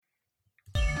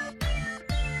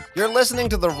You're listening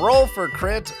to the Roll for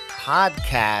Crit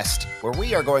podcast, where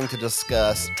we are going to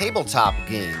discuss tabletop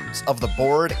games of the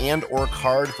board and or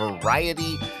card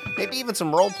variety, maybe even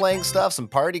some role-playing stuff, some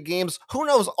party games. Who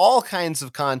knows, all kinds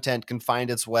of content can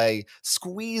find its way,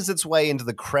 squeeze its way into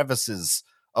the crevices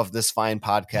of this fine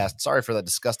podcast. Sorry for that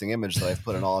disgusting image that I've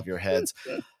put in all of your heads.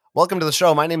 Welcome to the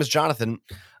show. My name is Jonathan.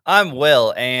 I'm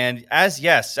Will, and as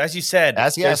you said,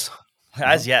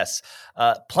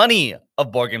 plenty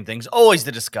of board game things always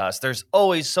to discuss. There's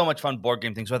always so much fun board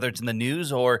game things, whether it's in the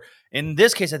news or in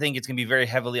this case, I think it's going to be very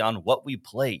heavily on what we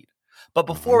played. But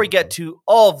before we get to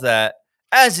all of that,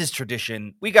 as is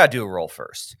tradition, we got to do a roll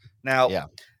first. Now,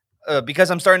 because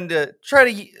I'm starting to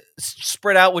try to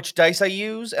spread out which dice I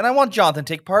use, and I want Jonathan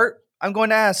to take part, I'm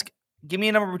going to ask, give me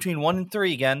a number between 1 and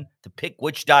 3 again to pick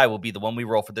which die will be the one we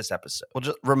roll for this episode. Well,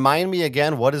 just remind me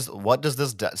again, what does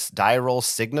this die roll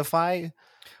signify?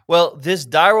 Well, this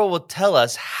die roll will tell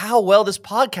us how well this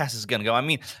podcast is going to go. I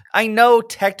mean, I know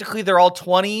technically they're all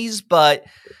 20s, but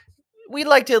we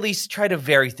like to at least try to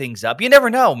vary things up. You never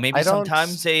know. Maybe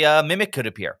sometimes a mimic could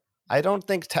appear. I don't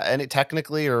think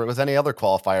technically or with any other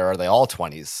qualifier are they all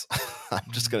 20s.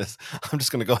 I'm just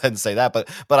gonna go ahead and say that. But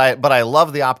I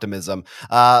love the optimism.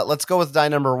 Let's go with die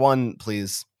number 1,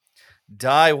 please.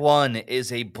 Die 1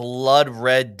 is a blood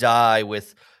red die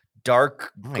with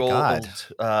dark gold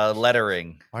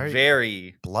lettering.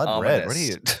 Very blood ominous. Red. What are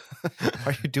you?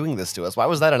 Why are you doing this to us? Why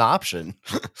was that an option?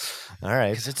 All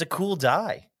right, because it's a cool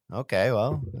die. Okay,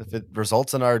 well, if it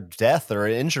results in our death or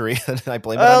injury, then I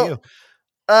blame it on you.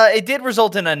 It did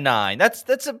result in a 9.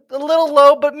 That's a little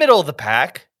low, but middle of the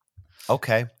pack.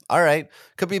 Okay. All right.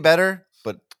 Could be better,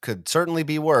 but could certainly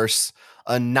be worse.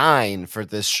 A 9 for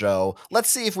this show. Let's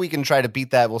see if we can try to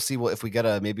beat that. We'll see if we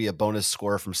get maybe a bonus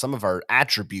score from some of our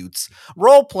attributes.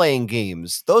 Role-playing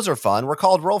games. Those are fun. We're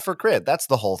called Roll for Crit. That's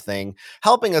the whole thing.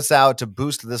 Helping us out to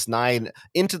boost this 9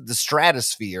 into the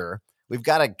stratosphere. We've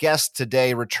got a guest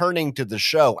today returning to the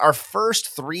show. Our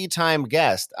first 3-time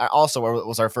guest. Also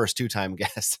was our first 2-time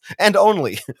guest. And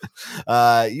only.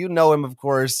 You know him, of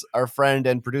course, our friend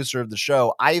and producer of the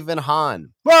show, Ivan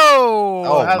Hahn.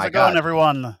 Whoa! How's it going,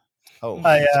 everyone? Oh,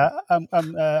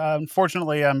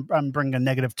 unfortunately, I'm bringing a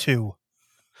 -2 to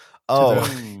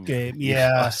the game.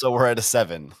 Yeah. So we're at a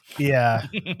 7. Yeah.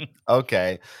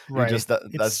 Okay. Right.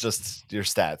 That's just your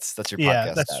stats. That's your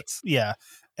podcast stats. Yeah.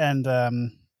 And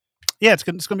it's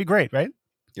going to be great, right?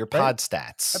 Your pod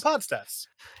stats. My pod stats.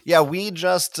 Yeah, we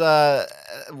just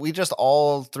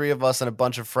all 3 of us and a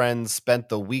bunch of friends spent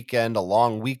the weekend, a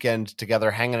long weekend together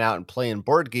hanging out and playing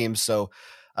board games. So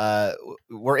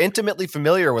we're intimately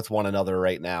familiar with one another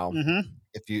right now. Mm-hmm.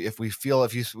 If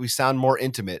we sound more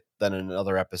intimate than in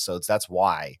other episodes, that's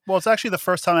why. Well, it's actually the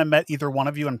first time I met either one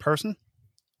of you in person.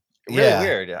 Really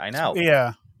weird. I know.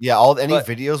 Yeah. Yeah, any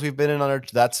videos we've been in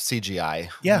that's CGI.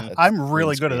 Yeah, I'm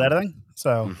really good at editing.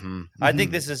 So I think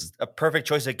this is a perfect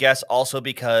choice of guests also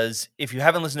because if you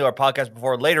haven't listened to our podcast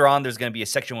before, later on there's going to be a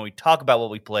section where we talk about what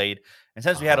we played. And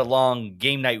since we had a long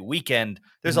game night weekend,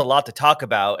 there's a lot to talk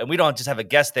about. And we don't just have a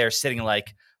guest there sitting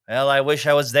like, well, I wish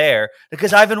I was there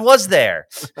because Ivan was there.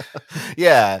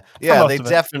 Yeah, they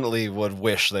definitely would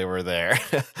wish they were there.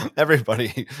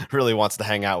 Everybody really wants to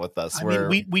hang out with us. I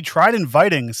mean, we tried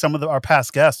inviting some of our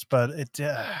past guests, but it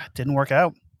didn't work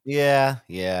out. Yeah.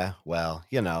 Well,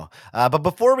 but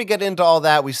before we get into all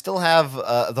that, we still have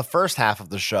the first half of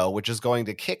the show, which is going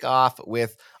to kick off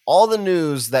with all the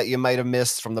news that you might have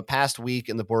missed from the past week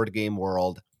in the board game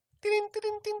world.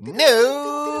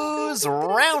 News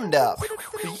Roundup.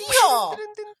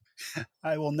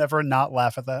 I will never not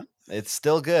laugh at that. It's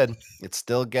still good. It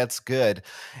still gets good.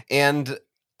 And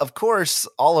of course,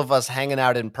 all of us hanging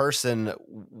out in person,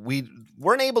 we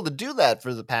weren't able to do that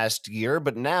for the past year,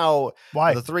 but now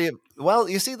why? Well,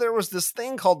 you see, there was this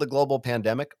thing called the global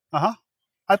pandemic. Uh-huh.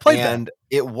 I played and that.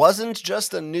 It wasn't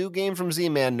just a new game from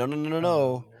Z-Man. No.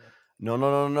 No.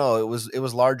 It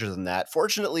was larger than that.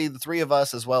 Fortunately, the 3 of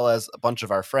us, as well as a bunch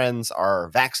of our friends, are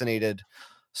vaccinated.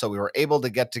 So we were able to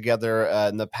get together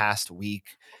in the past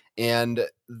week. And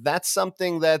that's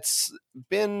something that's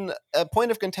been a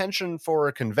point of contention for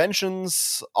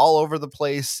conventions all over the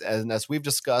place. And as we've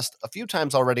discussed a few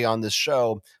times already on this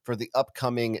show, for the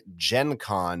upcoming Gen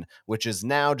Con, which is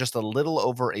now just a little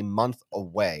over a month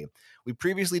away. We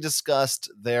previously discussed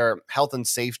their health and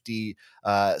safety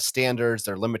standards,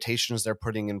 their limitations they're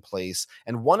putting in place.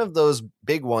 And one of those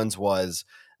big ones was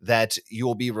that you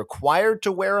will be required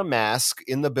to wear a mask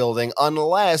in the building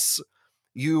unless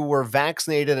you were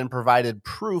vaccinated and provided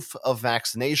proof of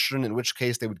vaccination, in which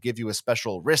case they would give you a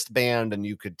special wristband and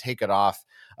you could take it off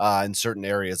in certain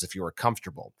areas if you were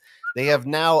comfortable. They have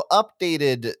now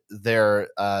updated their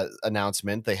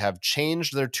announcement. They have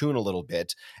changed their tune a little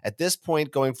bit. At this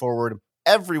point, going forward,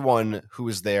 everyone who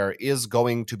is there is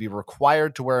going to be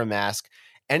required to wear a mask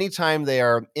anytime they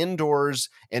are indoors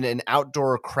and in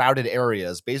outdoor crowded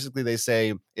areas. Basically, they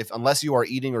say unless you are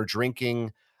eating or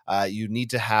drinking, you need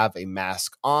to have a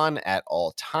mask on at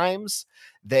all times.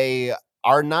 They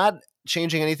are not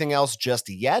changing anything else just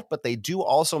yet, but they do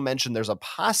also mention there's a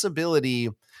possibility,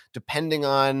 depending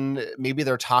on maybe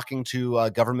they're talking to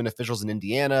government officials in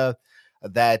Indiana,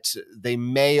 that they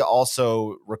may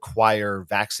also require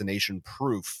vaccination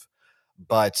proof.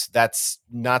 But that's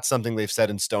not something they've set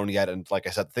in stone yet. And like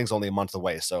I said, the thing's only a month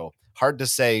away. So hard to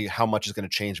say how much is going to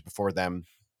change before then.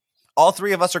 All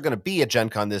three of us are going to be at Gen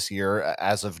Con this year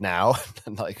as of now.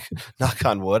 Like, knock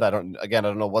on wood. I don't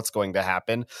know what's going to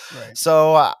happen. Right.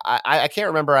 So I can't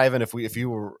remember, Ivan, if you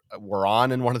were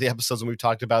on in one of the episodes when we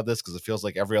talked about this, because it feels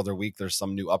like every other week there's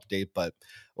some new update. But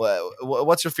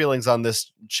what's your feelings on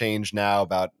this change now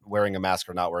about wearing a mask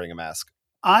or not wearing a mask?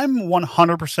 I'm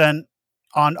 100%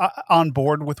 on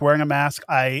board with wearing a mask.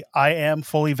 I am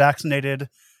fully vaccinated.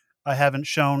 I haven't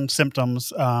shown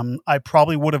symptoms. I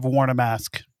probably would have worn a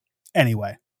mask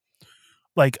anyway.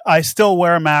 Like, I still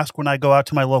wear a mask when I go out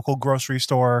to my local grocery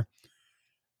store.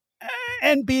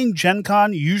 And being Gen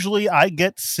Con, usually I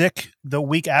get sick the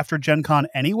week after Gen Con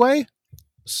anyway.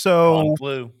 So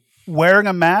wearing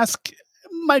a mask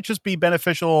might just be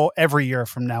beneficial every year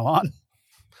from now on.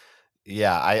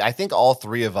 Yeah, I think all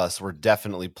three of us were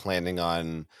definitely planning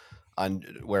on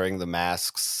wearing the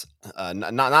masks.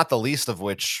 Not the least of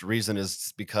which reason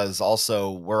is because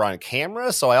also we're on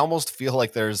camera, so I almost feel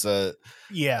like there's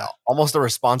almost a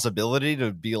responsibility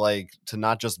to be like, to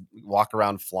not just walk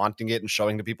around flaunting it and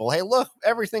showing to people, hey, look,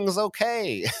 everything's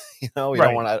okay. I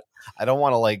don't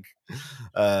want to like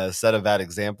set a bad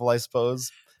example, I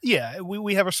suppose. Yeah,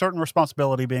 we have a certain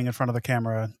responsibility being in front of the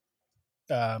camera.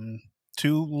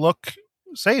 To look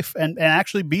safe and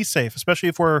actually be safe, especially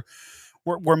if we're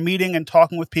meeting and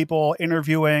talking with people,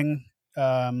 interviewing,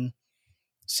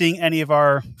 seeing any of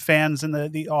our fans in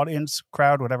the audience,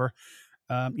 crowd, whatever.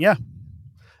 Yeah.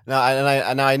 Now,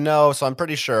 I know, so I'm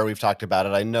pretty sure we've talked about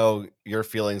it. I know your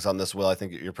feelings on this, Will. I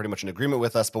think you're pretty much in agreement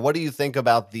with us, but what do you think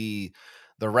about the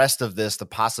rest of this, the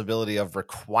possibility of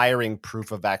requiring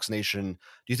proof of vaccination?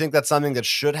 Do you think that's something that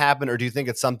should happen, or do you think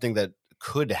it's something that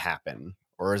could happen?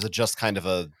 Or is it just kind of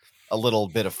a little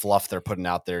bit of fluff they're putting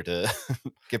out there to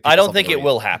get people? I don't think it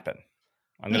will happen.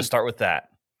 I'm going to start with that.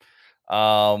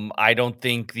 I don't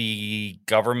think the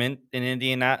government in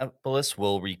Indianapolis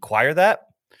will require that.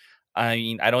 I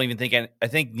mean, I don't even think – I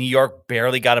think New York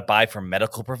barely got it by for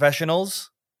medical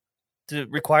professionals to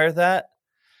require that.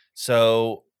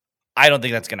 So I don't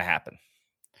think that's going to happen.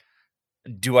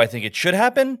 Do I think it should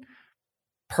happen?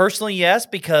 Personally, yes,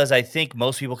 because I think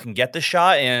most people can get the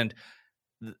shot, and –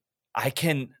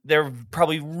 there are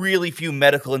probably really few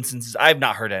medical instances, I've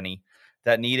not heard any,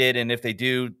 that need it. And if they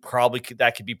do, probably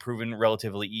that could be proven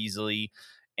relatively easily.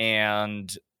 And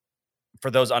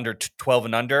for those under 12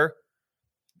 and under,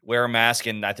 wear a mask.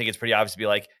 And I think it's pretty obvious to be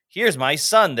like, here's my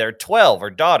son, they're 12, or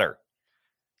daughter,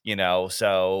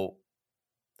 so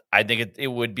I think it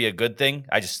would be a good thing.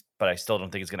 But I still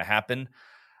don't think it's going to happen.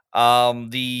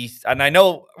 And I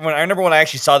remember when I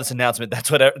actually saw this announcement,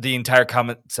 that's what the entire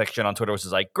comment section on Twitter was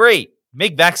like, great,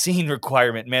 make vaccine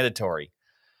requirement mandatory.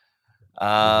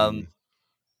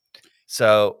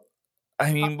 So,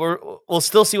 I mean, we'll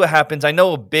still see what happens. I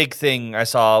know a big thing I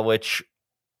saw, which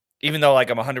even though like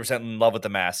I'm 100% in love with the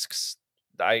masks,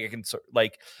 I can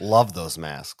love those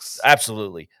masks.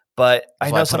 Absolutely. But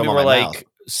I know some people were like,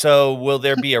 so will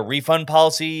there be a refund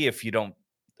policy if you don't?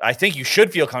 I think you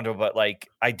should feel comfortable, but like,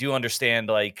 I do understand,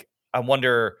 like, I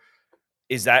wonder,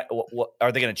 is that, what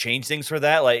are they going to change things for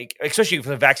that? Like, especially for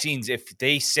the vaccines, if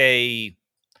they say,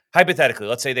 hypothetically,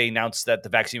 let's say they announce that the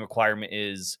vaccine requirement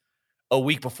is a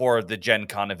week before the Gen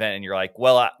Con event, and you're like,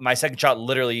 well, my second shot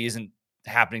literally isn't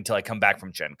happening until I come back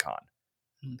from Gen Con.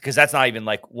 Because that's not even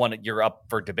like one, you're up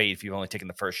for debate if you've only taken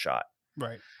the first shot.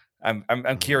 Right.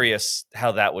 I'm curious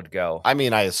how that would go. I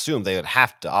mean, I assume they would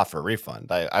have to offer a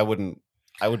refund. I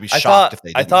would be shocked if they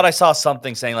didn't. I thought I saw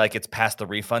something saying like it's past the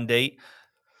refund date.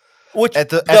 Which at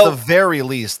the very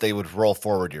least, they would roll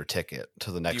forward your ticket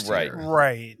to the next year.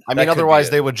 Right. I mean,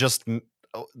 otherwise they would just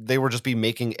be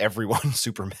making everyone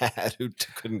super mad who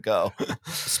couldn't go.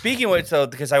 Speaking of which, though,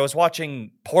 because I was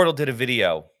watching, Portal did a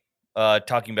video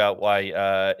talking about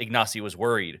why Ignacy was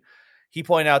worried. He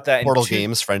pointed out that Portal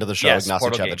Games, friend of the show,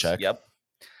 Ignacy Cevicek. Yep.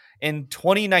 In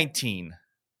 2019,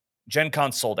 Gen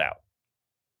Con sold out.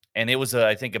 And it was,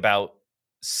 I think, about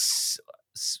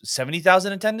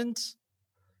 70,000 attendance.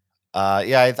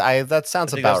 Yeah, that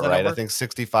sounds I think that was about the right. I number. think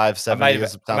 65, I 70 might,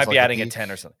 sounds I might like be adding the a peak.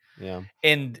 10 or something. Yeah.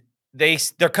 And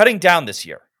they're cutting down this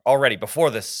year already before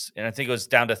this. And I think it was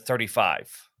down to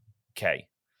 35K.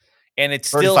 And it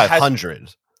still has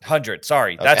 3,500. 100.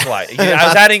 Sorry, Okay. that's why.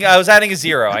 I was adding a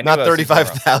zero. I knew Not I was a zero.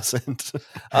 35,000.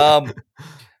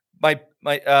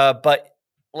 But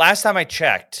last time I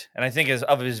checked, and I think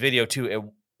of his video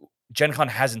too, Gen Con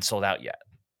hasn't sold out yet.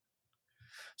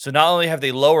 So not only have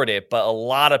they lowered it, but a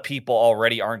lot of people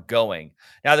already aren't going.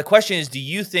 Now the question is, do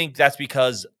you think that's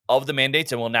because of the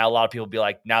mandates, and will now a lot of people be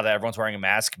like, now that everyone's wearing a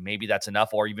mask, maybe that's enough,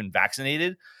 or even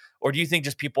vaccinated? Or do you think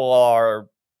just people are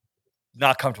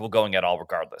not comfortable going at all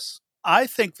regardless? I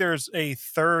think there's a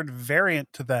third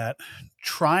variant to that.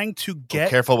 Trying to get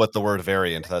Careful with the word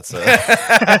variant. That's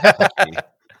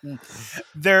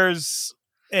there's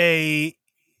a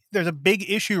big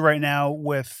issue right now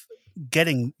with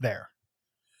getting there.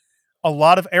 A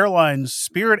lot of airlines,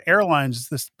 Spirit Airlines,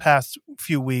 this past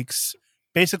few weeks,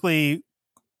 basically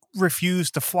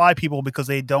refuse to fly people because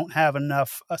they don't have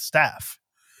enough staff.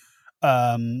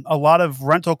 A lot of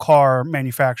rental car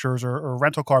manufacturers or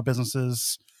rental car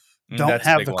businesses don't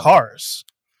have the cars.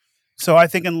 So I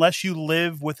think unless you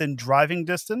live within driving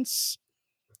distance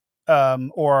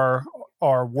or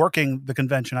are working the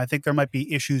convention, I think there might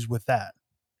be issues with that.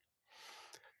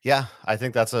 Yeah, I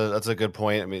think that's a good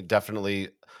point. I mean, definitely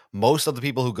most of the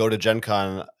people who go to Gen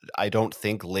Con, I don't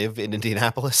think live in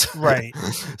Indianapolis. Right.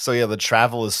 So yeah, the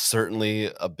travel is certainly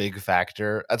a big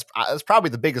factor. That's probably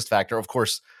the biggest factor. Of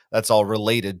course, that's all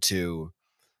related to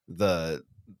the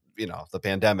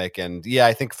pandemic. And yeah,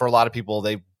 I think for a lot of people,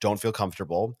 they don't feel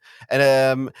comfortable.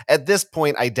 And at this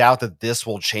point, I doubt that this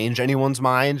will change anyone's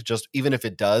mind. Just even if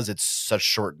it does, it's such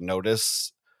short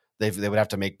notice. They would have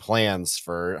to make plans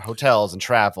for hotels and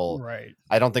travel. Right.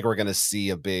 I don't think we're going to see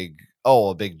a big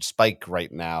spike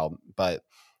right now, but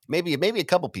maybe a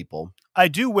couple people. I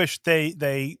do wish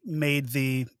they made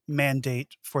the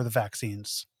mandate for the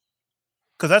vaccines,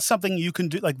 because that's something you can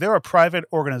do. Like, they're a private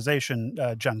organization,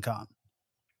 Gen Con.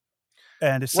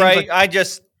 And it seems right. like I'm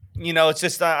just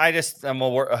just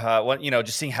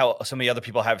seeing how so many other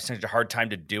people have such a hard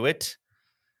time to do it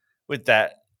with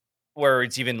that, where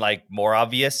it's even like more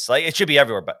obvious. Like, it should be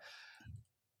everywhere, but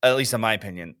at least in my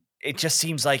opinion, it just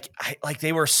seems like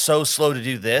they were so slow to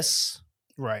do this.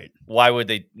 Right. Why would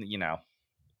they? Yeah.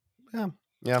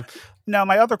 Now,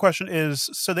 my other question is: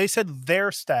 so they said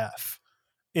their staff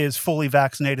is fully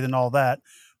vaccinated and all that,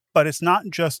 but it's not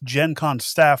just Gen Con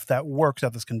staff that works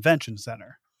at this convention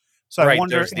center. So I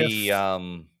wonder if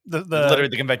literally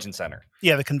the convention center.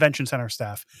 Yeah, the convention center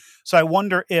staff. So I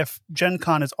wonder if Gen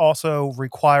Con is also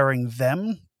requiring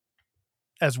them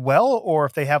as well, or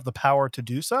if they have the power to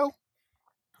do so.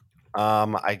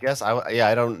 I guess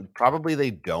probably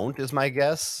they don't is my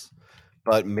guess,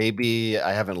 but maybe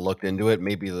I haven't looked into it.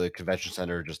 Maybe the convention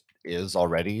center just is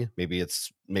already. Maybe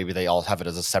they all have it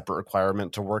as a separate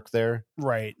requirement to work there.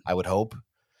 Right. I would hope.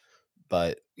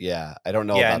 But yeah, I don't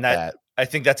know about that. I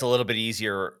think that's a little bit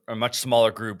easier, a much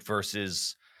smaller group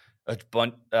versus a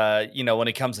bunch. When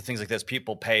it comes to things like this,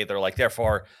 people pay. They're like,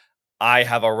 therefore, I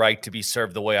have a right to be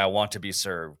served the way I want to be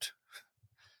served.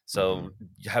 So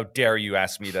how dare you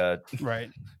ask me to? Right.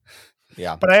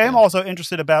 Yeah. But I am also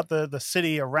interested about the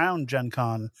city around Gen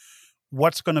Con.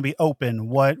 What's going to be open?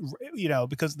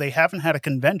 Because they haven't had a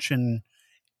convention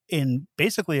in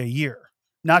basically a year.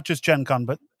 Not just Gen Con,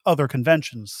 but other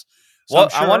conventions. So well,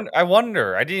 sure, I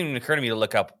wonder. It didn't even occur to me to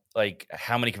look up like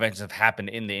how many conventions have happened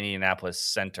in the Indianapolis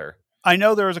Center. I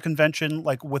know there was a convention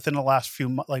like within the last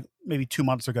maybe 2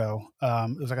 months ago.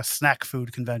 It was like a snack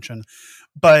food convention,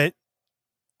 but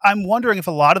I'm wondering if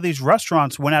a lot of these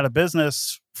restaurants went out of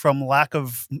business from lack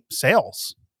of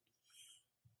sales.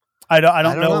 I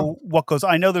don't know what goes.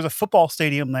 I know there's a football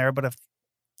stadium there, but if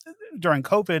during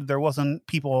COVID there wasn't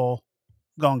people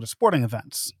going to sporting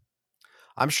events.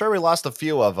 I'm sure we lost a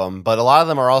few of them, but a lot of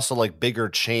them are also like bigger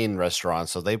chain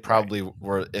restaurants. So they probably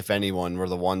were, if anyone, were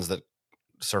the ones that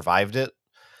survived it.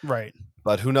 Right.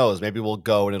 But who knows? Maybe we'll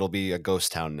go and it'll be a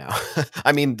ghost town now.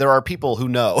 I mean, there are people who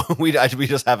know. We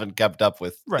just haven't kept up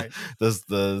with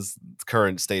the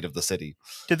current state of the city.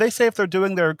 Did they say if they're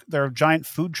doing their giant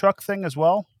food truck thing as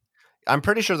well? I'm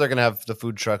pretty sure they're going to have the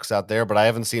food trucks out there, but I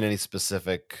haven't seen any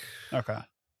specific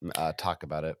talk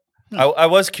about it. I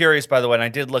was curious, by the way, and I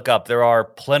did look up. There are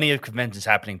plenty of conventions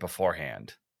happening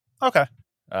beforehand. Okay.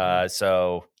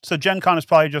 So Gen Con is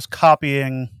probably just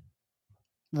copying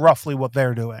roughly what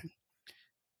they're doing.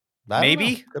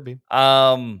 Maybe. Could be.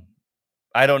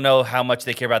 I don't know how much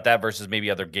they care about that versus maybe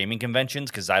other gaming conventions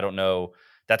because I don't know.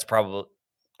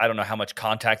 I don't know how much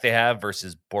contact they have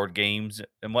versus board games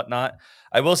and whatnot.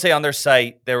 I will say on their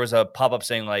site there was a pop up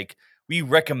saying like we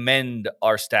recommend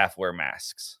our staff wear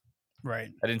masks. Right.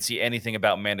 I didn't see anything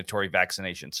about mandatory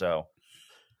vaccination, so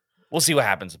we'll see what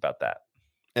happens about that.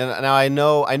 And now I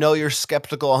know you're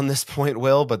skeptical on this point,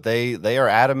 Will, but they are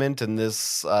adamant in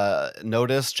this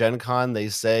notice, Gen Con. They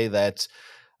say that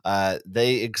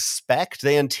they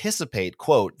anticipate,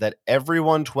 quote, that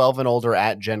everyone 12 and older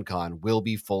at Gen Con will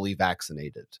be fully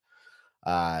vaccinated.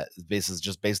 This is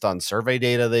just based on survey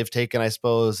data they've taken, I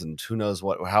suppose, and who knows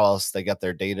how else they get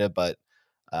their data, but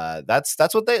that's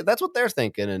what they're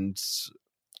thinking. And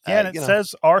and it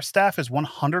says our staff is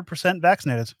 100%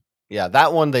 vaccinated. Yeah,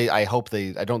 that one I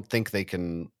don't think they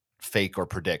can fake or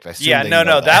predict. I assume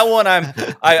that one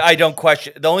I don't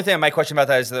question. The only thing I might question about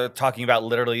that is they're talking about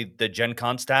literally the Gen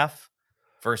Con staff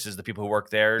versus the people who work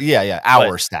there. Yeah,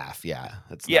 our staff. Yeah,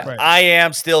 right. I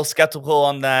am still skeptical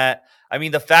on that. I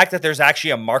mean, the fact that there's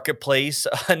actually a marketplace,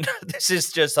 this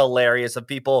is just hilarious, of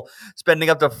people spending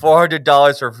up to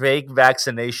 $400 for fake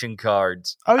vaccination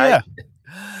cards. Oh yeah.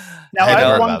 Now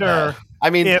I wonder. I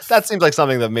mean, that seems like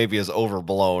something that maybe is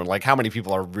overblown. Like, how many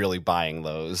people are really buying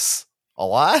those? A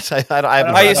lot.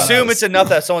 I assume it's enough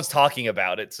that someone's talking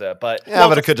about it. But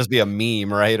it could just be a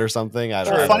meme, right, or something. I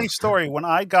don't know. Funny story. When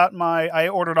I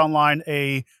ordered online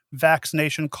a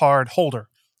vaccination card holder.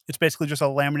 It's basically just a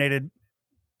laminated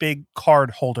big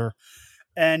card holder,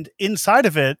 and inside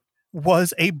of it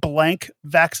was a blank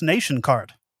vaccination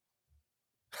card.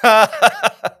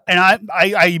 And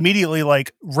I immediately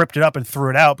like ripped it up and threw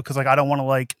it out because like I don't want to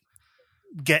like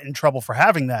get in trouble for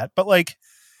having that. But like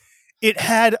it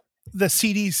had the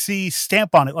CDC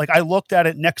stamp on it. Like I looked at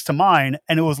it next to mine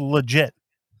and it was legit.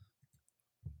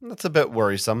 That's a bit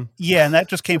worrisome. Yeah, and that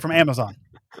just came from Amazon.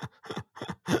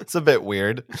 It's a bit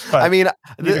weird. But I mean,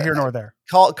 neither here nor there.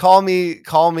 Call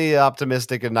me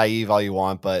optimistic and naive all you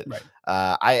want, but right.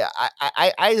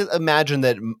 I imagine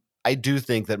that I do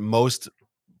think that most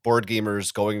board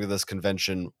gamers going to this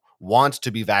convention want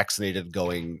to be vaccinated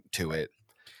going to it.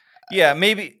 Yeah,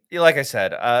 maybe. Like I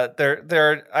said,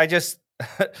 I just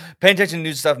paying attention to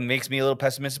new stuff makes me a little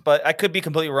pessimistic, but I could be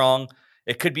completely wrong.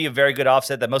 It could be a very good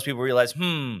offset that most people realize,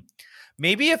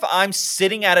 maybe if I'm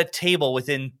sitting at a table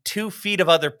within 2 feet of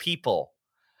other people,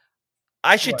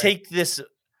 I should take this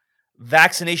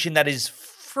vaccination that is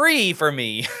free for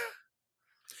me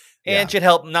and should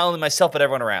help not only myself, but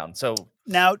everyone around. So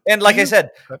now, and like I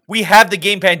said, we have the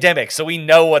game Pandemic, so we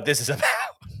know what this is about.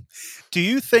 Do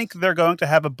you think they're going to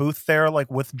have a booth there, like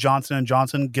with Johnson &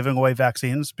 Johnson giving away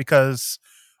vaccines? Because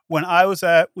when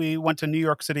we went to New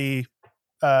York City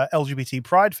LGBT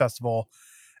Pride Festival,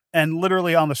 and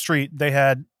literally on the street, they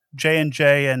had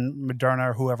J&J and Moderna,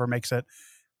 or whoever makes it,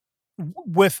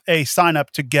 with a sign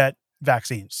up to get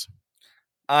vaccines.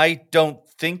 I don't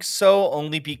think so,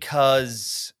 only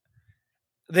because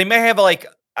they may have like,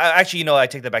 actually, I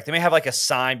take that back. They may have like a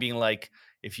sign being like,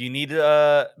 if you need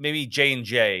maybe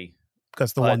J&J.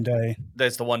 Because one day.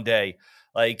 That's the one day.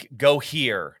 Like, go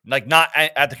here. Like, not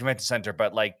at the convention center,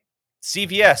 but like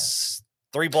CVS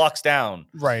 3 blocks down.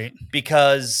 Right.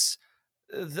 Because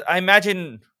I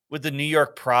imagine with the New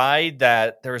York Pride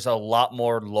that there's a lot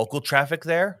more local traffic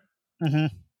there.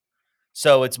 Mm-hmm.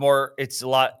 So it's a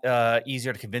lot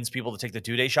easier to convince people to take the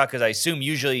 2-day shot, because I assume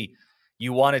usually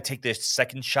you want to take the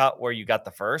second shot where you got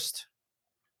the first,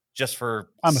 just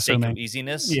for sake of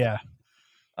easiness. Yeah.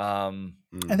 And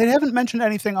they haven't mentioned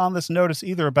anything on this notice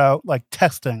either about like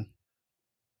testing.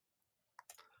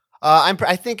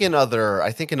 I think in other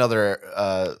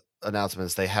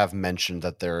announcements they have mentioned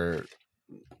that they're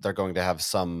going to have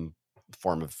some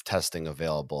form of testing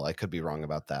available. I could be wrong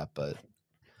about that, but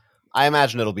I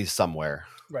imagine it'll be somewhere.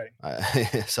 Right.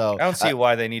 So I don't see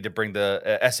why they need to bring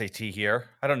the SAT here.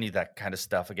 I don't need that kind of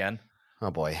stuff again.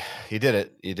 Oh boy, you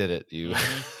did it! You.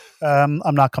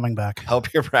 I'm not coming back.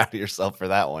 Hope you're proud of yourself for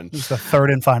that one. It's the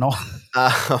third and final.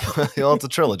 Well, it's a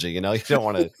trilogy. You don't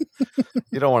want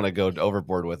to go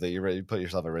overboard with it. You put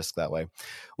yourself at risk that way.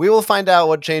 We will find out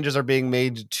what changes are being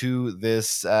made to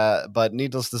this. But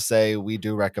needless to say, we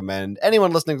do recommend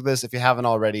anyone listening to this, if you haven't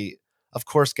already, of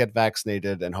course, get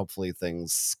vaccinated, and hopefully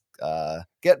things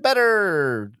get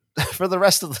better for the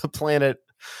rest of the planet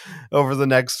over the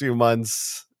next few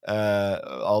months.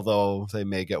 Although they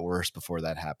may get worse before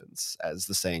that happens, as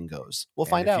the saying goes. We'll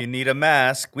find if out. you need a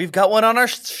mask, we've got one on our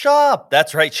shop.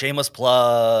 That's right, shameless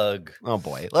plug. Oh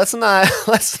boy, let's not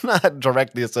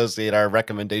directly associate our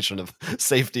recommendation of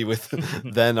safety with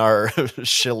then our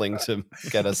shilling to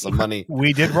get us some money.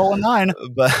 We did roll a 9,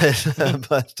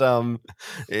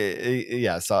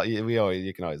 Yeah. So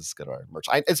you can always go to our merch.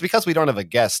 It's because we don't have a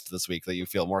guest this week that you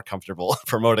feel more comfortable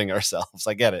promoting ourselves.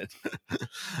 I get it.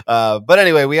 But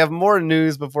anyway, we have more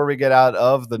news before we get out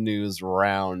of the news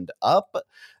roundup.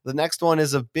 The next one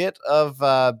is a bit of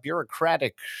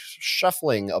bureaucratic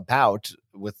shuffling about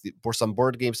for some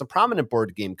board games, some prominent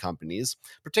board game companies,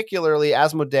 particularly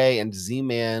Asmodee and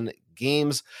Z-Man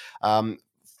Games.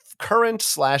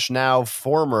 Current/now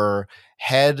former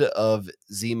head of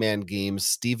Z-Man Games,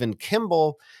 Stephen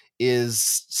Kimball, is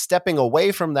stepping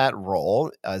away from that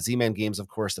role. Z-Man Games, of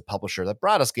course, the publisher that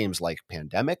brought us games like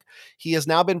Pandemic. He has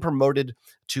now been promoted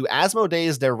to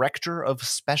Asmodee's Director of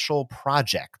Special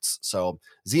Projects. So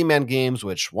Z-Man Games,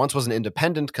 which once was an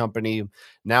independent company,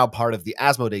 now part of the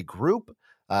Asmodee Group.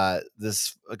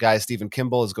 This guy, Stephen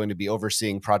Kimball, is going to be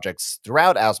overseeing projects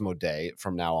throughout Asmodee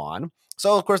from now on.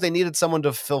 So, of course, they needed someone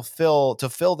to fill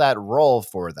that role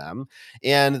for them.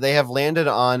 And they have landed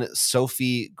on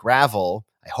Sophie Gravel.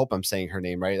 I hope I'm saying her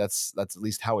name right. That's at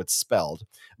least how it's spelled.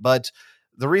 But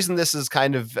the reason this is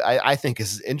kind of, I think,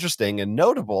 is interesting and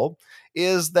notable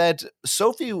is that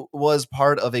Sophie was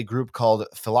part of a group called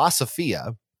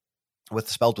Philosophia,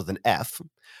 spelled with an F,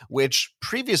 which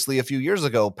previously, a few years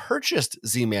ago, purchased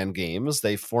Z-Man Games.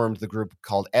 They formed the group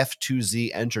called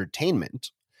F2Z Entertainment.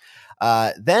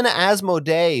 Then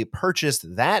Asmodee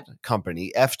purchased that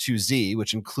company, F2Z,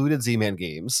 which included Z-Man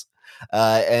Games.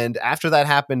 And after that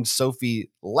happened,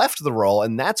 Sophie left the role,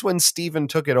 and that's when Steven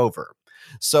took it over.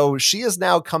 So she is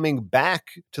now coming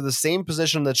back to the same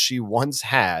position that she once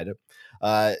had.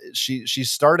 She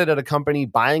started at a company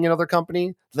buying another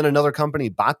company, then another company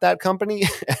bought that company,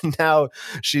 and now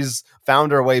she's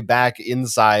found her way back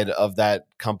inside of that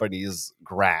company's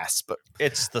grasp.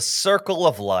 It's the circle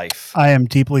of life. I am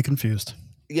deeply confused.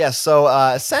 Yes, so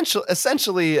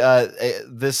essentially,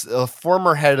 this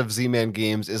former head of Z-Man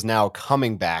Games is now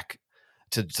coming back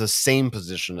to the same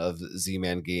position of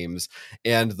Z-Man Games,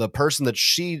 and the person that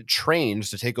she trained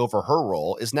to take over her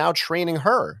role is now training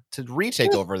her to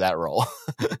retake over that role.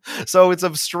 So it's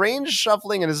a strange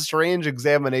shuffling and a strange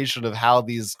examination of how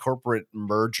these corporate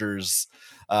mergers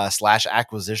 /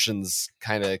 acquisitions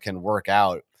kind of can work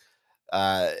out.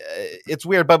 It's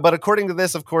weird, but according to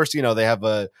this, of course, they have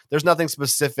there's nothing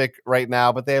specific right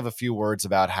now, but they have a few words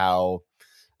about how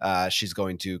she's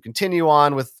going to continue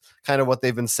on with kind of what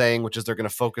they've been saying, which is they're going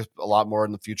to focus a lot more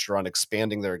in the future on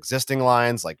expanding their existing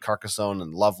lines like Carcassonne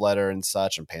and Love Letter and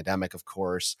such, and Pandemic, of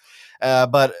course.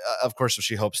 But of course,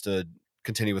 she hopes to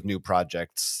continue with new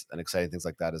projects and exciting things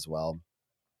like that as well.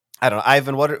 I don't know,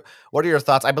 Ivan, what are your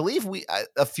thoughts? I believe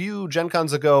a few Gen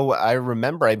Cons ago,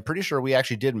 I'm pretty sure we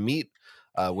actually did meet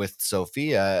with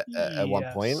Sophie at one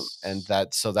point, and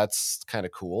that's kind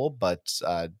of cool, but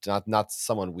not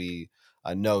someone we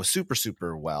know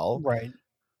super well, right?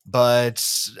 But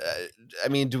I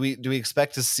mean, do we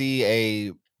expect to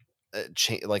see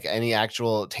like any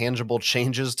actual tangible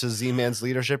changes to Z-Man's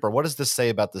leadership, or what does this say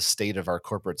about the state of our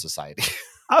corporate society?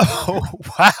 Oh,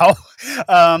 wow.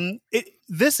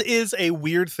 This is a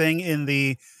weird thing in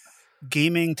the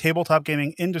tabletop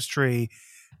gaming industry.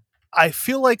 I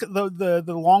feel like the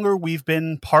longer we've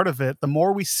been part of it, the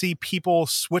more we see people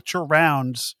switch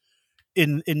around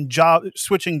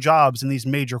switching jobs in these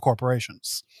major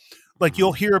corporations. Like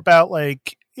you'll hear about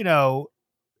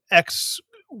X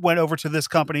went over to this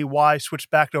company, Y switched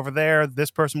back over there,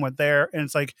 this person went there. And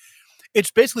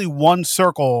it's basically one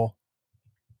circle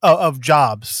of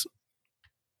jobs.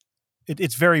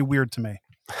 It's very weird to me.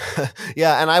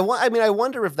 Yeah, and I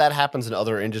wonder if that happens in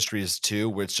other industries too,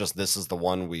 where it's just this is the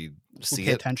one we see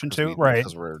attention to, right?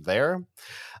 Because we're there.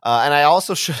 And I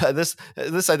also should this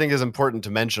I think is important to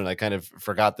mention. I kind of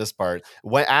forgot this part.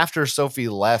 After Sophie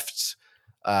left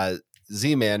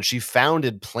Z-Man, she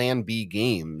founded Plan B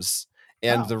Games,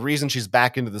 and the reason she's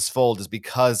back into this fold is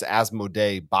because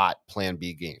Asmodee bought Plan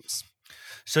B Games.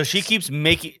 So she keeps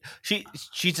making.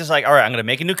 She's just like, all right, I'm going to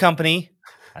make a new company.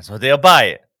 Asmodee will buy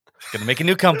it. Going to make a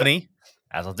new company.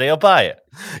 Asmodee will buy it.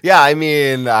 Yeah, I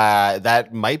mean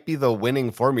that might be the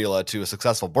winning formula to a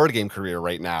successful board game career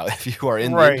right now. If you are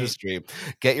in the industry,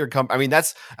 get your company.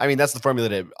 That's the formula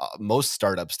that most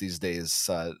startups these days,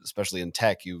 especially in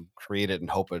tech, you create it and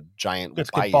hope a giant will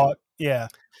buy you. Yeah.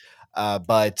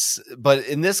 But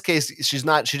in this case, she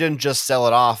didn't just sell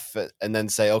it off and then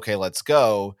say, okay, let's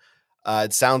go.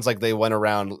 It sounds like they went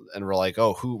around and were like,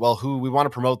 oh, who we want to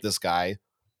promote this guy.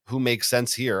 Who makes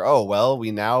sense here? Oh, well,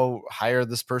 we now hire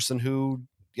this person who,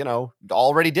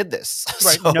 already did this.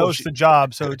 Right. So knows the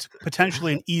job. So it's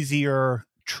potentially an easier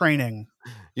training.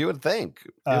 You would think.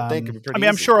 It'd be pretty I'm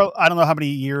easy. sure, I don't know how many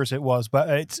years it was,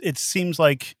 but it seems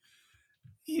like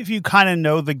if you kind of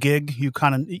know the gig,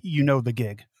 you know the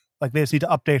gig. Like they just need to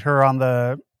update her on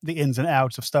the ins and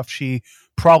outs of stuff she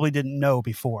probably didn't know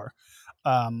before.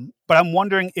 But I'm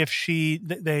wondering if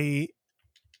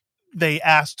they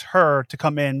asked her to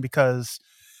come in because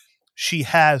she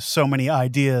has so many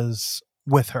ideas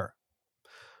with her.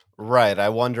 Right. I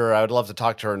wonder, I would love to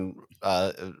talk to her and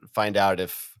find out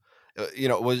if,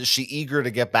 was she eager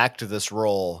to get back to this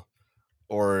role,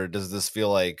 or does this feel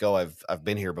like, oh, I've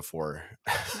been here before?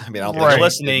 I mean, I don't think You're she'd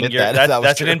listening. admit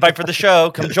That's an invite for the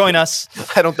show. Come join us.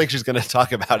 I don't think she's going to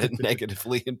talk about it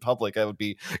negatively in public. That would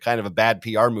be kind of a bad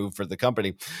PR move for the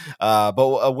company.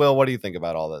 But Will, what do you think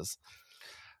about all this?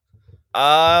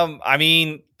 I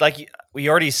mean, like we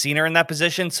already seen her in that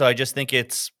position, so I just think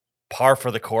it's par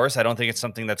for the course. I don't think it's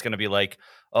something that's going to be like,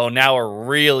 oh, now we're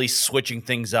really switching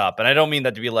things up. And I don't mean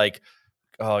that to be like,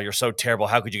 oh, you're so terrible.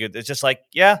 How could you get? It's just like,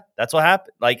 yeah, that's what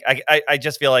happened. Like, I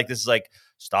just feel like this is like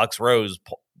stocks rose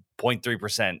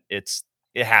 0.3%.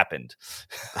 It happened.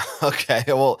 Okay.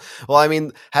 Well, I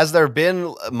mean, has there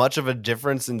been much of a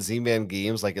difference in Z-Man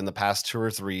games like in the past 2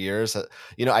 or 3 years?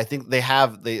 I think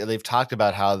they've talked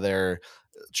about how they're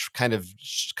kind of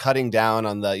cutting down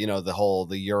on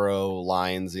the Euro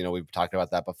lines. We've talked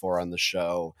about that before on the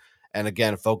show. And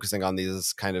again, focusing on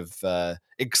these kind of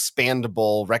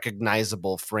expandable,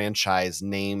 recognizable franchise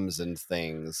names and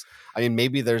things. I mean,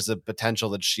 maybe there's a potential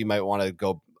that she might want to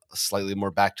go slightly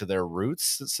more back to their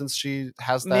roots since she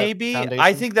has that maybe foundation.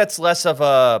 I think that's less of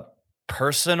a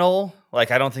personal,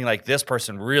 like I don't think like this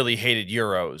person really hated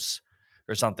Euros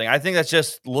or something. I think that's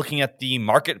just looking at the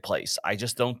marketplace. I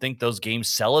just don't think those games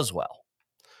sell as well.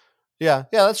 Yeah,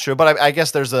 that's true. But I guess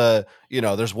there's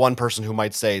there's one person who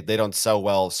might say they don't sell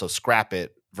well, so scrap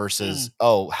it, versus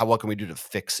what can we do to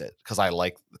fix it? Because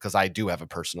I do have a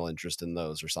personal interest in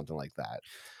those or something like that.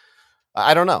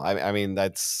 I don't know. I mean,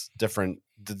 that's different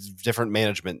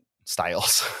management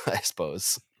styles, I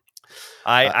suppose.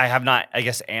 I have not, I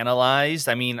guess, analyzed.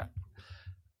 I mean,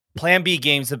 Plan B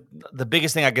games. The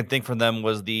biggest thing I could think from them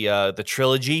was the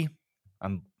trilogy.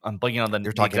 I'm blanking on the.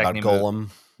 You're talking about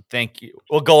Golem. Thank you.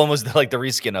 Well, Golem was the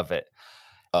reskin of it.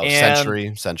 Oh,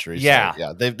 Century. Yeah,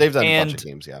 yeah. They've done a bunch of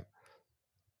games. Yeah.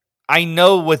 I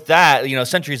know with that,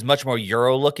 Century is much more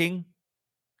Euro looking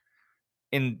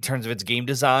in terms of its game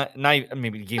design. Not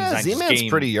maybe game design. Z-Man's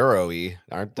pretty Euro-y,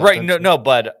 aren't they? Right. No.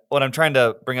 But what I'm trying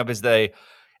to bring up is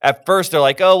at first they're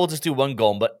like, oh, we'll just do one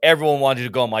Golem, but everyone wanted to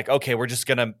go. I'm like, okay, we're just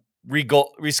gonna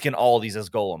reskin all of these as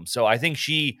Golem. So I think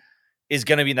she is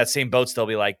going to be in that same boat still.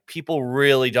 Be like, people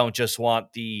really don't just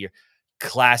want the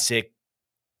classic,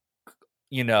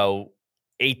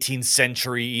 18th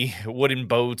century wooden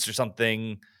boats or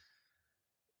something.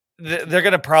 They're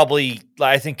going to probably,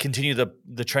 I think, continue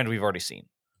the trend we've already seen.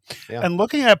 Yeah. And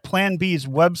looking at Plan B's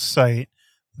website,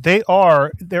 there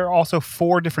are also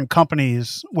 4 different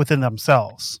companies within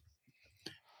themselves.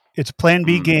 It's Plan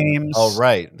B Games. Oh,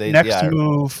 right. Next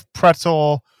Move,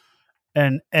 Pretzel,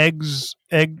 and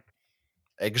Eggspiele.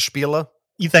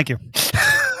 Thank you.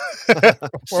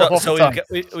 so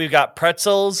we've got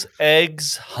pretzels,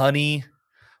 eggs, honey.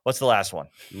 What's the last one?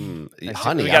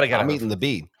 Honey. I'm eating the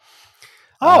bee.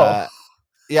 Oh.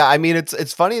 Yeah, I mean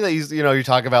it's funny that you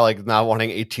talk about like not wanting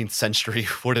 18th century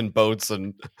wooden boats,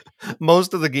 and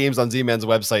most of the games on Z-Man's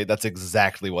website, that's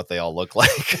exactly what they all look like.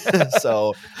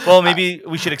 So, well, maybe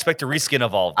we should expect a reskin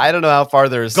of all. I don't know how far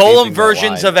there's Golem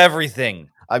versions of everything.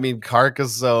 I mean,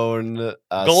 Carcassonne,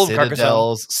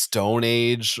 Citadels, Stone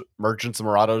Age, Merchants of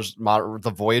Marauders,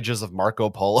 the Voyages of Marco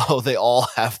Polo. They all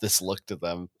have this look to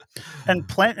them.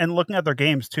 And looking at their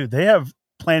games too, they have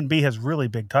Plan B has really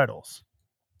big titles.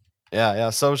 Yeah.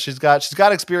 So she's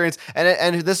got experience,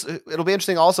 and it'll be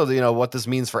interesting also, what this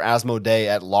means for Asmodee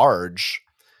at large,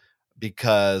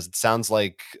 because it sounds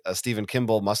like Stephen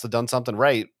Kimball must have done something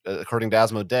right, according to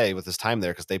Asmodee, with his time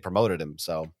there, because they promoted him.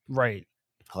 So right.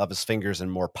 He'll have his fingers in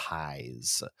more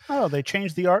pies. Oh, they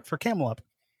changed the art for Camelot.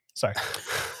 Sorry.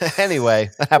 Anyway,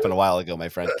 that happened a while ago, my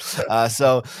friend.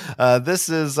 So this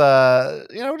is,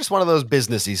 just one of those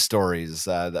businessy stories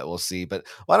that we'll see. But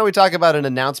why don't we talk about an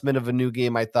announcement of a new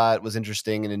game I thought was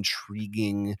interesting and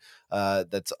intriguing,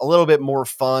 that's a little bit more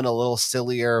fun, a little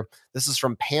sillier. This is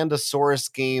from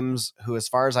Pandasaurus Games, who, as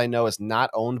far as I know, is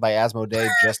not owned by Asmodee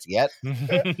just yet.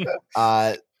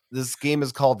 This game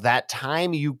is called That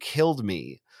Time You Killed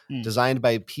Me, designed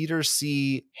by Peter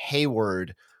C.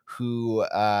 Hayward, who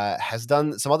has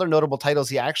done some other notable titles.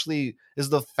 He actually is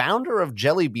the founder of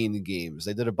Jelly Bean Games.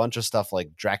 They did a bunch of stuff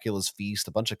like Dracula's Feast,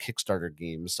 a bunch of Kickstarter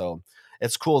games. So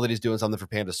it's cool that he's doing something for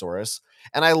Pandasaurus.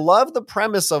 And I love the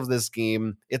premise of this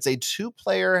game. It's a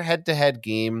 2-player head-to-head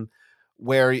game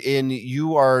wherein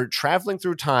you are traveling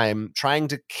through time, trying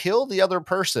to kill the other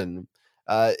person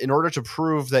in order to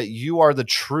prove that you are the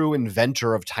true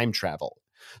inventor of time travel.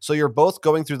 So you're both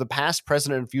going through the past,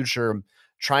 present, and future,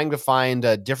 trying to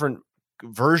find different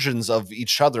versions of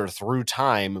each other through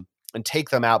time and take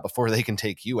them out before they can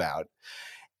take you out.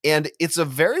 And it's a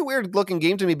very weird looking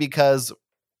game to me because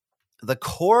the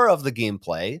core of the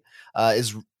gameplay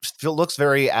looks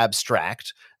very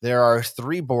abstract. There are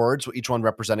 3 boards, each one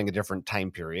representing a different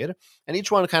time period, and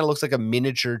each one kind of looks like a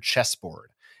miniature chessboard.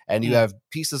 And you have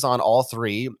pieces on all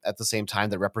 3 at the same time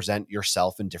that represent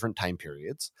yourself in different time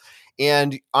periods.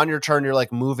 And on your turn, you're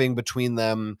like moving between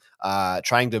them,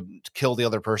 trying to kill the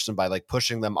other person by like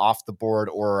pushing them off the board,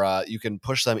 or you can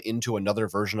push them into another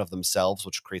version of themselves,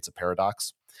 which creates a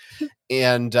paradox.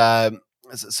 And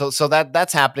so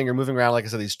that's happening. You're moving around, like I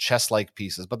said, these chess-like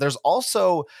pieces. But there's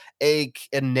also a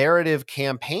narrative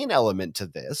campaign element to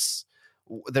this.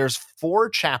 There's 4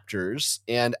 chapters,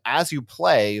 and as you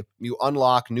play, you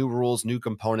unlock new rules, new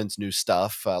components, new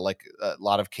stuff, like a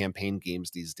lot of campaign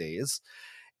games these days.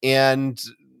 And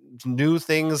new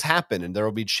things happen, and there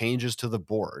will be changes to the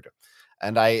board.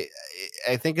 And I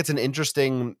think it's an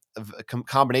interesting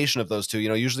combination of those two. You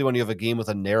know, usually when you have a game with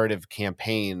a narrative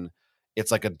campaign,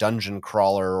 it's like a dungeon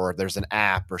crawler or there's an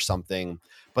app or something.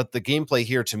 But the gameplay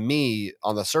here, to me,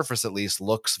 on the surface at least,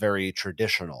 looks very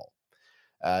traditional.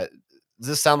 Does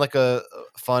this sound like a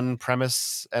fun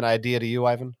premise and idea to you,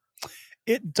 Ivan?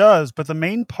 It does, but the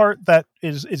main part that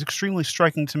is extremely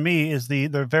striking to me is the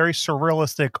very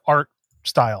surrealistic art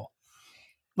style.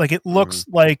 Like it looks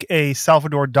like a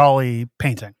Salvador Dali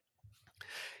painting.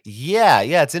 Yeah,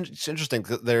 it's interesting.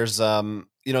 There's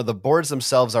the boards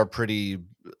themselves are pretty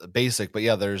basic, but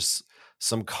yeah, there's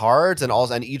some cards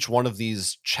and each one of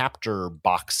these chapter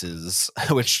boxes,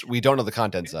 which we don't know the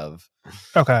contents of.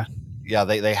 Okay. Yeah,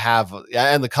 they have,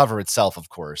 and the cover itself, of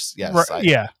course. Yes.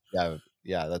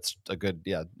 Yeah, that's a good.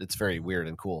 Yeah, it's very weird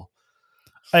and cool.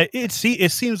 It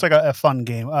seems like a fun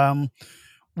game.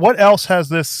 What else has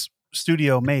this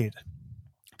studio made?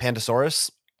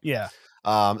 Pandasaurus. Yeah.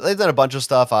 They've done a bunch of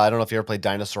stuff. I don't know if you ever played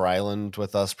Dinosaur Island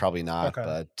with us. Probably not.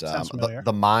 Okay. But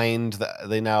the Mind that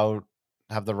they now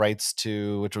have the rights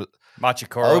to, which was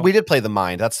Machikoro. Oh, we did play the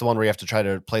Mind. That's the one where you have to try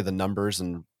to play the numbers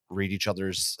and read each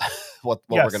other's what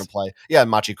we're going to play. Yeah,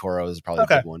 Machikoro is probably a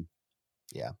big one.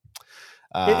 Yeah.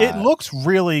 It looks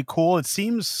really cool. It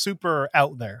seems super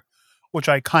out there, which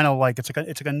I kind of like. It's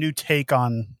like a new take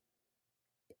on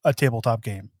a tabletop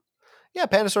game. Yeah,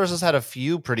 Pandasaurus has had a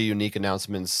few pretty unique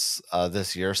announcements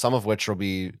this year, some of which will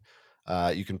be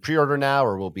you can pre-order now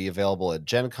or will be available at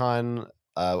Gen Con.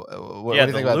 What do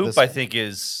you think about Loop, this? I think,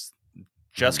 is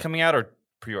just coming out or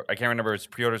pre-order. I can't remember if it's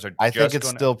pre-orders or I think it's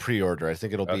still pre-order. I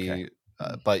think it'll be, Okay.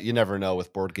 But you never know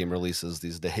with board game releases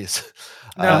these days.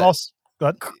 Go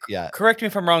ahead. Yeah. Correct me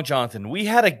if I'm wrong, Jonathan. We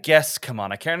had a guest come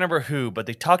on. I can't remember who, but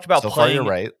they talked about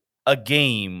playing a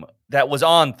game that was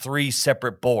on 3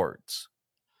 separate boards.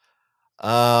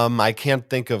 I can't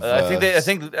think of. I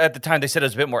think at the time they said it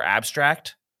was a bit more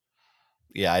abstract.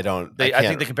 Yeah, I don't. I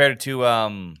think they compared it to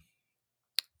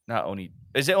not Oni.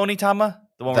 Is it Onitama?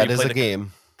 The one where that you is a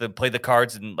game. Play the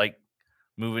cards and like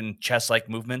moving chess-like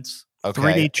movements. Okay.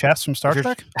 3D chess from Star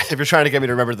Trek? If you're trying to get me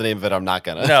to remember the name of it, I'm not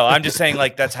gonna. No, I'm just saying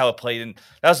like that's how it played, and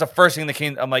that was the first thing that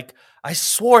came. I'm like, I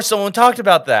swore someone talked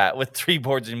about that with 3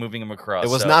 boards and moving them across.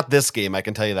 It was not this game. I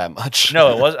can tell you that much.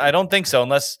 No, it was. I don't think so,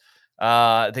 unless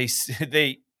they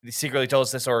secretly told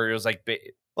us this, or it was like.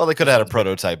 Well, they could have had a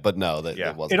prototype, but no,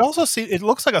 it wasn't. It also it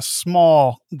looks like a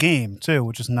small game too,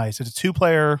 which is nice. It's a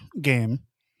 2-player game.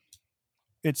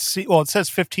 It says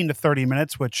 15 to 30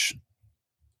 minutes, which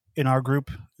in our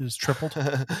group is tripled.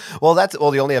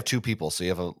 You only have 2 people,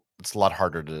 so it's a lot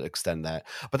harder to extend that.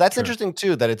 But that's interesting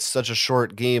too, that it's such a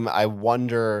short game. I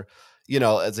wonder,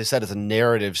 as I said, it's a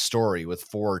narrative story with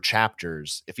 4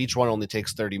 chapters. If each one only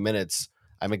takes 30 minutes,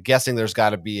 I'm guessing there's got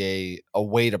to be a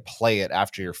way to play it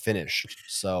after you're finished.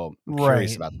 So I'm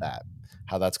curious about that,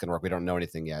 how that's going to work. We don't know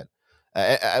anything yet.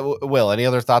 Will, any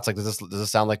other thoughts? Like, does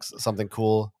this sound like something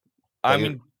cool? I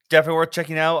mean, definitely worth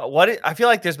checking out. I feel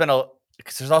like there's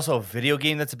also a video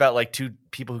game that's about like 2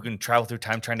 people who can travel through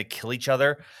time trying to kill each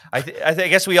other. I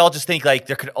guess we all just think like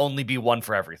there could only be one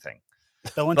for everything.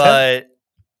 But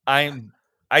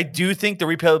I do think the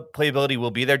replayability will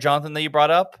be there, Jonathan, that you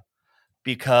brought up,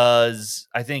 because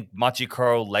I think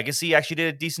Machikoro Legacy actually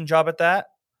did a decent job at that.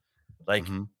 Like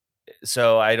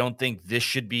So I don't think this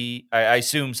should be. I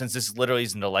assume since this literally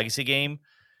isn't a legacy game,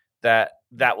 that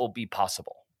will be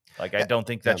possible. Like I don't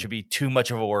think that should be too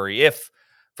much of a worry. If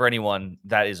for anyone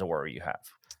that is a worry you have.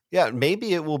 Yeah,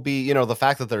 maybe it will be. The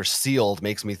fact that they're sealed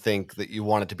makes me think that you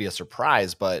want it to be a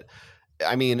surprise. But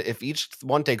I mean, if each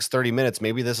one takes 30 minutes,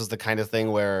 maybe this is the kind of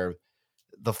thing where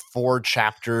the 4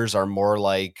 chapters are more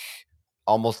like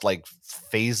almost like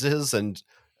phases. And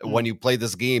when you play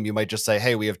this game, you might just say,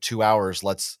 hey, we have 2 hours.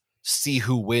 Let's see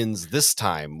who wins this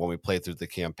time when we play through the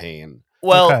campaign.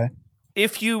 Well,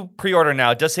 if you pre-order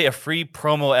now, it does say a free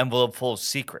promo envelope full of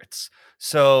secrets.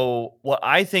 So what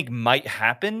I think might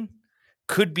happen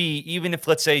could be, even if,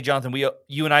 let's say, Jonathan,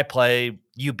 you and I play,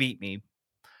 you beat me.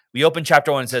 We open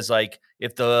chapter 1 and says like,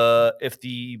 if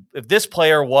this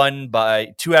player won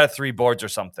by 2 out of 3 boards or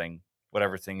something,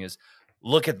 whatever thing is,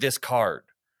 look at this card.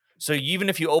 So even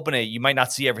if you open it, you might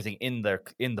not see everything in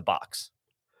the box.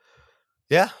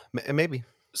 Yeah, maybe.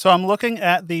 So I'm looking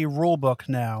at the rule book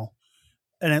now,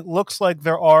 and it looks like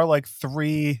there are like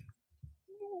 3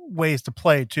 ways to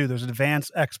play too. There's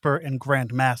advanced, expert, and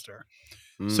grandmaster.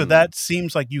 So that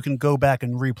seems like you can go back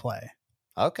and replay.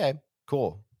 Okay,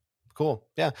 cool.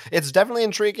 Yeah, it's definitely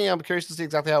intriguing. I'm curious to see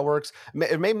exactly how it works.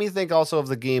 It made me think also of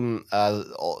the game,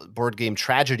 board game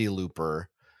Tragedy Looper.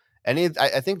 I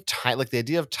think like the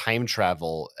idea of time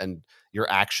travel and your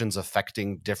actions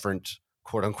affecting different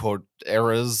quote unquote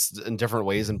eras in different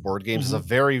ways in board games is a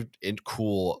very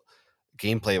cool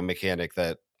gameplay mechanic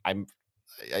that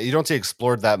you don't see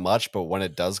explored that much, but when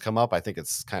it does come up, I think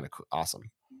it's kind of awesome.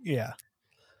 Yeah.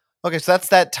 Okay, so that's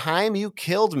That Time You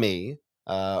Killed Me,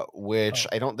 which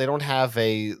they don't have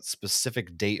a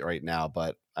specific date right now,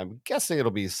 but I'm guessing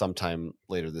it'll be sometime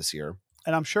later this year.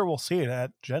 And I'm sure we'll see it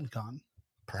at Gen Con.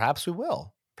 Perhaps we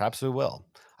will.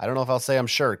 I don't know if I'll say I'm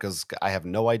sure because I have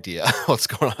no idea what's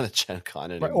going on at Gen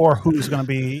Con anymore. Right, or who's going to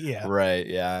be, yeah. Right,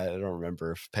 yeah. I don't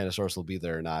remember if Panasaurus will be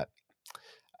there or not.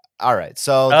 All right,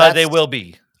 so they will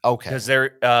be. Okay. Because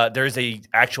there is a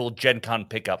actual Gen Con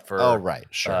pickup for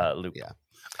Loop. Yeah.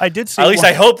 I did see. At least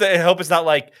I hope it's not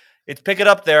like it's pick it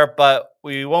up there, but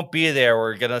we won't be there.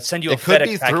 We're gonna send you a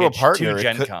FedEx package to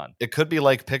Gen Con. It could be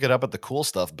like pick it up at the Cool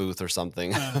Stuff booth or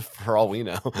something. For all we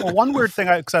know. Well, one weird thing,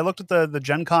 because I looked at the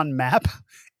Gen Con map,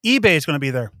 eBay is going to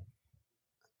be there.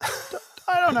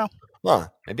 I don't know. Huh,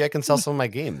 maybe I can sell some of my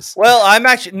games. Well, I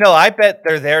bet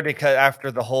they're there because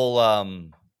after the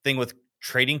whole thing with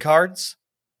trading cards.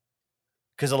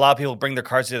 Because a lot of people bring their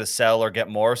cards to sell or get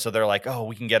more, so they're like, "Oh,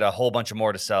 we can get a whole bunch of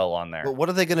more to sell on there." But what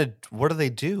do they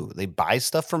do? They buy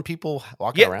stuff from people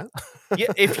walking around? Yeah,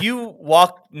 if you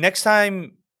next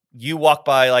time you walk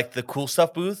by like the Cool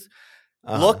Stuff booth,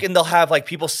 look and they'll have like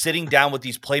people sitting down with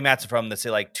these play mats from them that say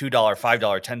like $2,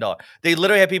 $5, $10. They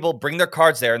literally have people bring their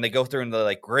cards there and they go through and they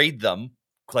like grade them,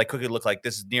 like quickly look like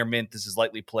this is near mint, this is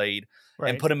lightly played,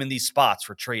 and put them in these spots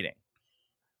for trading.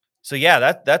 So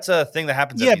yeah, that's a thing that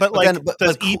happens. Yeah, but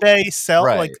does eBay sell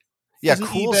like? Yeah,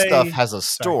 Cool Stuff has a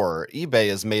store. Sorry. eBay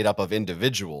is made up of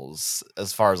individuals,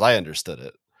 as far as I understood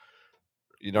it.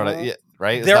 You know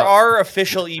right? There are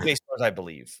official eBay stores, I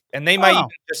believe, and they might even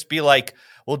just be like,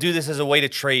 "We'll do this as a way to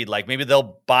trade." Like maybe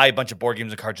they'll buy a bunch of board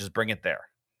games and cards, just bring it there.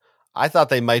 I thought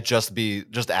they might just be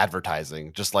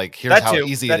advertising, just like here's how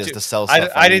easy it is to sell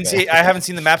stuff. I haven't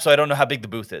seen the map, so I don't know how big the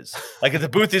booth is. Like if the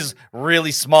booth is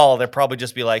really small, they'll probably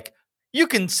just be like, "You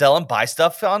can sell and buy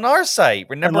stuff on our site.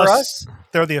 Remember us?"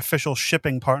 They're the official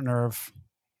shipping partner of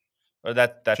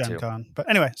that Gen too. Con. But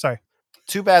anyway, sorry.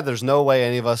 Too bad there's no way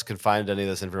any of us could find any of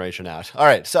this information out. All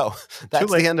right, so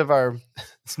that's the end of our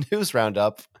news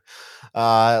roundup.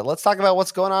 Let's talk about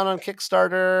what's going on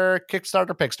Kickstarter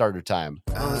time.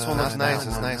 Oh, this one looks nice.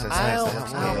 It's nice.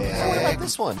 What about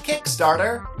this one?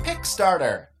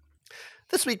 Kickstarter.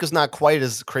 This week was not quite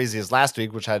as crazy as last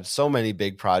week, which had so many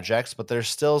big projects, but there's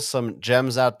still some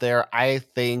gems out there. I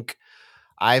think,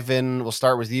 Ivan, we'll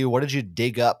start with you. What did you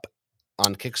dig up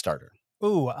on Kickstarter?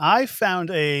 Ooh, I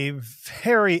found a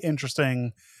very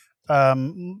interesting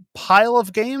pile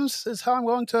of games, is how I'm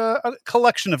going to, a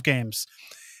collection of games.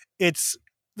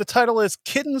 The title is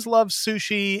Kittens Love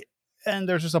Sushi, and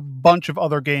there's just a bunch of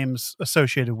other games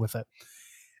associated with it.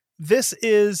 This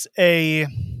is a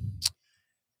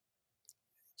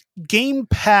game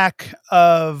pack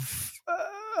of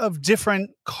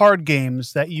different card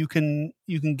games that you can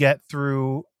get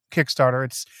through Kickstarter.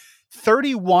 It's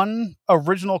 31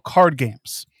 original card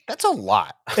games. That's a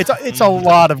lot. It's a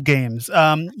lot of games.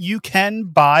 You can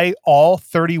buy all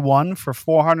 31 for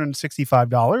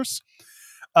 $465.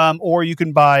 Or you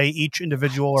can buy each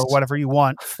individual or whatever you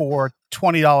want for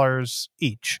 $20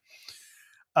 each.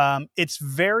 It's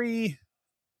very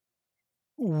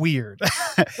weird.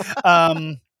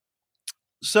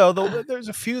 So there's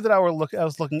a few that I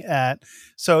was looking at.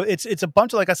 So it's a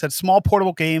bunch of, like I said, small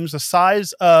portable games the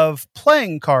size of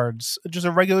playing cards, just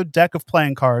a regular deck of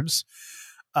playing cards.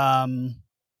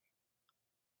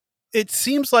 It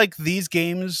seems like these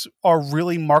games are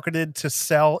really marketed to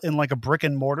sell in like a brick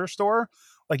and mortar store.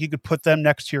 Like you could put them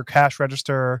next to your cash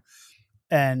register,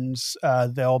 and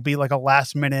they'll be like a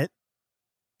last minute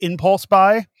impulse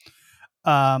buy.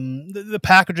 The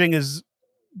packaging is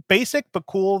basic but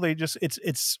cool. They just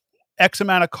it's X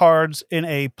amount of cards in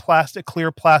a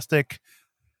clear plastic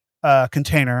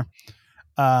container.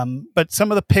 But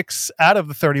some of the picks out of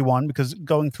the 31, because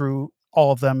going through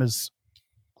all of them is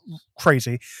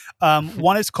crazy.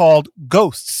 One is called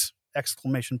Ghosts!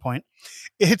 Exclamation point.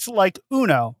 It's like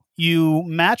Uno. You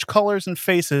match colors and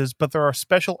faces, but there are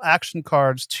special action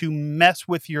cards to mess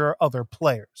with your other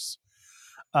players.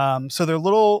 So they're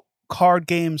little card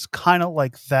games kind of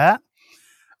like that.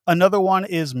 Another one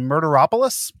is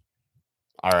Murderopolis.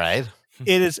 All right.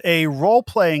 It is a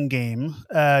role-playing game.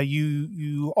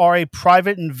 You are a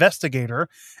private investigator,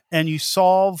 and you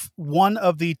solve one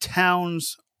of the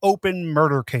town's open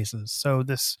murder cases. So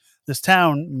this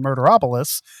town,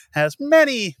 Murderopolis, has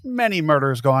many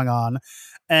murders going on,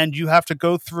 and you have to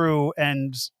go through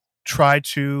and try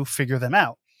to figure them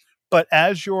out. But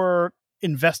as you're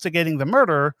investigating the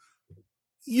murder,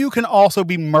 you can also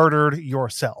be murdered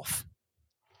yourself.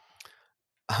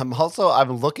 I'm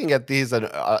looking at these, and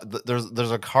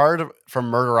there's a card from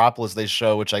Murderopolis they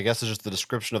show, which I guess is just the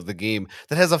description of the game,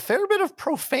 that has a fair bit of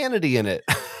profanity in it.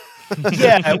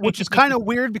 Yeah, which is kind of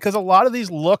weird because a lot of these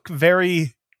look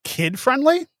very kid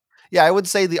friendly. Yeah, I would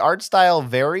say the art style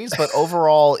varies, but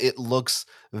overall it looks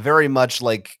very much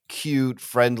like cute,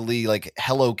 friendly, like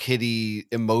Hello Kitty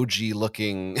emoji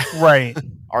looking Right.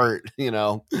 art,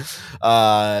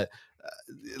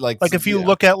 like if you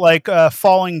look at like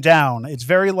Falling Down, it's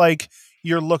very like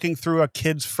you're looking through a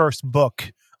kid's first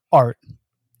book art.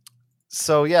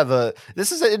 So yeah,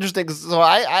 this is interesting. So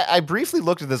I briefly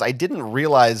looked at this. I didn't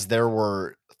realize there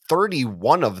were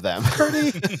 31 of them.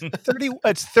 30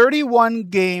 it's 31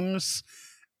 games,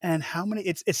 and how many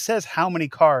it says how many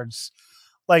cards?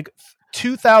 Like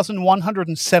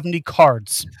 2,170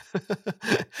 cards.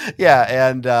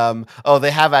 Yeah, and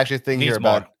they have actually a thing Needs here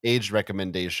about more. age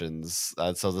recommendations.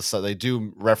 So they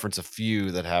do reference a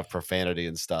few that have profanity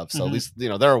and stuff. So at least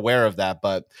they're aware of that.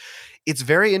 But it's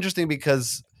very interesting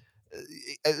because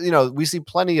we see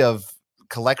plenty of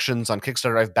collections on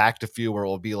Kickstarter. I've backed a few where it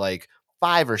will be like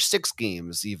 5 or 6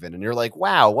 games even, and you're like,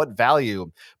 wow, what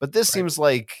value? But this seems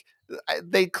like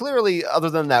they clearly, other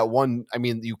than that one, I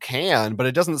mean, you can, but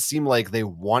it doesn't seem like they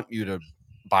want you to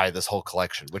buy this whole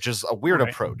collection, which is a weird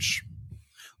approach.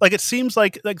 Like it seems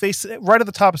like they right at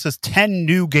the top it says 10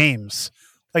 new games.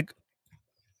 Like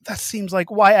that seems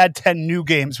like, why add 10 new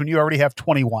games when you already have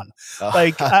 21?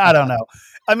 Like I don't know.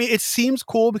 I mean, it seems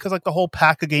cool because like the whole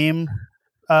pack a game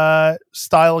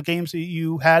style of games that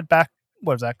you had back,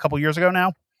 what was that, a couple years ago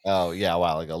now? Oh yeah,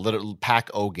 wow, like a little pack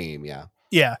O game, yeah.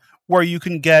 Yeah, where you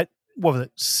can get, what was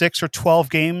it, 6 or 12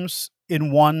 games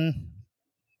in one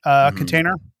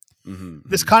container.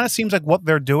 This kind of seems like what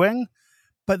they're doing,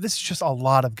 but this is just a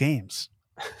lot of games.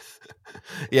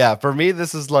 Yeah, for me,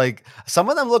 this is like, some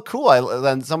of them look cool,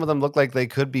 and some of them look like they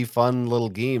could be fun little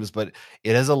games, but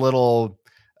it is a little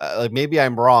like, maybe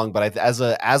I'm wrong, but as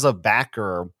a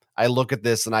backer, I look at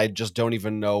this and I just don't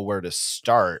even know where to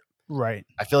start. Right.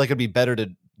 I feel like it'd be better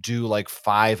to do like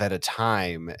 5 at a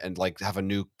time and like have a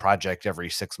new project every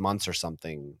 6 months or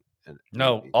something.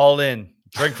 No, all in.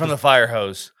 Drink from the fire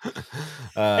hose.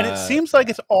 And it seems like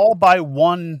it's all by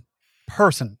one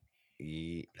person.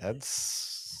 That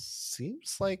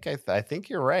seems like I think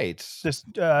you're right. This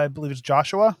I believe it's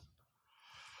Joshua.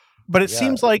 But it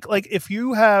seems like if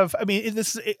you have, I mean,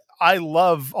 I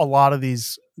love a lot of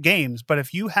these games, but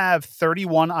if you have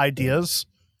 31 ideas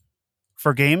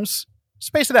for games,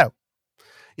 space it out.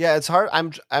 Yeah, it's hard.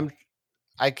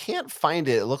 I can't find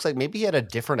it. It looks like maybe he had a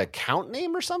different account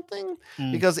name or something,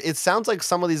 because it sounds like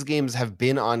some of these games have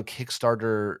been on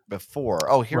Kickstarter before.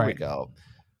 Oh, here we go.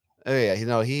 Oh yeah,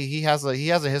 he has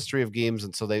a history of games,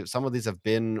 and so some of these have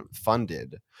been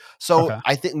funded. So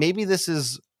I think maybe this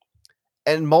is,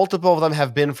 and multiple of them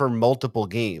have been for multiple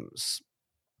games.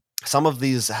 Some of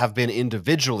these have been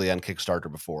individually on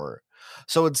Kickstarter before.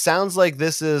 So it sounds like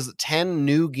this is 10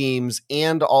 new games,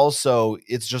 and also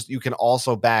it's just, you can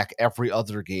also back every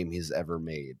other game he's ever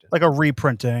made. Like a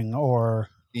reprinting or...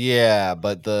 Yeah,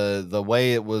 but the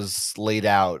way it was laid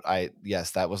out,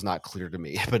 that was not clear to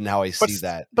me, but now I see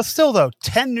that. But still though,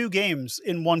 10 new games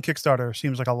in one Kickstarter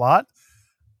seems like a lot.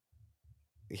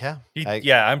 Yeah.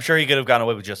 I'm sure he could have gone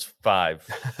away with just 5.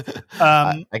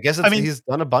 I guess I mean, he's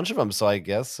done a bunch of them, so I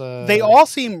guess they all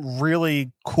seem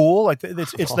really cool. Like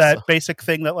it's Also. that basic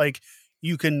thing that like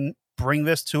you can bring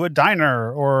this to a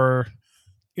diner, or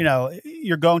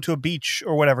you're going to a beach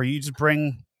or whatever. You just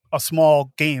bring a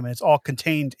small game, and it's all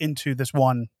contained into this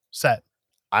one set.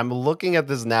 I'm looking at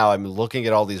this now. I'm looking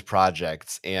at all these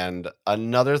projects, and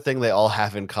another thing they all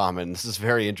have in common, this is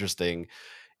very interesting,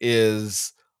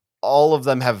 is all of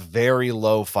them have very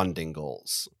low funding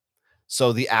goals.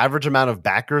 So the average amount of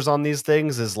backers on these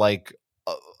things is like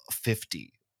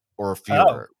 50 or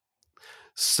fewer.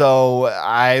 So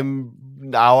I'm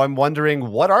wondering,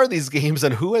 what are these games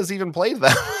and who has even played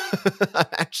them? I'm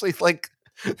actually like,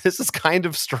 this is kind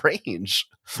of strange.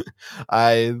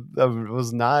 I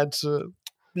was not.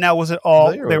 Now, was it all?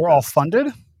 Familiar They with were all this. funded.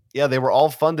 Yeah, they were all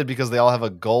funded because they all have a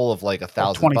goal of like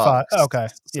 $1,000. 25. Okay.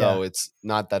 So it's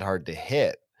not that hard to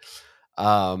hit.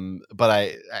 But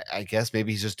I guess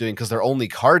maybe he's just doing, because they're only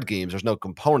card games. There's no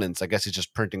components. I guess he's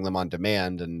just printing them on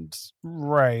demand and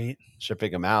right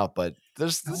shipping them out. But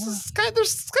this is kind of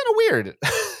weird.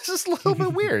 It's just a little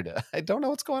bit weird. I don't know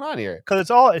what's going on here. Because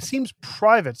it seems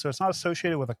private, so it's not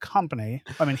associated with a company.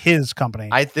 I mean, his company.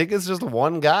 I think it's just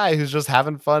one guy who's just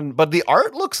having fun, but the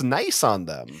art looks nice on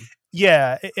them.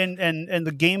 Yeah, and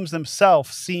the games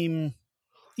themselves seem,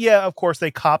 of course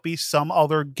they copy some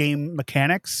other game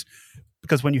mechanics,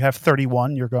 because when you have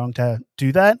 31, you're going to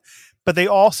do that. But they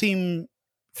all seem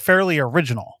fairly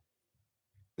original.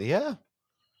 Yeah.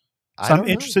 So I'm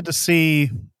interested to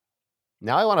see.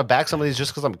 Now I want to back some of these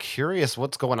just because I'm curious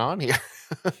what's going on here.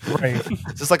 Right.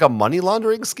 Is this like a money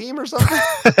laundering scheme or something?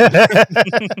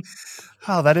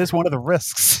 Oh, that is one of the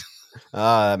risks.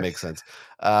 That makes sense.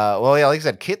 Well, yeah, like I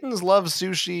said, Kittens Love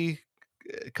Sushi,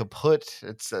 Kaput,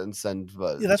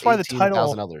 and that's why the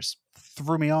title others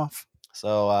threw me off.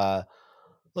 So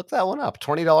look that one up.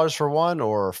 $20 for one,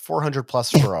 or $400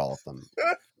 plus for all of them.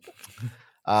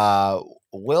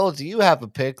 Will, do you have a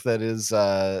pick that is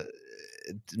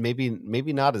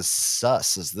maybe not as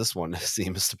sus as this one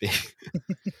seems to be?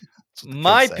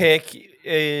 My pick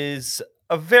is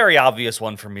a very obvious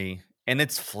one for me, and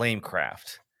it's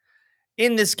Flamecraft.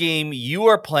 In this game, you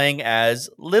are playing as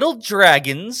little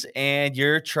dragons, and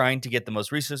you're trying to get the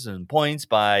most resources and points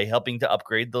by helping to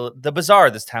upgrade the bazaar,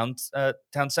 this town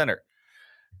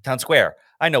square.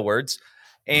 I know words.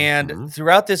 And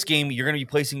throughout this game, you're going to be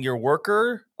placing your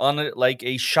worker on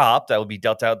a shop that will be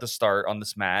dealt out at the start on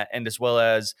this mat, and as well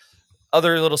as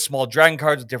other little small dragon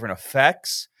cards with different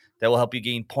effects that will help you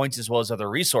gain points as well as other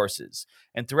resources.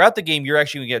 And throughout the game, you're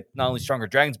actually going to get not only stronger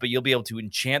dragons, but you'll be able to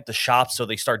enchant the shops so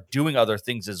they start doing other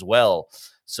things as well.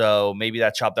 So maybe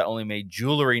that shop that only made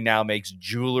jewelry now makes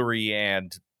jewelry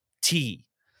and tea.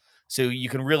 So you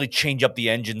can really change up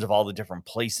the engines of all the different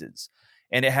places.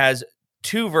 And it has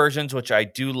 2 versions, which I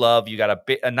do love. You got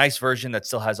a nice version that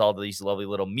still has all these lovely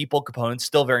little meeple components,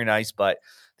 still very nice, but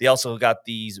they also got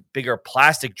these bigger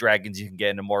plastic dragons you can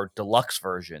get in a more deluxe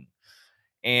version.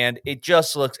 And it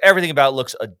just everything about it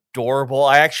looks adorable.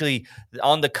 I actually,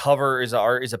 on the cover is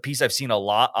a piece I've seen a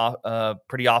lot,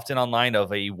 pretty often online,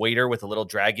 of a waiter with a little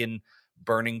dragon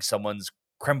burning someone's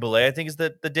creme brulee, I think is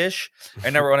the dish. I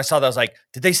remember when I saw that, I was like,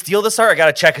 did they steal this art? I got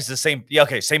to check. It's the same. Yeah,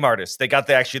 okay, same artist. They got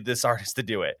this artist to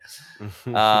do it.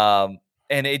 And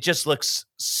it just looks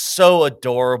so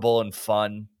adorable and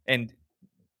fun. And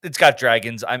it's got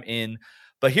dragons. I'm in.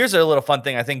 But here's a little fun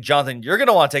thing. I think, Jonathan, you're going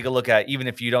to want to take a look at, even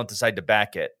if you don't decide to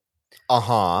back it.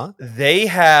 They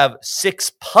have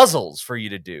 6 puzzles for you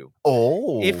to do.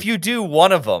 Oh. If you do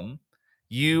one of them,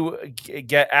 you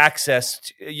get access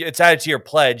to, it's added to your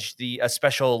pledge, a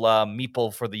special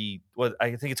meeple for what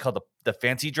I think it's called the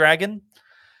fancy dragon.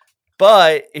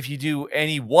 But if you do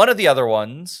any one of the other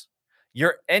ones,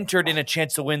 you're entered in a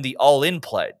chance to win the all-in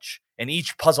pledge. And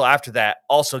each puzzle after that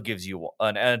also gives you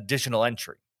an additional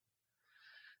entry.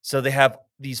 So they have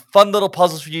these fun little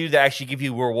puzzles for you that actually give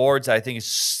you rewards. I think is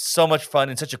so much fun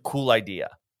and such a cool idea.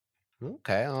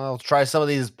 Okay, I'll try some of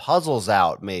these puzzles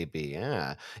out, maybe.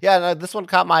 Yeah. No, this one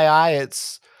caught my eye.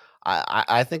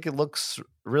 I think it looks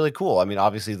really cool. I mean,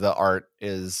 obviously the art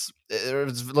it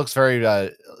looks very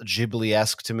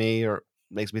Ghibli-esque to me, or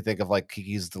makes me think of like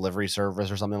Kiki's Delivery Service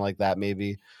or something like that,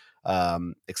 maybe.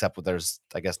 Except there's,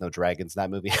 I guess, no dragons in that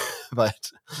movie,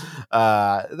 but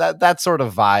that sort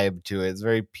of vibe to it. It's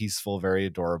very peaceful, very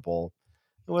adorable,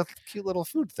 with cute little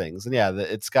food things. And yeah,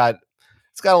 it's got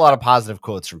a lot of positive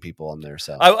quotes from people on there.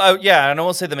 So and I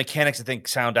will say the mechanics, I think,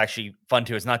 sound actually fun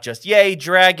too. It's not just yay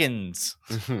dragons.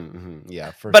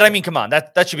 Yeah, but sure. I mean, come on,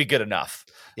 that should be good enough.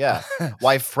 Yeah.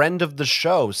 Why, friend of the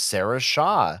show, Sarah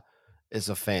Shaw, is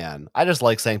a fan. I just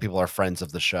like saying people are friends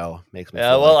of the show. Makes me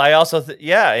feel Well, like, I also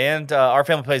and our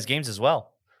family plays games as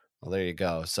well. well, there you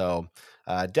go. So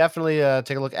definitely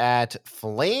take a look at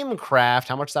Flamecraft.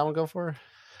 How much does that one go for?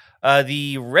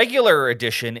 The regular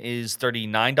edition is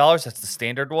 $39. That's the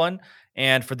standard one,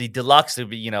 and for the deluxe, it'll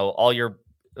be all your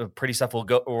pretty stuff will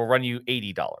run you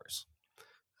 $80.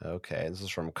 Okay, this is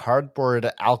from Cardboard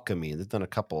Alchemy. They've done a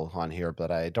couple on here,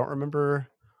 but I don't remember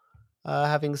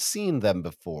having seen them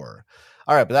before.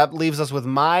 All right, but that leaves us with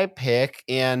my pick,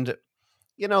 and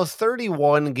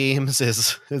 31 games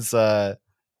is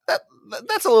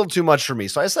that's a little too much for me.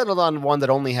 So I settled on one that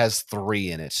only has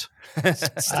 3 in it.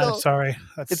 I'm sorry,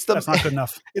 that's not good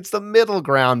enough. It's the middle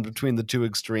ground between the two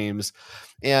extremes,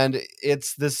 and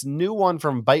it's this new one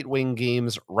from Bitewing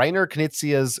Games, Reiner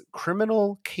Knizia's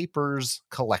Criminal Capers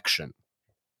Collection.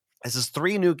 This is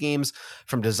 3 new games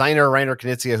from designer Reiner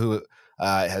Knizia, who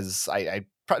has I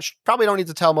probably don't need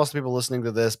to tell most people listening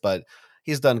to this, but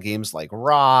he's done games like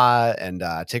Raw and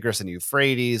Tigris and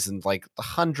Euphrates and like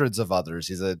hundreds of others.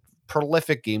 He's a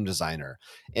prolific game designer.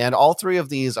 And all 3 of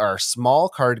these are small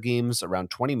card games around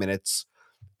 20 minutes.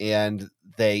 And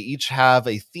they each have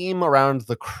a theme around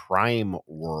the crime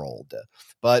world,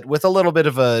 but with a little bit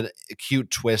of a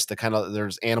cute twist that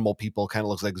there's animal people, kind of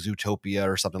looks like Zootopia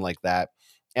or something like that.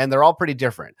 And they're all pretty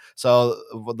different. So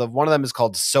one of them is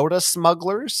called Soda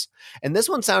Smugglers. And this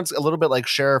one sounds a little bit like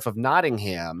Sheriff of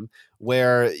Nottingham,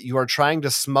 where you are trying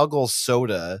to smuggle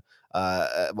soda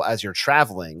as you're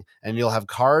traveling, and you'll have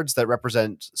cards that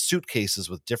represent suitcases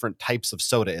with different types of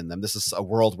soda in them. This is a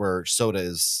world where soda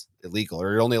is illegal,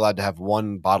 or you're only allowed to have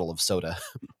 1 bottle of soda.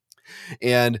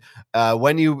 And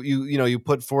when you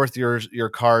put forth your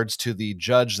cards to the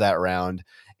judge that round,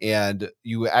 and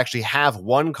you actually have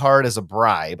 1 card as a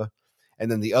bribe,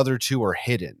 and then the other 2 are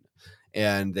hidden.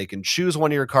 And they can choose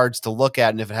one of your cards to look at,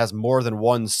 and if it has more than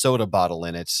 1 soda bottle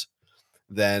in it,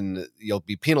 then you'll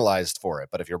be penalized for it.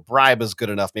 But if your bribe is good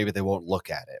enough, maybe they won't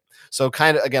look at it. So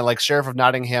kind of, again, like Sheriff of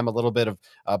Nottingham, a little bit of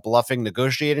bluffing,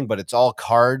 negotiating, but it's all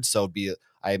cards. So it'd be,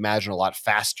 I imagine, a lot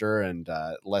faster and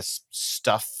less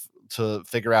stuff to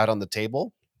figure out on the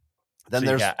table. Then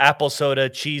there's apple soda,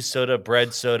 cheese soda,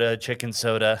 bread soda, chicken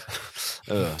soda.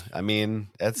 I mean,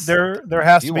 that's there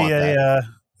has to be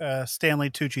a Stanley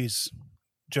Tucci's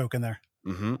joke in there.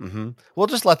 We'll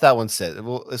just let that one sit.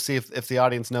 We'll see if the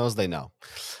audience knows, they know.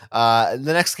 The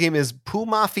next game is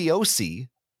Pumafiosi.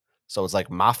 So it's like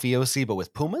mafiosi, but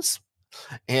with pumas.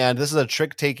 And this is a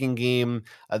trick-taking game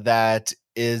that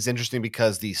is interesting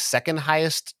because the second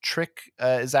highest trick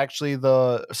is actually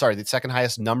the second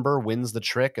highest number wins the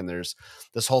trick. And there's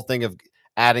this whole thing of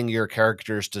adding your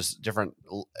characters to different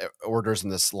orders in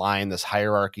this line, this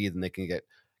hierarchy, then they can get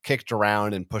kicked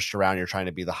around and pushed around. You're trying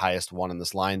to be the highest one in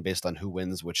this line based on who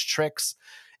wins which tricks.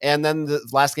 And then the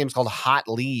last game is called Hot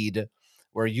Lead,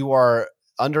 where you are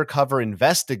undercover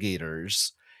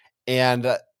investigators.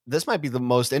 And this might be the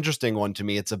most interesting one to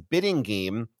me. It's a bidding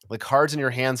game. The cards in your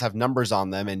hands have numbers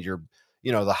on them, and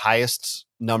the highest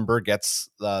number gets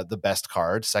the best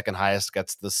card, second highest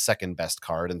gets the second best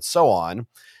card, and so on.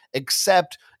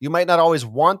 Except you might not always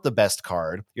want the best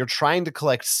card. You're trying to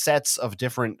collect sets of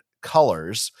different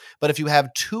colors, but if you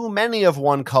have too many of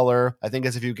one color, I think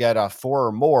as if you get 4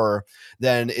 or more,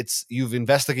 then you've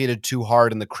investigated too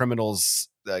hard, and the criminals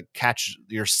catch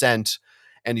your scent,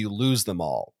 and you lose them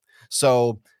all.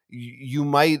 So you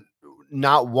might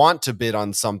not want to bid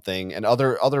on something, and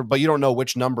but you don't know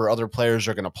which number other players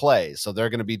are going to play. So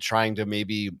they're going to be trying to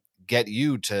maybe get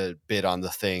you to bid on the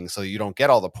thing so you don't get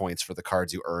all the points for the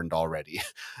cards you earned already.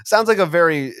 Sounds like a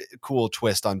very cool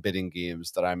twist on bidding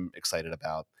games that I'm excited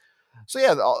about. So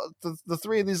yeah, the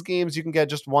 3 of these games, you can get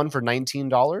just one for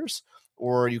 $19,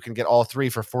 or you can get all 3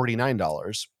 for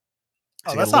 $49.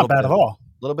 Oh, that's not bad at all.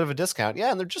 A little bit of a discount.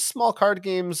 Yeah, and they're just small card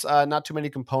games, not too many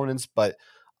components, but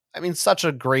I mean, such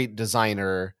a great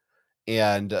designer.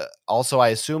 And also, I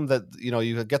assume that,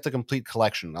 you get the complete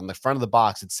collection. On the front of the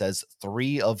box, it says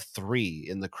 3 of 3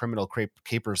 in the Criminal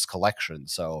Capers collection.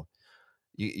 So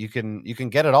you can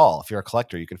get it all. If you're a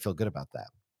collector, you can feel good about that.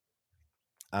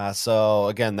 So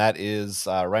again, that is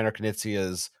Reiner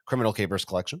Knizia's Criminal Capers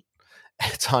collection.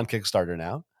 It's on Kickstarter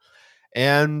now.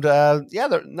 And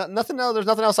there's nothing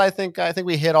else. I think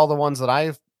we hit all the ones that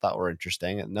I thought were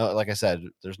interesting. And no, like I said,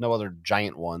 there's no other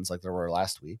giant ones like there were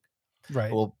last week.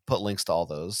 Right. We'll put links to all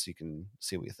those so you can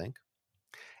see what you think.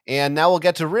 And now we'll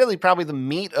get to really probably the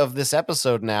meat of this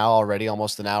episode now, already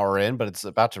almost an hour in, but it's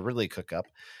about to really cook up.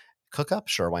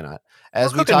 Sure, why not?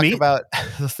 As we talk about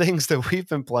the things that we've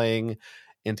been playing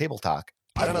in Table Talk.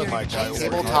 I don't know.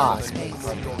 Table talk. Table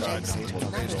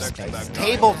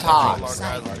talk.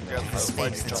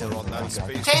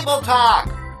 Table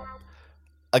talk.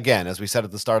 Again, as we said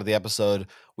at the start of the episode,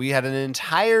 we had an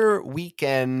entire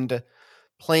weekend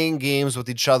playing games with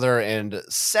each other and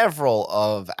several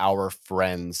of our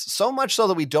friends. So much so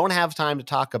that we don't have time to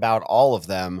talk about all of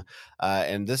them.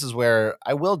 And this is where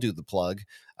I will do the plug.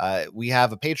 We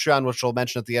have a Patreon, which we'll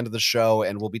mention at the end of the show,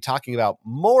 and we'll be talking about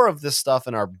more of this stuff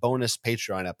in our bonus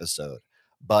Patreon episode.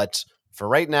 But for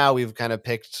right now, we've kind of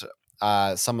picked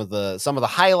some of the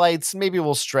highlights. Maybe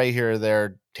we'll stray here or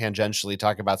there tangentially,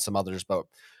 talk about some others, but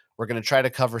we're going to try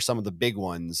to cover some of the big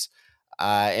ones.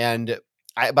 I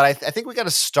think we got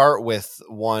to start with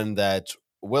one that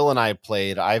Will and I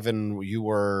played. Ivan, you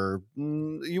were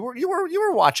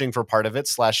watching for part of it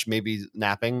 / maybe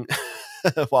napping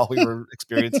while we were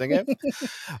experiencing it.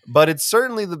 But it's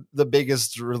certainly the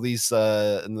biggest release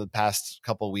in the past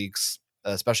couple weeks,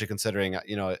 especially considering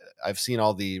I've seen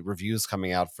all the reviews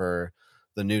coming out for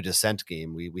the new Descent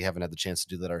game. We haven't had the chance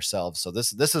to do that ourselves, so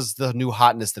this is the new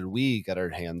hotness that we got our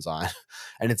hands on,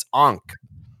 and it's Ankh.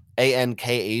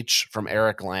 Ankh from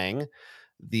Eric Lang,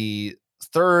 the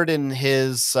third in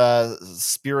his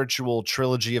spiritual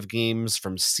trilogy of games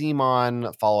from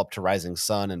Simon, follow-up to Rising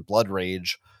Sun and Blood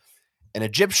Rage, an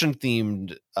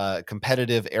Egyptian-themed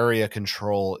competitive area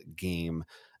control game.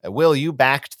 Will, you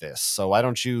backed this, so why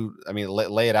don't you,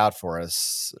 lay it out for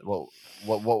us?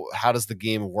 How does the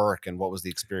game work, and what was the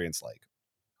experience like?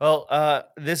 Well,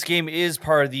 this game is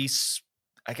part of the,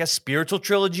 I guess, spiritual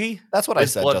trilogy. That's what I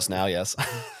said just now, yes.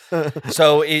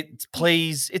 So it's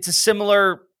a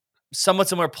somewhat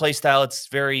similar play style. It's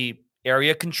very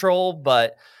area control,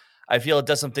 but I feel it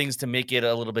does some things to make it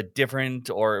a little bit different,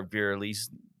 or if you're at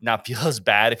least not feel as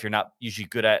bad if you're not usually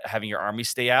good at having your army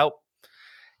stay out.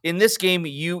 In this game,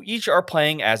 you each are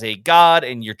playing as a god,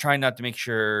 and you're trying not to make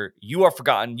sure you are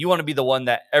forgotten. You want to be the one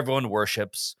that everyone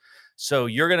worships. So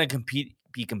you're going to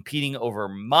be competing over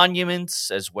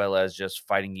monuments, as well as just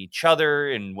fighting each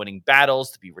other and winning battles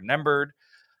to be remembered.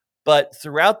 But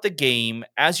throughout the game,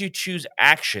 as you choose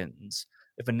actions,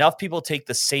 if enough people take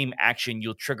the same action,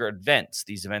 you'll trigger events.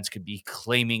 These events could be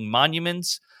claiming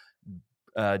monuments,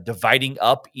 dividing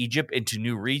up Egypt into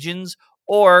new regions,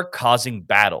 or causing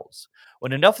battles.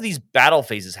 When enough of these battle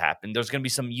phases happen, there's going to be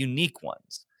some unique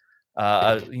ones,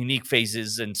 unique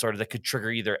phases, and sort of that could trigger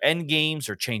either end games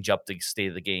or change up the state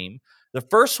of the game. The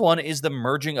first one is the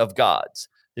merging of gods.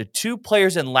 The two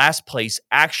players in last place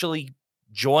actually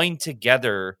join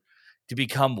together to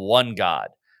become one god.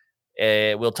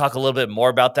 We'll talk a little bit more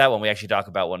about that when we actually talk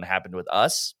about what happened with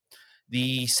us.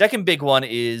 The second big one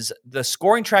is the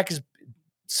scoring track is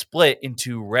split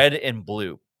into red and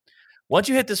blue. Once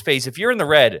you hit this phase, if you're in the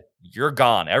red, you're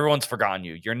gone. Everyone's forgotten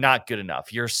you. You're not good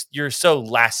enough. You're so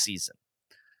last season.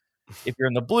 If you're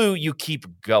in the blue, you keep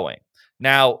going.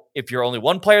 Now, if you're only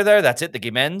one player there, that's it. The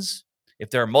game ends. If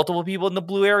there are multiple people in the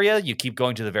blue area, you keep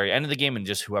going to the very end of the game and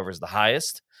just whoever's the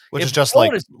highest. Which is just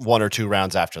like 1 or 2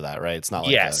 rounds after that, right? It's not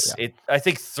like yes. I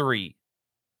think 3.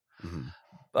 Mm-hmm.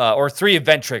 Or 3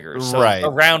 event triggers. So right. A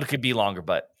round could be longer,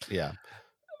 but yeah.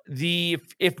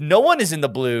 If no one is in the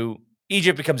blue,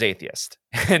 Egypt becomes atheist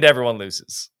and everyone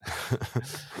loses.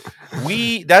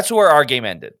 That's where our game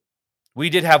ended. We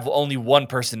did have only one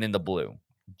person in the blue.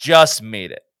 Just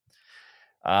made it.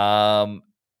 Now,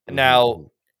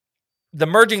 the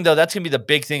merging, though, that's going to be the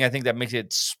big thing. I think that makes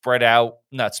it stand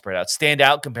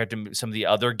out compared to some of the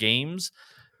other games.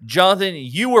 Jonathan,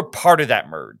 you were part of that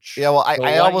merge. Yeah, well,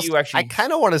 I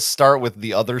kind of want to start with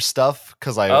the other stuff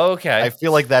because I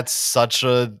feel like that's such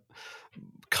a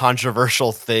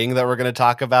controversial thing that we're going to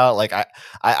talk about. Like,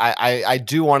 I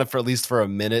do want to, for at least for a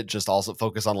minute, just also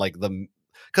focus on like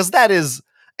because that is,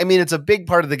 it's a big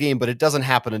part of the game, but it doesn't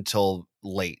happen until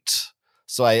late.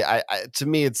 So I to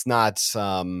me, it's not.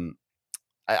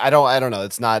 I don't know.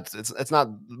 It's not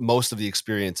most of the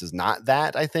experience is not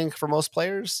that, I think, for most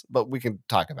players, but we can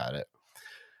talk about it.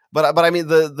 But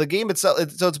the game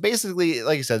itself, so it's basically,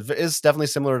 like you said, is definitely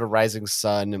similar to Rising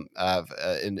Sun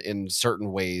in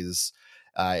certain ways.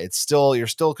 You're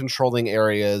still controlling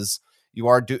areas. You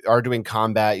are doing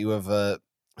combat. You have a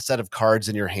set of cards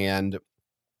in your hand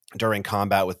during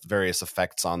combat with various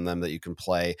effects on them that you can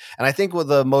play. And I think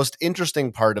the most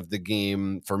interesting part of the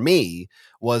game for me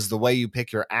was the way you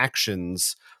pick your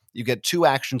actions. You get 2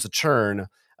 actions a turn,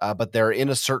 but they're in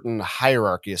a certain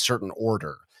hierarchy, a certain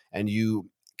order. And you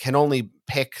can only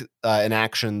pick an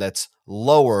action that's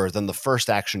lower than the first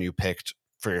action you picked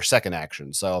for your second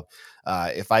action. So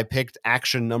if I picked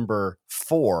action number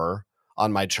 4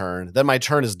 on my turn, then my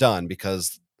turn is done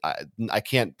because I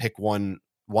can't pick 1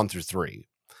 through 3.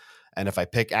 And if I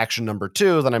pick action number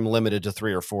 2, then I'm limited to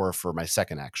 3 or 4 for my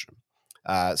second action.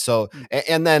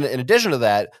 And then in addition to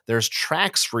that, there's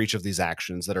tracks for each of these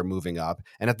actions that are moving up.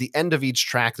 And at the end of each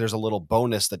track, there's a little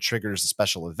bonus that triggers a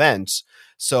special event.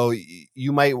 So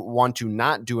you might want to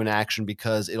not do an action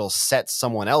because it'll set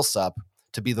someone else up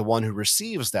to be the one who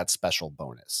receives that special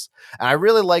bonus. And I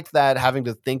really like that, having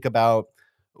to think about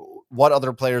what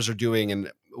other players are doing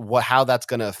and how that's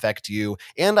going to affect you.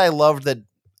 And I loved that,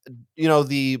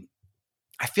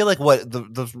 I feel like what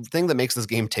the thing that makes this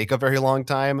game take a very long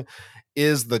time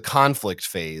is the conflict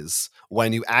phase,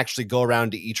 when you actually go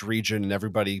around to each region and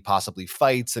everybody possibly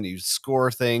fights and you score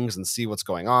things and see what's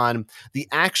going on. The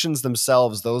actions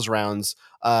themselves, those rounds,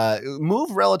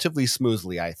 move relatively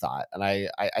smoothly, I thought. And I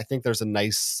think there's a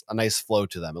nice flow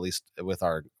to them, at least with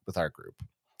our group.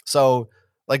 So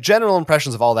like general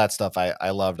impressions of all that stuff,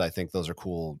 I loved. I think those are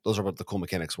cool. Those are what the cool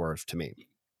mechanics were to me.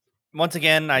 Once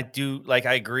again, I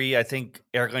agree. I think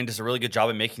Eric Lane does a really good job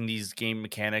at making these game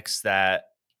mechanics that,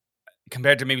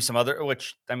 compared to maybe some other,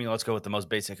 which, I mean, let's go with the most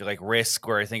basic, like Risk,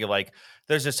 where I think of like,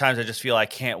 there's just times I just feel I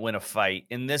can't win a fight.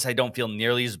 In this, I don't feel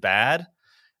nearly as bad.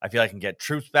 I feel I can get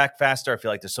troops back faster. I feel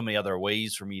like there's so many other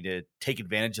ways for me to take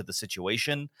advantage of the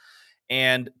situation.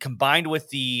 And combined with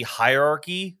the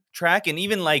hierarchy track, and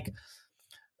even like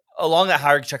along that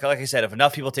hierarchy track, like I said, if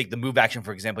enough people take the move action,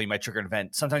 for example, you might trigger an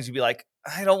event. Sometimes you'd be like,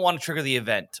 I don't want to trigger the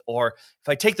event. Or if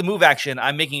I take the move action,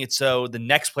 I'm making it so the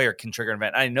next player can trigger an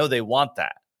event. I know they want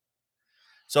that.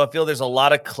 So I feel there's a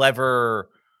lot of clever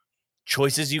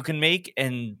choices you can make.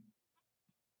 And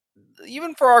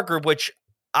even for our group, which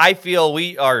I feel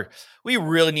we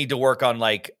really need to work on,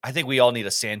 like, I think we all need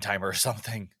a sand timer or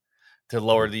something to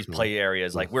lower these play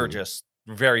areas. Like, we're just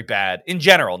very bad in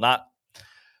general, not.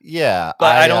 Yeah,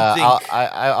 but I don't think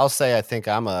I'll say I think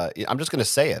I'm just going to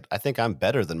say it. I think I'm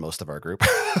better than most of our group.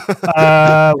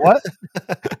 What?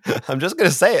 I'm just going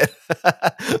to say it.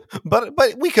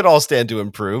 but we could all stand to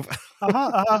improve.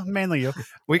 Mainly you.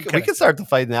 We can start the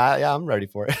fight now. Yeah, I'm ready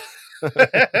for it.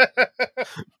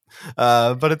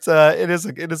 But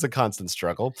it is a constant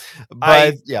struggle.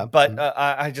 But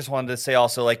I just wanted to say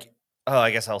also, like,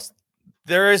 I guess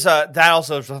there is that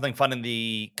also is something fun in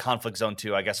the conflict zone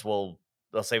too. I guess they'll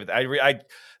save it.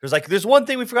 There's one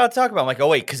thing we forgot to talk about. I'm like, oh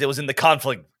wait, because it was in the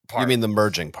conflict part. You mean the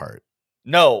merging part?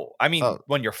 No, I mean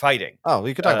when you're fighting. Oh,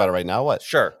 we could talk about it right now. What?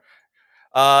 Sure.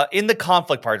 In the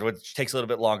conflict part, which takes a little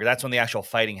bit longer, that's when the actual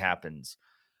fighting happens.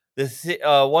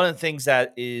 One of the things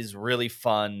that is really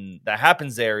fun that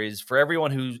happens there is, for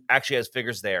everyone who actually has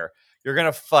figures there, you're going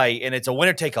to fight, and it's a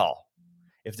winner take all.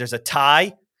 If there's a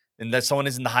tie and that someone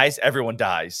is in the highest, everyone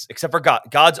dies except for God.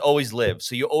 Gods always live,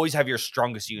 so you always have your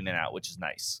strongest unit out, which is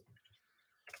nice.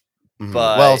 Mm-hmm.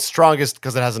 But, well, strongest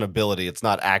because it has an ability. It's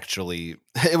not actually.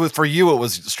 It was for you. It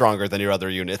was stronger than your other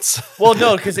units. Well,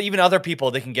 no, because even other people,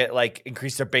 they can get like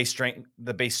increase their base strength,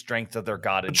 the base strength of their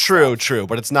god. And true, stuff.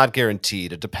 But it's not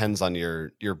guaranteed. It depends on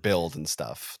your build and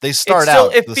stuff. They start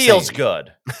out. It feels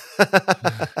good,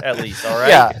 at least. All right.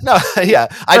 Yeah. No. Yeah.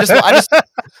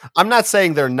 I'm not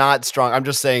saying they're not strong. I'm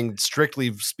just saying,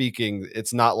 strictly speaking,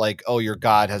 it's not like, oh, your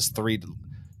god has 3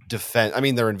 defense. I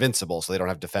mean, they're invincible, so they don't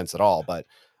have defense at all. But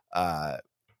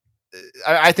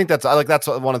I think that's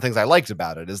one of the things I liked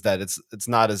about it, is that it's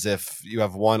not as if you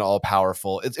have one all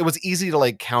powerful. It was easy to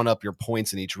like count up your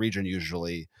points in each region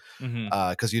usually,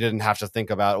 because you didn't have to think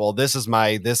about, well, this is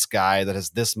this guy that has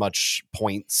this much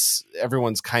points.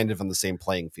 Everyone's kind of on the same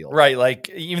playing field, right? Like,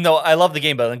 even though I love the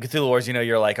game, but in Cthulhu Wars,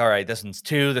 you're like, all right, this one's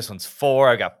 2, this one's 4.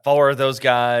 I got 4 of those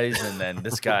guys, and then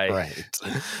this guy, right?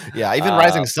 Yeah, even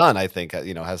Rising Sun, I think,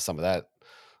 has some of that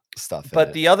stuff.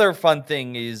 But the other fun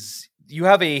thing is,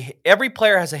 every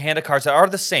player has a hand of cards that are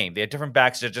the same. They have different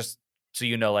backs, just so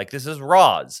you know, like, this is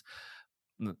Raws.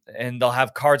 And they'll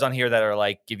have cards on here that are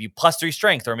like, give you +3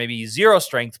 strength or maybe 0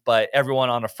 strength, but everyone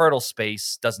on a fertile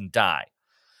space doesn't die.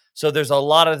 So there's a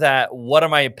lot of that. What are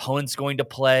my opponents going to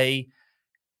play?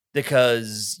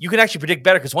 Because you can actually predict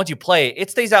better, because once you play it, it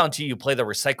stays out until you play the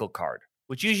recycle card,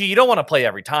 which usually you don't want to play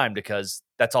every time because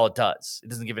that's all it does. It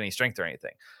doesn't give any strength or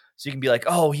anything. So you can be like,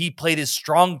 oh, he played his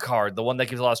strong card, the one that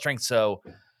gives a lot of strength. So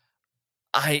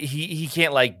he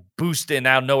can't like boost in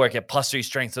out of nowhere, get +3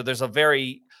 strength. So there's a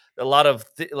lot of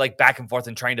like back and forth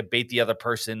and trying to bait the other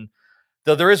person.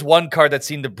 Though there is one card that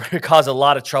seemed to cause a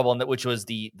lot of trouble, which was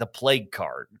the plague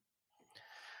card.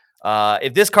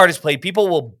 If this card is played, people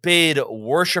will bid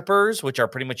worshippers, which are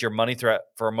pretty much your money threat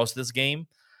for most of this game.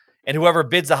 And whoever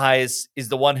bids the highest is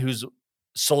the one whose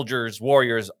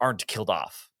warriors aren't killed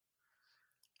off.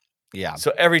 Yeah.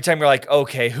 So every time you're like,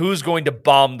 okay, who's going to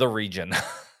bomb the region?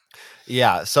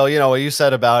 Yeah. So, what you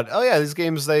said about, oh yeah, these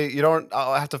games, you don't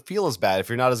have to feel as bad if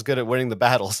you're not as good at winning the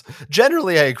battles.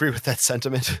 Generally, I agree with that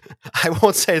sentiment. I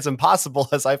won't say it's impossible,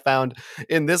 as I found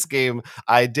in this game,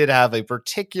 I did have a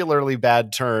particularly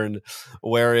bad turn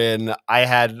wherein I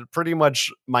had pretty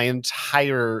much my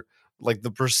entire, like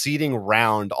the preceding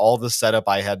round, all the setup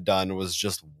I had done was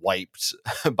just wiped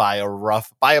by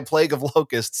a plague of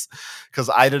locusts, because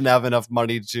I didn't have enough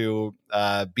money to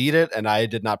beat it, and I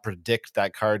did not predict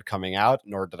that card coming out,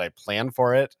 nor did I plan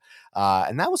for it,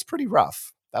 and that was pretty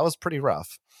rough.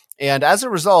 And as a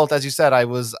result, as you said, I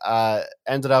was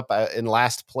ended up in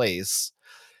last place.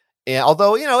 And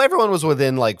although, everyone was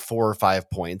within like 4 or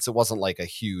 5 points, it wasn't like a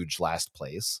huge last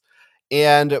place.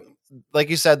 And like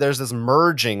you said, there's this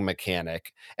merging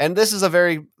mechanic. And this is a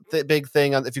very big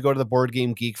thing. If you go to the Board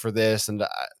Game Geek for this, and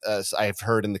I've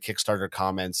heard in the Kickstarter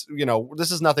comments,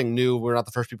 this is nothing new. We're not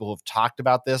the first people who have talked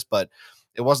about this, but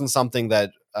it wasn't something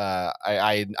that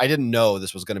I didn't know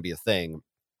this was going to be a thing.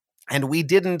 And we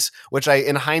didn't, which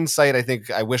in hindsight, I think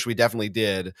I wish we definitely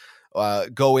did,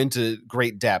 go into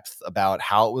great depth about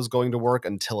how it was going to work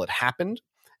until it happened.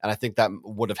 And I think that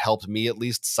would have helped me, at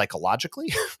least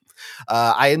psychologically.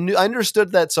 I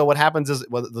understood that. So what happens is,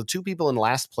 the two people in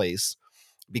last place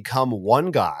become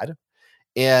one god,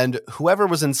 and whoever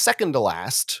was in second to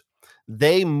last,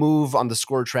 they move on the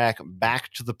score track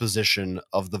back to the position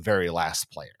of the very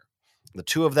last player. The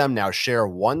two of them now share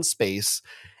one space,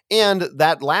 and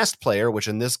that last player, which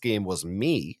in this game was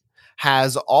me,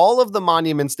 has all of the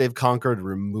monuments they've conquered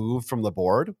removed from the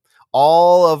board,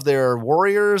 all of their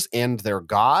warriors and their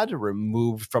god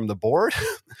removed from the board,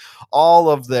 all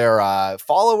of their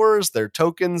followers, their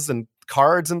tokens and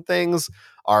cards and things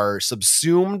are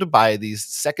subsumed by the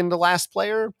second to last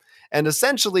player. And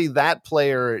essentially that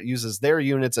player uses their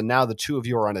units, and now the two of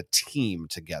you are on a team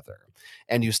together.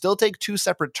 And you still take 2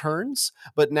 separate turns,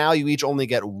 but now you each only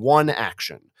get 1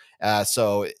 action.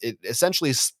 So it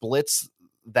essentially splits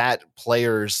that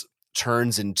player's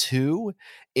turns in 2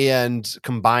 and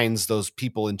combines those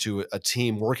people into a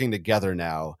team working together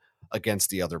now against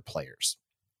the other players.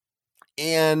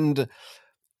 And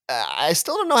I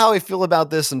still don't know how I feel about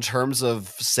this in terms of,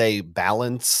 say,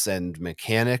 balance and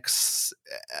mechanics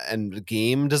and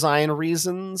game design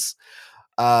reasons.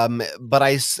 But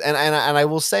I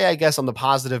will say, I guess on the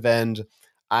positive end,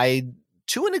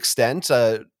 to an extent,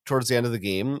 towards the end of the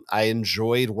game, I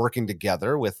enjoyed working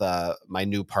together with my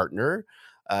new partner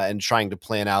and trying to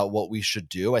plan out what we should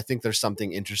do. I think there's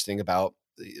something interesting about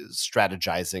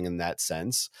strategizing in that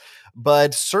sense.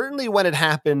 But certainly when it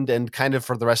happened, and kind of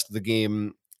for the rest of the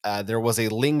game, there was a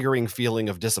lingering feeling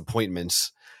of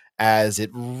disappointment, as it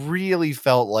really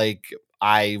felt like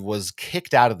I was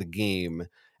kicked out of the game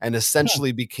and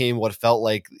essentially became what felt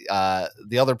like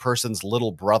the other person's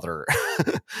little brother,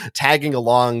 tagging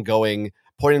along,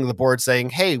 pointing to the board saying,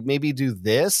 hey, maybe do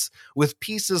this, with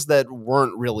pieces that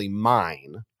weren't really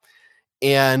mine.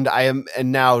 And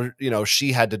now,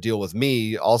 she had to deal with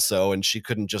me also, and she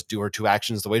couldn't just do her 2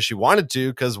 actions the way she wanted to,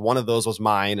 because one of those was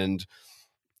mine, and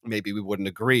maybe we wouldn't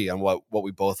agree on what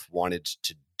we both wanted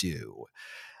to do.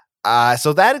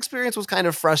 So that experience was kind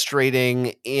of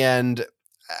frustrating, and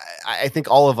I think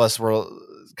all of us were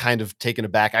kind of taken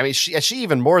aback. I mean, she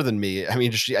even more than me. I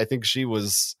mean, I think she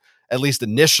was, at least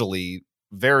initially,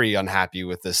 very unhappy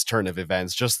with this turn of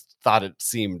events. Just thought it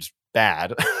seemed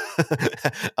bad.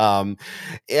 And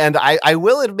I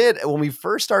will admit, when we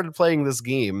first started playing this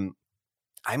game,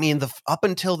 I mean, up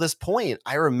until this point,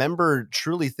 I remember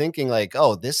truly thinking like,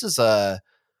 oh, this is a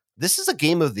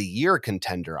game of the year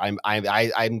contender. I'm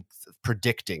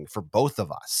predicting for both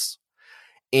of us.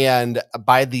 And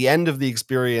by the end of the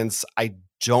experience, I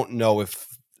don't know if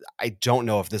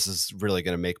this is really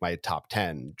going to make my top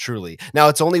 10, truly. Now,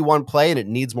 it's only one play and it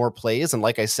needs more plays. And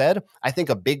like I said, I think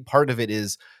a big part of it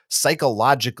is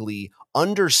psychologically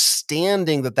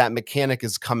understanding that mechanic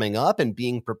is coming up, and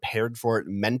being prepared for it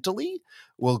mentally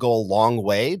will go a long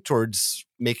way towards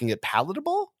making it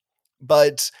palatable.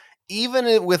 But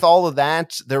even with all of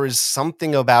that, there is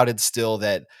something about it still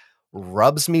that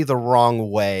rubs me the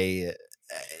wrong way.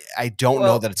 I don't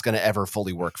know that it's going to ever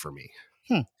fully work for me.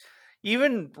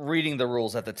 Even reading the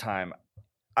rules at the time,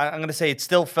 I'm going to say it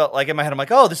still felt like in my head, I'm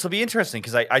like, oh, this will be interesting,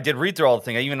 because I did read through all the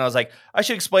thing. I was like, I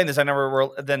should explain this.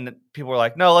 Then people were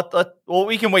like, no, well,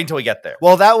 we can wait until we get there.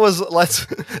 Well,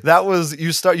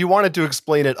 you wanted to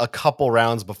explain it a couple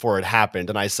rounds before it happened.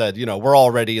 And I said, we're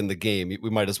already in the game. We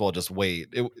might as well just wait.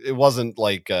 It wasn't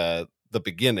like the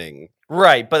beginning.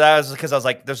 Right. But that was because I was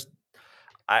like,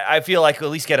 I feel like at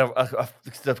least get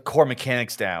the core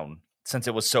mechanics down, since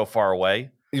it was so far away.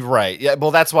 Right. Yeah.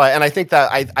 Well, that's why. And I think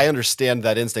that I understand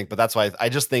that instinct, but that's why I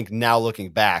just think now looking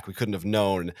back, we couldn't have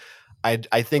known. I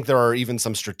think there are even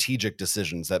some strategic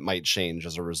decisions that might change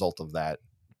as a result of that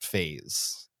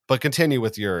phase. But continue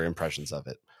with your impressions of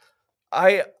it.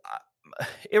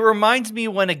 It reminds me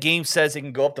when a game says it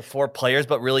can go up to 4 players,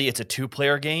 but really it's a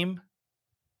 2-player game.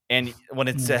 And when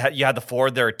it's you have the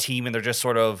 4, they're a team, and they're just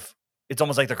sort of. It's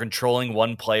almost like they're controlling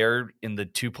one player in the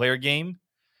 2-player game.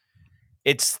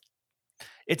 It's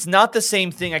not the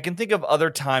same thing. I can think of other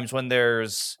times when there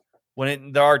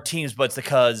are teams, but it's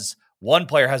because one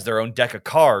player has their own deck of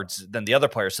cards than the other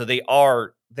player, so they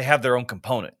have their own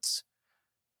components.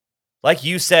 Like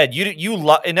you said,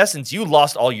 in essence, you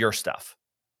lost all your stuff.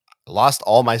 Lost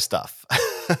all my stuff.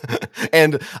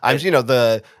 And I'm,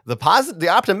 the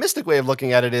optimistic way of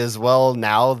looking at it is, well,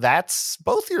 now that's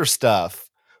both your stuff.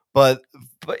 But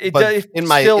in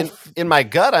my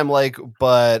gut, I'm like,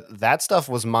 but that stuff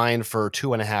was mine for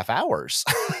 2.5 hours.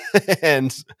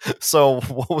 And so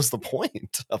what was the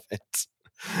point of it?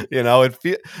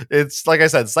 It's like I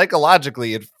said,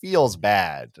 psychologically, it feels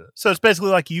bad. So it's basically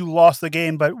like you lost the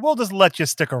game, but we'll just let you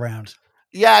stick around.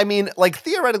 Yeah, I mean, like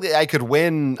theoretically, I could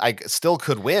win. I still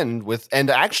could win and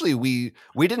actually, we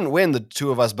didn't win, the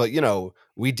two of us, but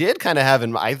we did kind of have,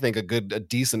 I think, a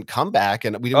decent comeback,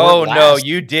 and we didn't. Oh no,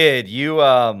 you did. You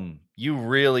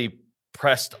really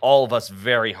pressed all of us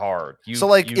very hard.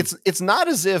 It's not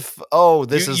as if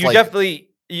definitely.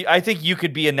 I think you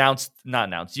could be not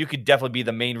announced. You could definitely be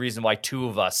the main reason why two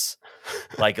of us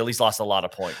at least lost a lot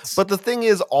of points. But the thing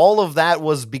is, all of that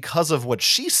was because of what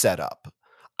she set up.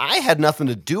 I had nothing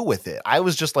to do with it. I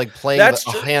was just playing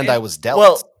the hand I was dealt.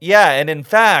 Well, yeah, and in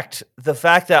fact, the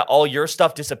fact that all your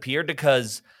stuff disappeared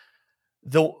because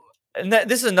this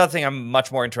is another thing I'm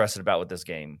much more interested about with this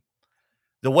game.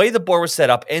 The way the board was set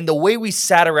up and the way we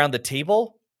sat around the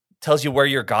table tells you where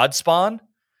your gods spawn.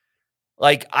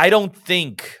 I don't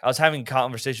think I was having a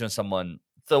conversation with someone.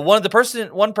 So one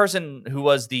person who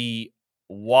was the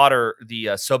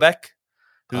Sobek,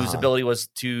 whose ability was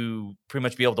to pretty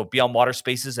much be able to be on water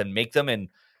spaces and make them. And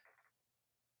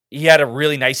he had a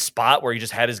really nice spot where he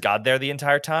just had his god there the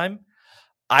entire time.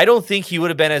 I don't think he would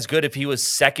have been as good if he was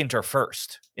second or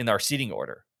first in our seating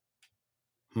order.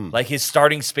 His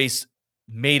starting space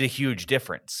made a huge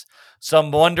difference. So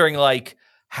I'm wondering,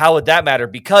 how would that matter?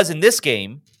 Because in this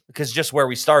game, because just where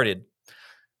we started,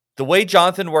 the way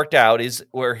Jonathan worked out is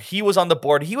where he was on the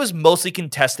board, he was mostly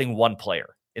contesting one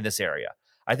player in this area.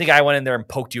 I think I went in there and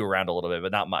poked you around a little bit,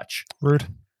 but not much. Rude.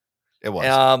 It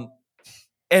was.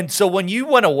 And so when you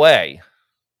went away,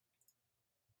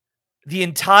 the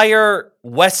entire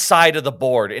west side of the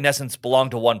board, in essence,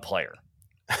 belonged to one player.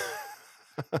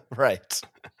 Right.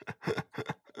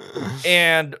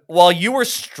 And while you were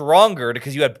stronger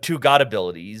because you had 2 god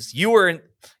abilities, you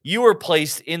were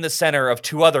placed in the center of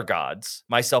 2 other gods,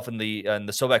 myself and the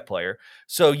Sobek player.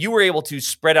 So you were able to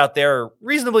spread out there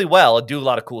reasonably well and do a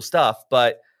lot of cool stuff.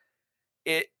 But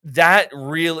that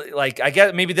really, I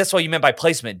guess maybe that's what you meant by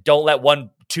placement. Don't let 1-2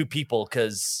 people,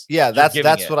 because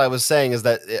that's what I was saying, is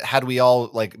that had we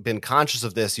all been conscious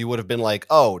of this, you would have been like,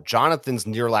 oh, Jonathan's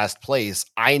near last place.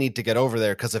 I need to get over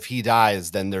there because if he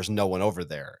dies, then there's no one over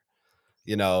there.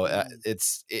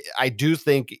 I do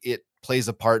think it plays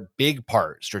a big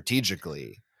part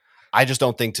strategically. I just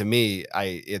don't think, to me,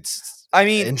 it's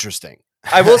interesting.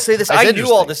 I will say this. I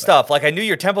knew all this stuff. I knew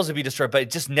your temples would be destroyed, but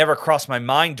it just never crossed my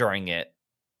mind during it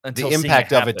until the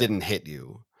impact of it didn't hit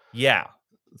you. Yeah.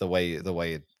 The way you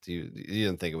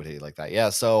didn't think it would hit you like that. Yeah.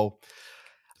 So,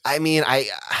 I mean,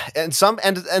 then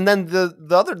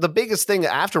the biggest thing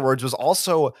afterwards was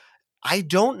also, I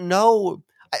don't know.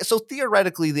 So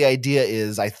theoretically, the idea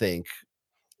is, I think,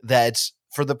 that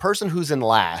for the person who's in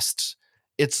last,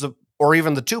 or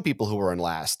even the 2 people who were in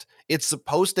last, it's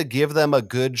supposed to give them a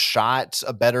good shot,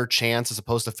 a better chance, as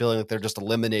opposed to feeling like they're just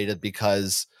eliminated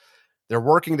because they're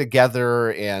working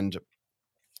together. And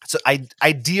so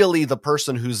ideally, the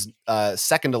person who's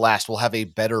second to last will have a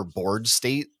better board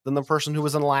state than the person who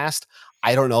was in last.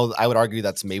 I don't know. I would argue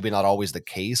that's maybe not always the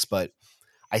case, but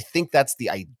I think that's the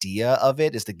idea of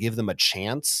it, is to give them a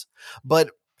chance.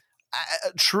 But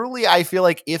truly, I feel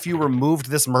like if you removed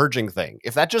this merging thing,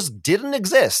 if that just didn't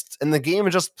exist and the game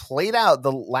just played out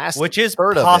the last, which is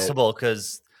possible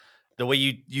because the way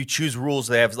you choose rules,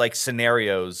 they have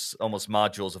scenarios, almost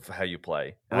modules of how you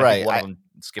play. And right. One of them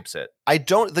skips it.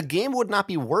 The game would not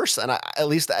be worse. And at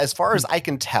least as far as I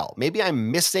can tell, maybe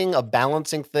I'm missing a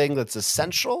balancing thing that's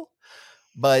essential,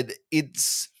 but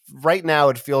right now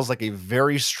it feels like a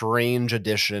very strange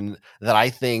addition that I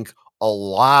think a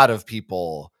lot of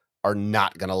people are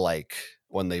not going to like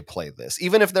when they play this.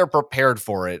 Even if they're prepared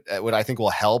for it, what I think will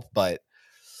help, but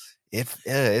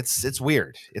It's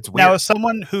weird. It's weird. Now, as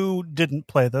someone who didn't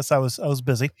play this, I was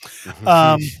busy.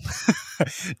 Um,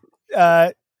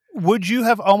 would you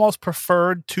have almost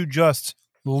preferred to just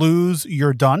lose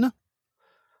you're done?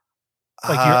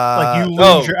 Like you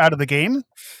lose, you're out of the game?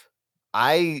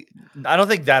 I don't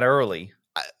think that early.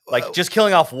 Like just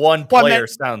killing off one Well, I player meant-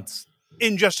 sounds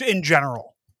in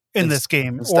general in this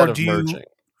game, instead of merging.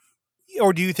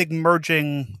 Or do you think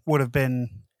merging would have been?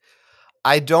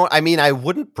 I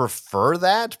wouldn't prefer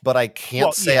that, but I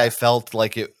can't say yeah. I felt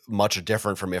like it much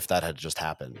different from if that had just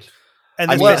happened. And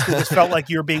then basically just felt like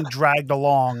you're being dragged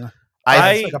along.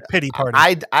 It's like a pity party.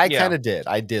 I kind of did.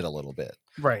 I did a little bit.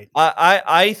 Right.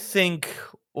 I think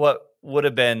what would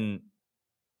have been,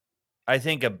 I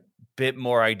think, a bit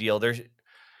more ideal. There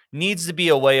needs to be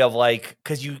a way of like,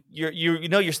 because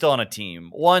you're still on a team.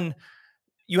 One,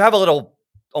 you have a little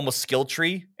almost skill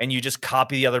tree, and you just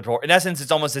copy the other board. In essence,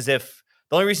 it's almost as if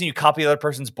the only reason you copy the other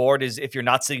person's board is if you're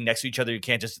not sitting next to each other, you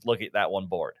can't just look at that one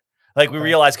board. Like we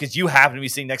realize because you happen to be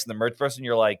sitting next to the merge person,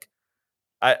 you're like,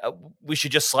 we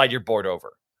should just slide your board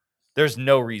over. There's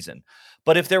no reason.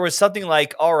 But if there was something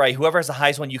like, all right, whoever has the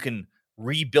highest one, you can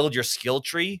rebuild your skill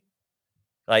tree.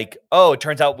 Like, oh, it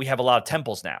turns out we have a lot of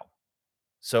temples now,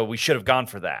 so we should have gone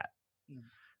for that.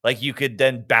 Like you could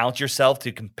then balance yourself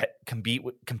to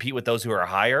compete with those who are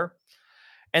higher.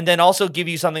 And then also give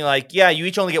you something like, yeah, you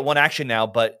each only get one action now,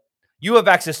 but you have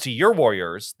access to your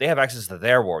warriors. They have access to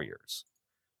their warriors.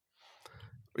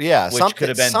 Yeah, which could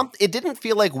have been. It didn't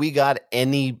feel like we got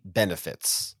any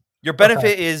benefits. Your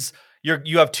benefit is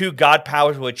you have two god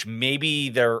powers, which maybe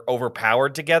they're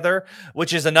overpowered together,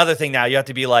 which is another thing now. You have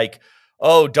to be like,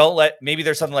 oh, maybe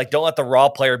there's something like, don't let the raw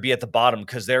player be at the bottom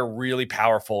because they're really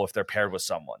powerful if they're paired with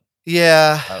someone.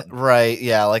 Yeah, right.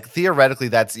 Yeah, like theoretically,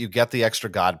 you get the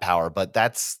extra god power, but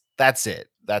that's it.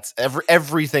 That's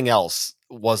everything else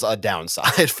was a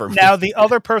downside for me. Now, the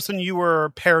other person you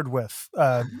were paired with,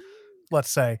 let's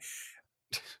say,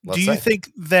 do you think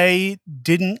they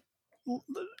didn't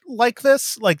like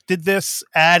this? Like, did this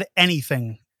add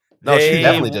anything? No, she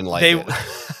definitely didn't like it.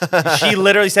 She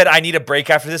literally said, I need a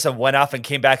break after this, and went off and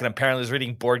came back and apparently was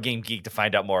reading Board Game Geek to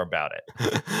find out more about it.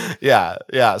 Yeah.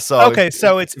 So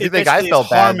so it's you think I felt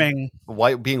harming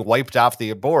being wiped off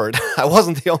the board. I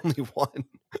wasn't the only one.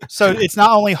 So it's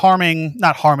not only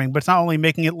not harming, but it's not only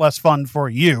making it less fun for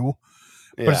you,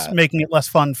 but it's making it less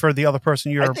fun for the other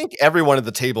person I think everyone at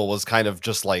the table was kind of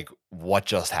just like, what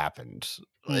just happened?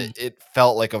 It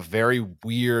felt like a very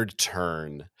weird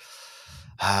turn.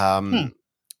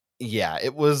 Yeah,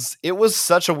 it was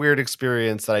such a weird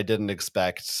experience that I didn't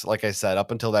expect. Like I said,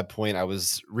 up until that point, I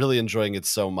was really enjoying it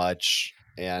so much,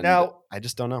 and now I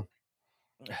just don't know.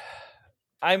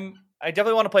 I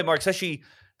definitely want to play more, especially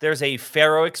there's a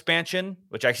Pharaoh expansion,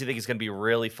 which I actually think is going to be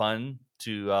really fun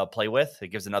to play with. It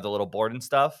gives another little board and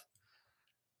stuff.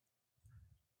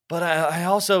 But I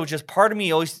also just, part of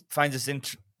me always finds this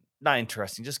not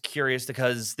interesting, just curious,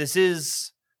 because this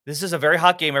is a very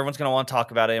hot game. Everyone's going to want to talk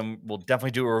about it, and we'll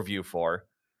definitely do a review for.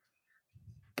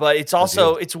 But it's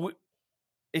also it's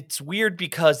weird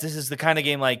because this is the kind of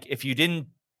game, like, if you didn't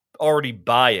already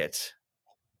buy it,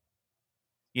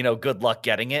 good luck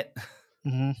getting it.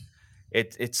 Mm-hmm.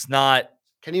 It's not.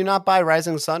 Can you not buy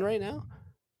Rising Sun right now?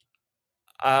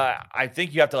 I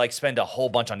think you have to like spend a whole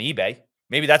bunch on eBay.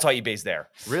 Maybe that's why eBay's there.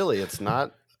 Really, it's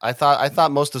not. I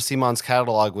thought most of Simon's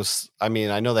catalog was. I mean,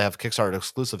 I know they have Kickstarter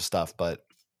exclusive stuff, but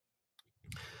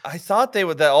I thought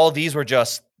that all these were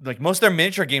just like, most of their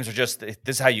miniature games are just, this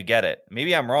is how you get it.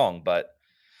 Maybe I'm wrong, but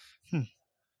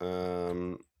I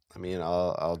mean,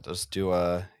 I'll just do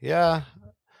yeah.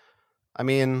 I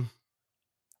mean,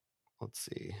 let's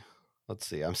see.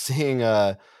 I'm seeing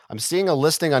a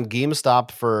listing on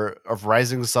GameStop of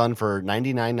Rising Sun for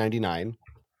 $99.99.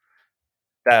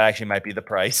 That actually might be the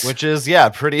price. Which is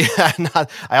pretty. I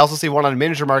also see one on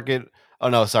Miniature Market. Oh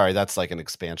no, sorry, that's like an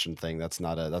expansion thing. That's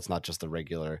not just a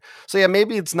regular. So yeah,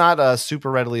 maybe it's not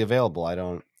super readily available. I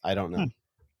don't know.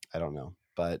 I don't know.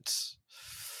 But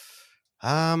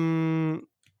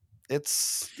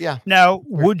it's Now,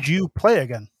 would you play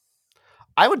again?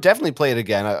 I would definitely play it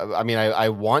again. I mean, I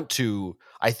want to.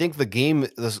 I think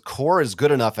the core is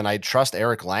good enough, and I trust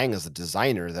Eric Lang as a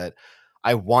designer that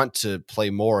I want to play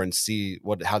more and see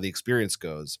how the experience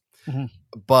goes. Mm-hmm.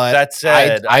 But that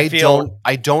said,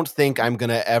 I don't think I'm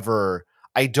gonna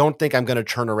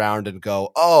turn around and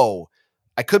go, oh,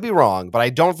 I could be wrong, but I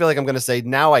don't feel like I'm gonna say,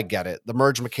 now I get it. The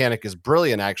merge mechanic is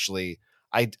brilliant. Actually,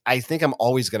 I think I'm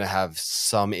always gonna have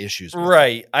some issues with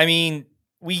it. I mean,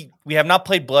 we have not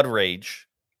played Blood Rage,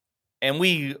 and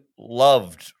we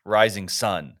loved Rising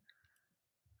Sun.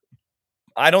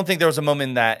 I don't think there was a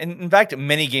moment in fact,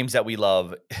 many games that we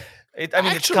love,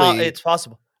 Actually, it's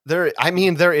possible.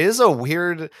 there is a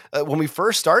weird when we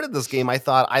first started this game, I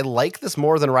thought I like this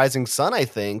more than Rising Sun, I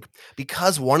think,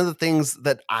 because one of the things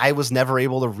that I was never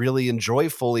able to really enjoy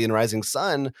fully in Rising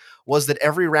Sun was that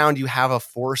every round you have a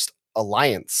forced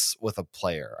alliance with a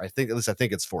player. I think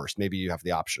it's forced. Maybe you have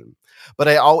the option. But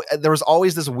there was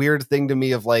always this weird thing to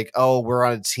me of like, oh, we're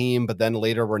on a team, but then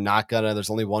later we're not gonna.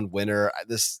 There's only one winner.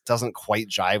 This doesn't quite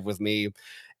jive with me.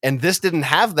 And this didn't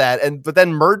have that, but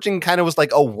then merging kind of was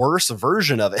like a worse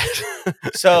version of it.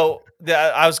 So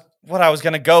what I was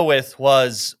going to go with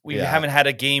was we haven't had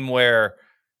a game where,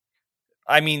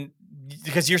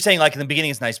 because you're saying like in the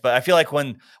beginning it's nice, but I feel like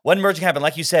when merging happened,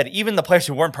 like you said, even the players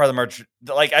who weren't part of the merge,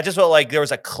 like I just felt like there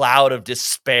was a cloud of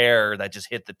despair that just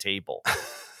hit the table.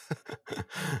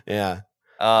 Yeah.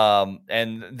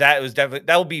 And that was definitely,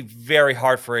 that will be very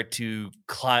hard for it to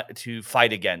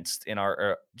fight against in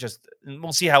our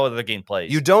we'll see how the game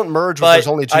plays. You don't merge when there's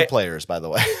only two players, by the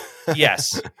way.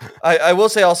 Yes. I will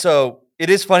say also, it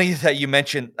is funny that you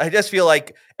mentioned, I just feel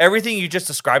like everything you just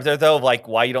described there, though, of like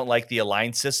why you don't like the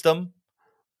alliance system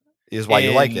is why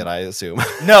you like it, I assume.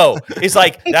 No, it's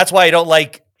like, that's why I don't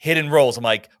like hidden roles. I'm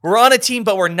like, we're on a team,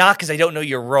 but we're not because I don't know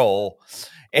your role.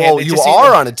 And well, you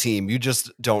are on a team. You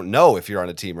just don't know if you're on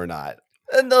a team or not.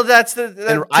 No,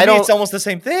 it's almost the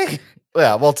same thing.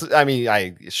 Yeah, well, to me,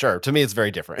 it's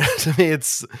very different. To me,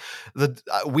 it's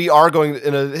we are going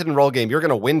in a hidden role game. You're going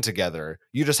to win together.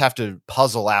 You just have to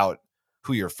puzzle out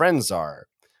who your friends are.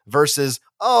 Versus,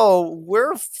 oh,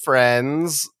 we're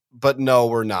friends, but no,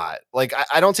 we're not. Like,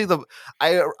 I don't see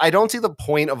I don't see the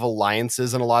point of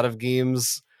alliances in a lot of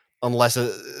games, unless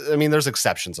there's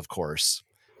exceptions, of course.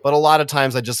 But a lot of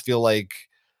times I just feel like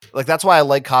that's why I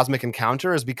like Cosmic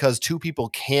Encounter, is because two people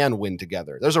can win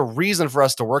together. There's a reason for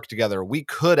us to work together. We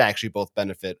could actually both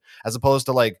benefit, as opposed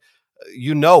to like,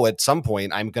 at some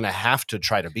point I'm going to have to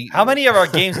try to beat you. How many of our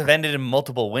games have ended in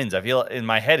multiple wins? I feel in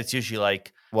my head, it's usually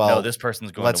like, well, no, this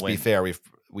person's going to win. Let's be fair.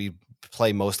 We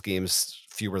play most games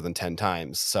fewer than 10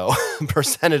 times. So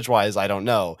percentage wise, I don't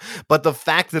know. But the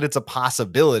fact that it's a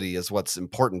possibility is what's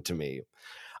important to me.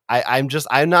 I'm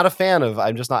not a fan of,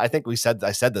 I think I said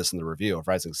this in the review of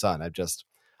Rising Sun.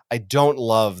 I don't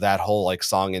love that whole like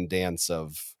song and dance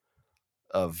of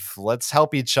let's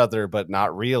help each other, but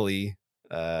not really.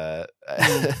 It's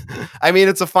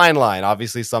a fine line.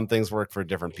 Obviously some things work for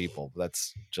different people.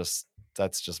 That's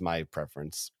just my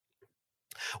preference.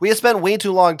 We have spent way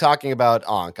too long talking about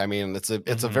Ankh.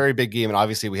 It's a very big game, and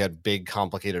obviously we had big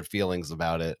complicated feelings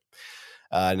about it.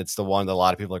 And it's the one that a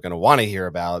lot of people are going to want to hear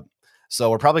about. So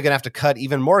we're probably going to have to cut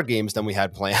even more games than we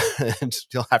had planned.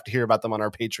 You'll have to hear about them on our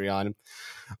Patreon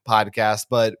podcast.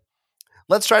 But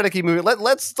let's try to keep moving.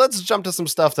 Let's jump to some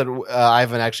stuff that I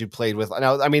haven't actually played with.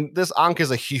 Now, this Ankh is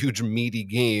a huge, meaty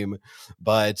game,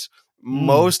 but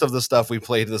most of the stuff we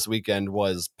played this weekend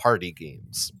was party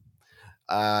games.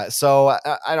 So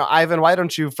I don't, Ivan, why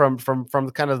don't you, from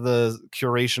kind of the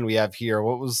curation we have here,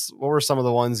 what were some of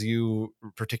the ones you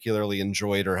particularly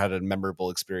enjoyed or had a memorable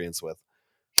experience with?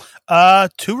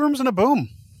 2 Rooms and a Boom.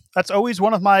 That's always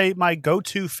one of my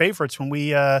go-to favorites when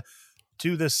we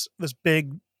do this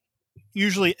big,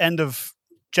 usually end of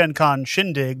Gen Con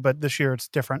shindig, but this year it's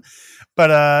different.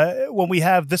 But when we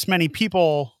have this many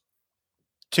people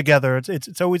together,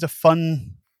 it's always a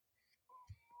fun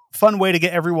way to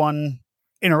get everyone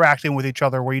interacting with each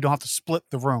other, where you don't have to split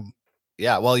the room.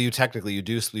 Yeah, well, you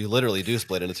literally do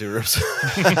split into 2 rooms.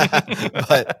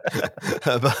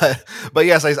 but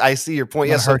yes, I see your point.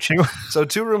 Yes, hurt you. So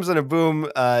 2 Rooms and a Boom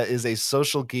is a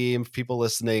social game for people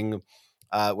listening,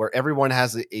 where everyone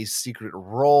has a secret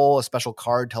role. A special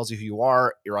card tells you who you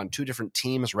are. You're on 2 different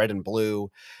teams, red and blue,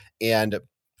 and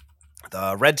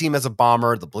the red team has a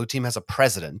bomber, the blue team has a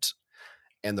president,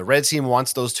 and the red team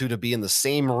wants those 2 to be in the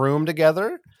same room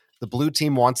together. The blue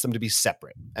team wants them to be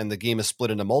separate, and the game is split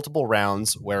into multiple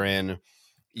rounds wherein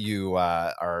you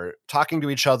are talking to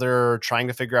each other, trying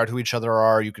to figure out who each other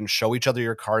are. You can show each other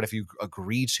your card if you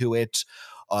agree to it.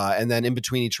 And then in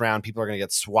between each round, people are going to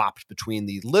get swapped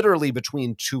literally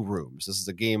between 2 rooms. This is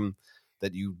a game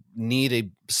that you need a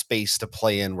space to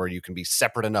play in where you can be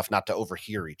separate enough not to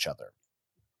overhear each other.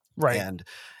 Right. And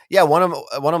yeah, one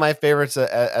of my favorites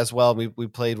as well. We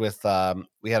played with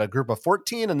we had a group of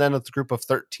 14 and then a group of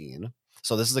 13.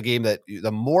 So this is a game that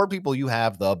the more people you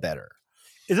have, the better.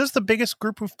 Is this the biggest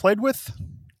group we've played with?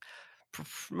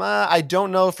 I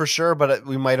don't know for sure, but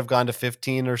we might have gone to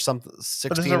 15 or something,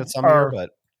 16 at some year. But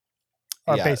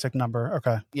our Yeah. basic number.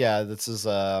 Okay. Yeah, this is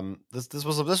this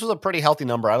was a pretty healthy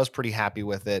number. I was pretty happy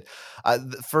with it.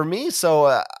 For me,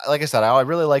 so like I said, I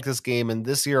really like this game, and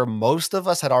this year most of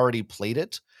us had already played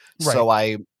it. So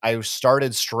I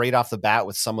started straight off the bat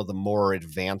with some of the more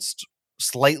advanced,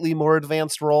 slightly more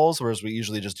advanced roles, whereas we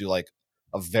usually just do like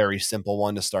a very simple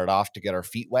one to start off to get our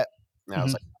feet wet. And I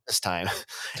was like, this time,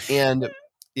 and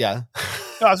yeah.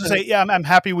 No, I was gonna say, yeah, I'm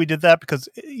happy we did that because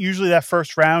usually that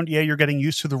first round, yeah, you're getting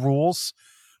used to the rules,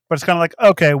 but it's kind of like,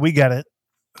 okay, we get it.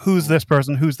 Who's this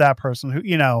person? Who's that person? Who,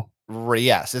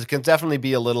 Yes, it can definitely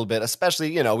be a little bit,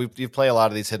 especially, you play a lot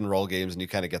of these hidden role games and you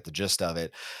kind of get the gist of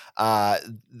it.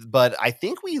 But I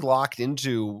think we locked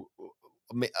into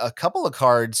a couple of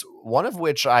cards, one of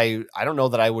which I don't know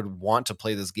that I would want to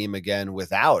play this game again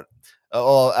without.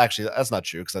 Well, actually, that's not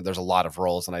true because there's a lot of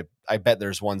roles, and I bet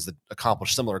there's ones that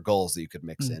accomplish similar goals that you could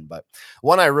mix in. But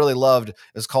one I really loved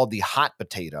is called the Hot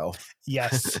Potato.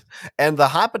 Yes. And the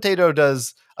Hot Potato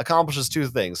accomplishes two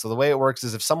things. So the way it works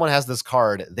is if someone has this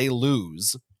card, they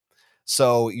lose.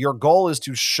 So your goal is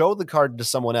to show the card to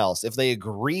someone else. If they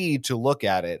agree to look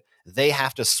at it, they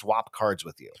have to swap cards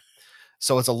with you.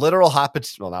 So it's a literal hot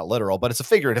potato. Well, not literal, but it's a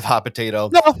figurative hot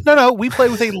potato. No. We play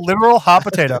with a literal hot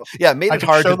potato. Yeah, it made it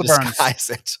hard to the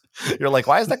disguise it. You're like,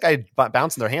 why is that guy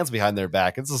bouncing their hands behind their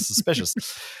back? It's suspicious.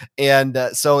 And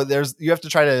so you have to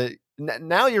try to,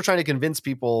 now you're trying to convince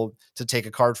people to take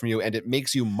a card from you, and it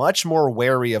makes you much more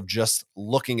wary of just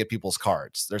looking at people's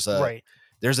cards. There's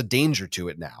a danger to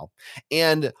it now.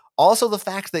 And also the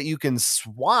fact that you can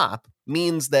swap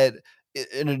means that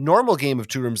in a normal game of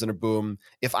Two Rooms and a Boom,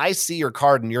 if I see your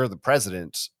card and you're the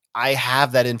president, I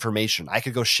have that information. I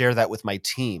could go share that with my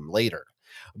team later.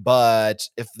 But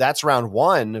if that's round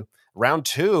one, round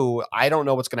two, I don't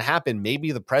know what's going to happen.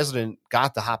 Maybe the president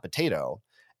got the hot potato,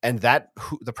 and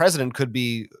the president could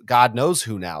be God knows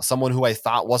who now, someone who I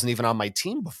thought wasn't even on my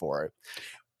team before.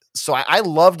 So I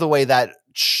love the way that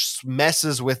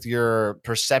messes with your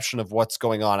perception of what's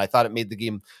going on. I thought it made the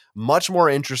game much more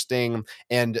interesting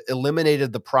and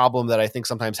eliminated the problem that I think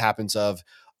sometimes happens of,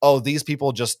 these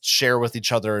people just share with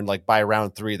each other, and like by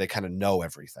round three, they kind of know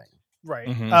everything. Right.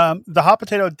 The hot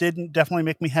potato did definitely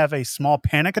make me have a small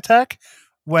panic attack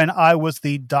when I was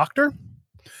the doctor,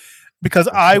 because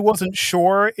I wasn't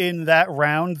sure in that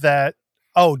round that,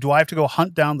 do I have to go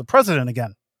hunt down the president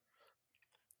again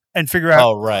and figure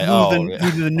out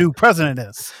who the new president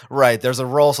is? Right. There's a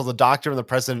role. So the doctor and the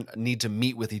president need to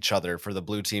meet with each other for the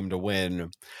blue team to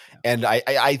win. And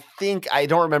I think, I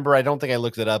don't remember, I don't think I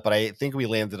looked it up, but I think we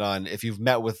landed on, if you've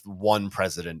met with one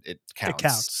president, it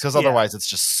counts. Because otherwise it's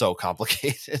just so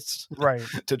complicated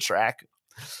to track.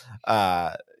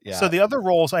 Yeah. So the other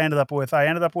roles I ended up with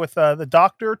the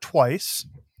doctor twice.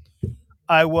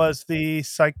 I was the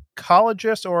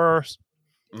psychologist, or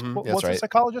was it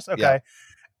psychologist? Okay. Yeah.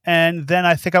 And then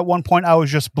I think at one point I was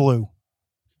just blue.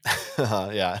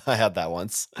 Yeah, I had that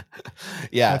once.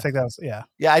 Yeah. I think that was, yeah.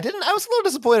 Yeah, I was a little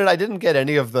disappointed. I didn't get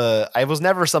any of I was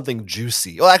never something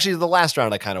juicy. Well, actually, the last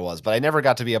round I kind of was, but I never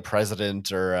got to be a president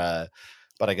but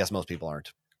I guess most people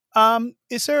aren't.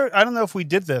 Is there, I don't know if we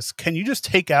did this. Can you just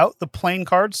take out the plain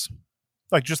cards?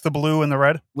 Like just the blue and the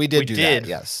red? We did that,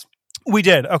 yes. We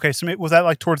did. Okay, so was that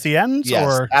like towards the end? Yes.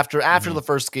 Or? After the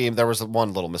first game, there was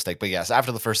one little mistake, but yes,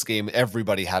 after the first game,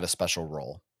 everybody had a special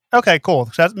role. Okay, cool.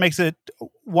 So that makes it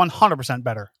 100%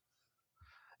 better.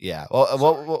 Yeah.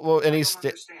 Well, any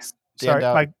stand Sorry,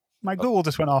 out? my Google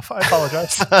just went off. I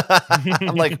apologize.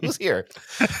 I'm like, who's here?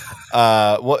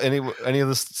 Any of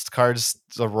the cards,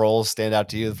 the roles stand out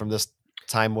to you from this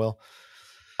time, Will?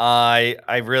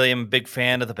 I really am a big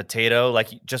fan of the potato, like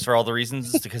just for all the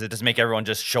reasons, because it doesn't make everyone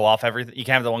just show off everything. You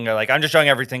can't have the one guy like, I'm just showing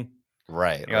everything.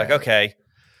 Right. You're like, okay.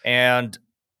 And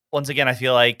once again, I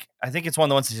think it's one of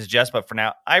the ones to suggest, but for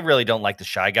now, I really don't like the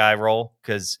shy guy role,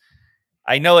 because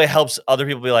I know it helps other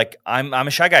people be like, I'm a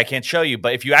shy guy, I can't show you.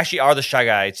 But if you actually are the shy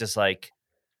guy, it's just like,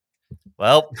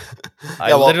 well,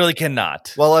 I literally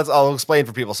cannot. Well, I'll explain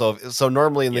for people. So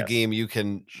normally in the game, you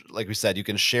can, like we said, you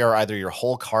can share either your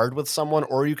whole card with someone,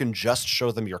 or you can just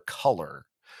show them your color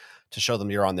to show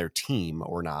them you're on their team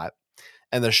or not.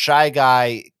 And the shy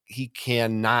guy, he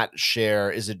cannot share.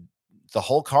 Is it the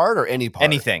whole card or any part?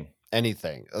 Anything.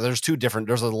 There's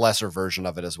there's a lesser version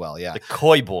of it as well. Yeah. The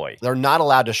coy boy. They're not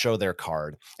allowed to show their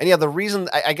card. And yeah, the reason,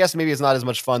 I guess maybe it's not as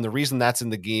much fun. The reason that's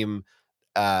in the game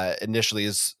initially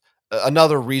is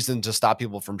another reason to stop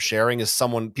people from sharing is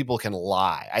people can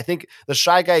lie. I think the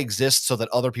shy guy exists so that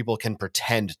other people can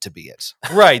pretend to be it.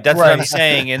 Right. That's what I'm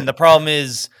saying. And the problem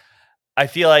is, I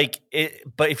feel like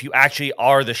but if you actually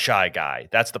are the shy guy,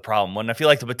 that's the problem. When I feel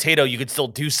like the potato, you could still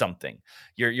do something.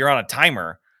 You're on a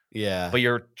timer, Yeah. but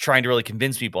you're trying to really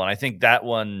convince people. And I think that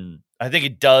one, I think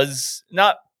it does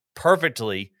not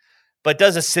perfectly, but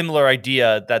does a similar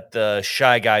idea that the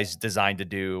Shy Guy's designed to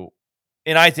do.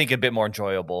 And I think a bit more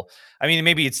enjoyable. I mean,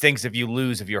 maybe it stinks if you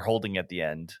lose if you're holding at the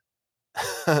end.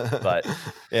 But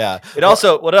yeah. What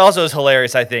also is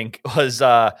hilarious, I think, was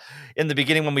in the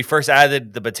beginning when we first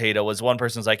added the potato, was one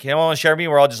person's like, "You want to share me?"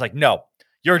 We're all just like, "No,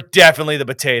 you're definitely the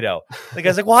potato." The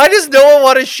guy's like, "Why does no one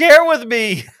want to share with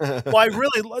me?"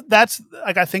 Well, that's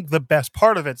like, I think the best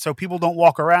part of it. So people don't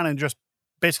walk around and just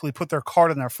basically put their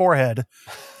card in their forehead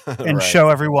and Right. show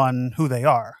everyone who they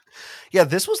are. Yeah,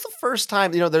 this was the first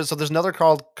time, there's another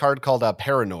card called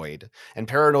Paranoid, and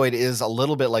Paranoid is a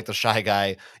little bit like the Shy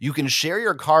Guy. You can share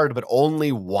your card, but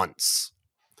only once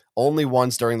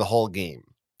during the whole game.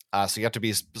 So you have to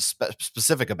be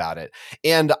specific about it.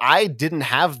 And I didn't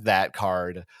have that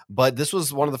card, but this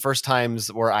was one of the first times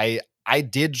where I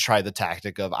did try the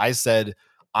tactic of, I said,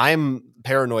 I'm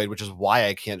paranoid, which is why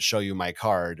I can't show you my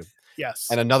card. Yes.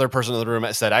 And another person in the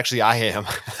room said, actually, I am.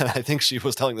 And I think she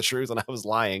was telling the truth and I was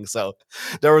lying. So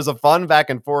there was a fun back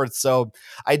and forth. So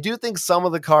I do think some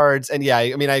of the cards, and yeah,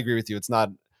 I mean, I agree with you. It's not,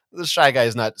 the Shy Guy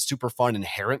is not super fun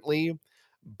inherently,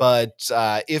 but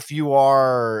if you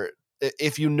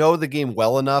know the game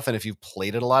well enough, and if you've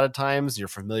played it a lot of times, you're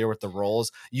familiar with the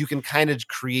roles, you can kind of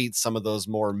create some of those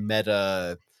more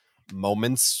meta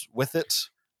moments with it.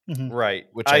 Mhm. Right.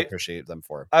 Which I appreciate them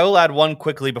for. I will add one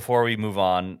quickly before we move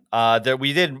on. That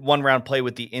we did one round play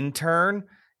with the intern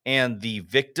and the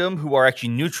victim, who are actually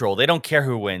neutral. They don't care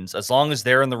who wins as long as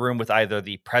they're in the room with either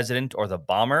the president or the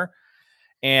bomber.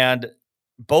 And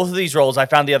both of these roles, I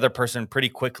found the other person pretty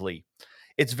quickly.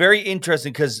 It's very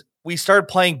interesting because we started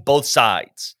playing both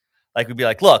sides. Like, we'd be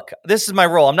like, look, this is my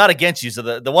role. I'm not against you.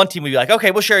 So the one team would be like,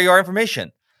 okay, we'll share your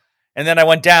information. And then I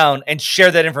went down and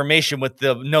shared that information with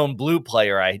the known blue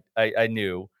player I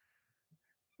knew,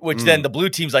 which then the blue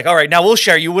team's like, all right, now we'll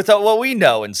share you with what we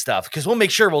know and stuff, because we'll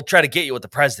make sure we'll try to get you with the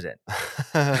president.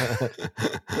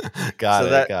 Got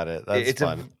it. That's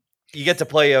fun. Mm-hmm. You get to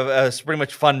play pretty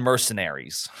much fun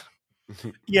mercenaries.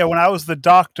 Yeah, when I was the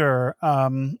doctor,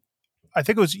 I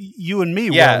think it was you and me.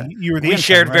 Yeah, Will. You were the we intern,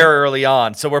 shared right? very early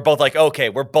on. So we're both like, okay,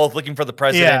 we're both looking for the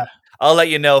president. Yeah. I'll let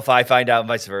you know if I find out and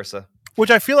vice versa. Which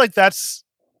I feel like that's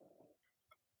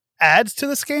adds to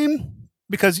this game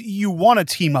because you want to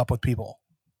team up with people.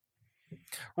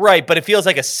 Right, but it feels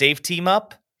like a safe team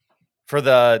up for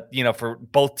for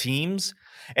both teams.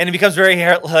 And it becomes very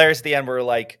hilarious at the end where we're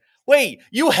like, wait,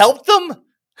 you helped them?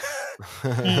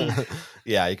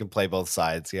 Yeah, you can play both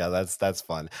sides. Yeah, that's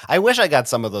fun. I wish I got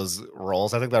some of those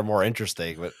roles. I think they're more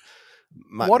interesting. But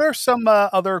what are some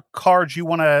other cards you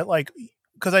want to like?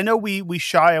 Because I know we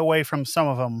shy away from some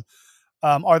of them.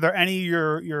 Are there any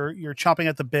you're chomping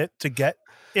at the bit to get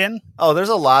in? Oh, there's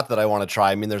a lot that I want to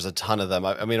try. I mean, there's a ton of them.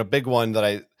 I mean, a big one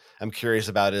that I'm curious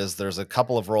about is there's a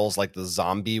couple of roles like the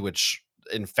zombie, which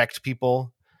infect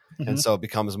people. Mm-hmm. And so it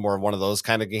becomes more of one of those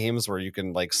kind of games where you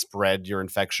can like spread your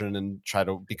infection and try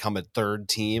to become a third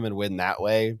team and win that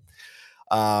way.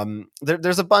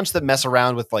 There's a bunch that mess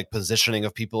around with like positioning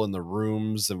of people in the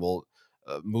rooms and will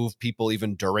move people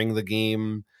even during the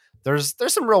game. There's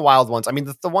some real wild ones. I mean,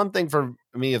 the one thing for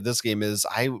me of this game is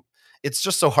it's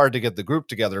just so hard to get the group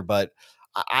together, but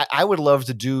I would love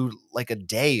to do like a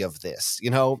day of this,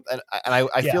 and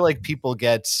I feel like people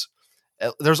get,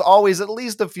 there's always at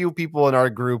least a few people in our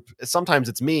group, sometimes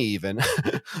it's me even,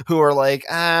 who are like,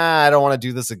 I don't want to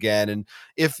do this again. And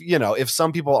if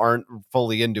some people aren't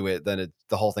fully into it, then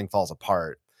the whole thing falls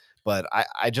apart. But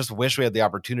I just wish we had the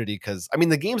opportunity because, I mean,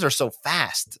 the games are so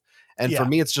fast. And for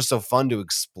me, it's just so fun to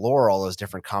explore all those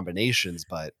different combinations,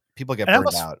 but people get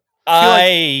burned out.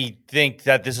 I think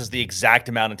that this is the exact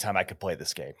amount of time I could play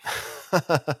this game.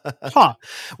 Huh.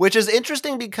 Which is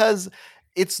interesting because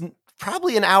it's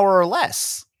probably an hour or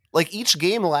less. Like each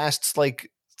game lasts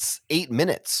like 8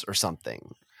 minutes or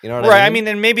something. You know what right. I mean?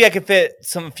 And maybe I could fit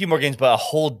a few more games, but a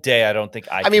whole day, I don't think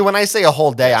I mean, when I say a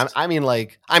whole day, I mean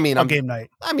a game night.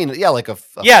 I mean, yeah, like a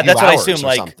yeah, few that's what I hours assume. Or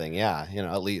like something. Yeah,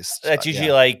 at least that's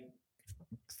usually like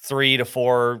 3 to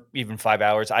 4, even 5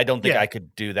 hours. I don't think I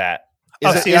could do that.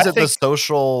 Is it the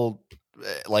social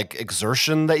like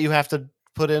exertion that you have to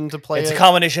put in to play? It's a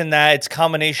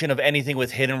combination of anything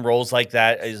with hidden roles like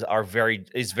that is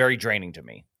very draining to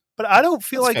me. But I don't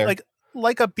feel That's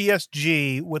like a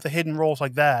BSG with the hidden roles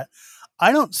like that.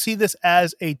 I don't see this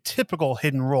as a typical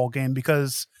hidden role game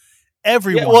because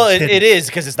everyone. Yeah, well, it is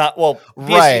because it's not. Well, BSG,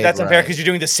 right. That's unfair because you're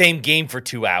doing the same game for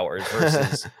 2 hours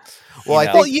versus.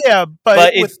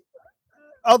 but with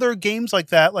other games like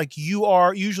that, like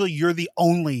you're the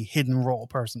only hidden role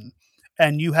person,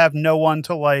 and you have no one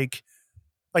to like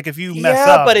Like if you mess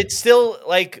up, but it's still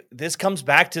like this comes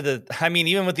back to I mean,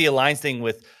 even with the alliance thing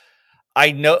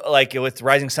I know, like with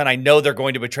Rising Sun, I know they're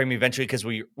going to betray me eventually because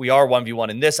we are 1v1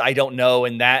 in this. I don't know.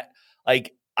 And that,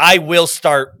 like, I will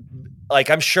start, like,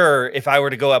 I'm sure if I were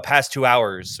to go up past 2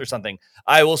 hours or something,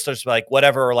 I will start like,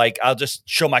 whatever, like, I'll just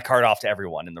show my card off to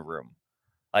everyone in the room.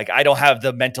 Like, I don't have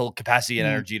the mental capacity and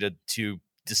energy to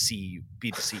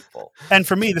be deceitful. And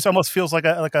for me, this almost feels like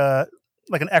an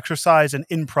exercise in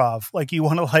improv. Like you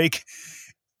want to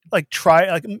like try,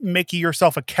 like make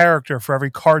yourself a character for every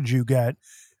card you get.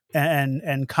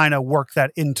 And kind of work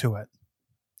that into it.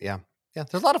 Yeah.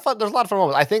 There's a lot of fun. There's a lot of fun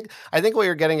moments. I think what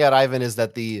you're getting at, Ivan, is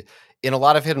that in a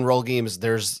lot of hidden role games,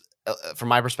 there's from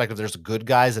my perspective, there's good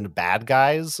guys and bad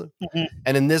guys. Mm-hmm.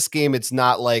 And in this game, it's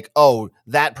not like, oh,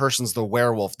 that person's the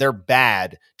werewolf. They're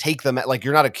bad. Take them. Like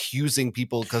you're not accusing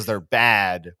people because they're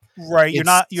bad. Right. You're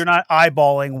not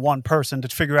eyeballing one person to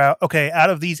figure out, okay, out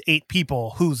of these 8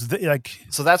 people, who's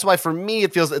So that's why for me,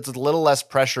 it's a little less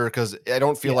pressure because I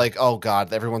don't feel like, oh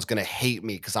God, everyone's going to hate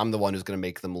me because I'm the one who's going to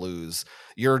make them lose.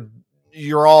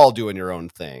 You're all doing your own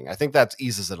thing. I think that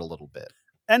eases it a little bit.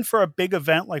 And for a big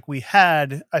event like we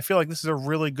had, I feel like this is a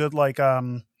really good, look,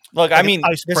 I mean,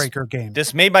 icebreaker game.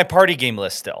 This made my party game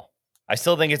list still. I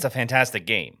still think it's a fantastic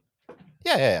game.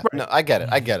 Yeah. Right. No, I get it.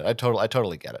 I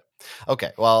totally get it.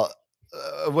 Okay. Well,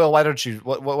 Will, why don't you,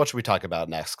 what should we talk about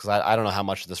next? Because I don't know how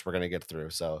much of this we're going to get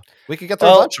through. So we could get through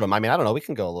a bunch of them. I mean, I don't know. We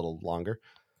can go a little longer.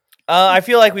 I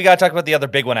feel like we got to talk about the other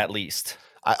big one at least.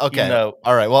 Okay.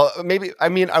 All right. Well, maybe, I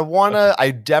mean,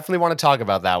 I definitely want to talk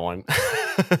about that one.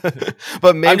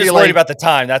 But maybe I'm just worried about the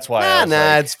time. That's why.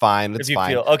 It's fine. It's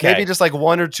fine. Okay. Maybe just like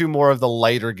 1 or 2 more of the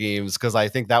lighter games. Cause I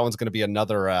think that one's going to be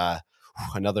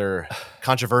another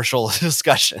controversial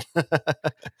discussion.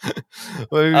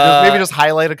 maybe just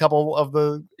highlight a couple of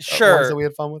the ones that we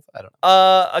had fun with. I don't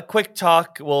know. A quick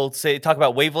talk. We'll talk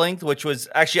about Wavelength, which was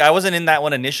actually, I wasn't in that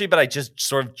one initially, but I just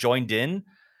sort of joined in.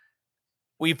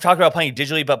 We've talked about playing it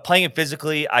digitally, but playing it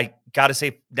physically, I got to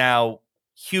say now,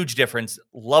 huge difference.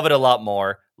 Love it a lot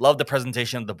more. Love the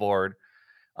presentation of the board.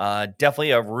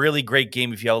 Definitely a really great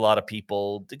game if you have a lot of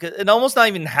people. And almost not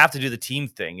even have to do the team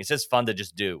thing. It's just fun to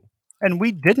just do. And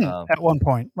we didn't at one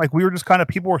point. Like we were just kind of,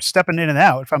 people were stepping in and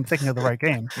out, if I'm thinking of the right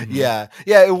game. Yeah.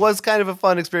 It was kind of a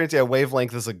fun experience. Yeah,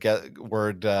 Wavelength is a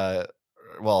word.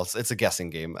 Well, it's a guessing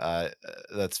game.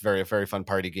 That's very, very fun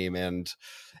party game. And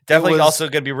definitely also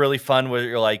going to be really fun where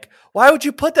you're like, why would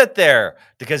you put that there?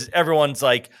 Because everyone's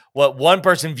like, what one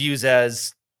person views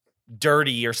as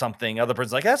dirty or something. Other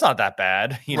person's like, that's not that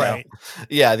bad. You know?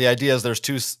 Yeah. The idea is there's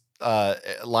 2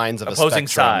 lines of opposing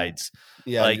sides.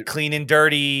 Yeah. Like clean and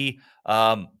dirty,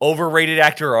 overrated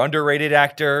actor or underrated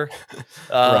actor.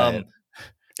 Right.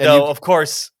 So of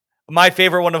course, my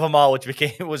favorite one of them all, which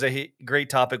was a great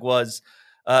topic, was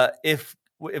if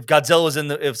Godzilla was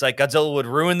it's like Godzilla would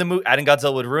ruin the movie, adding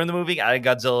Godzilla would ruin the movie, adding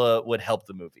Godzilla would help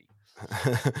the movie.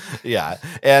 Yeah.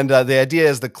 And the idea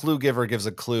is the clue giver gives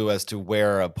a clue as to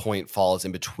where a point falls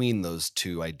in between those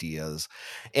 2 ideas.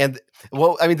 And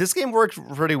well, I mean, this game worked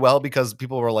pretty well because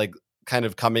people were like kind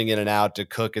of coming in and out to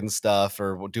cook and stuff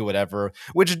or do whatever,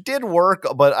 which did work.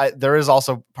 But there is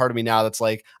also part of me now that's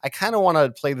like, I kind of want to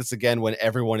play this again when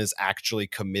everyone is actually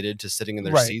committed to sitting in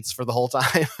their seats for the whole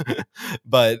time.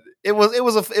 But it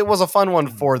was a fun one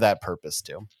for that purpose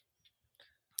too.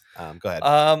 Go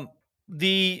ahead.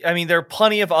 There are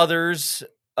plenty of others.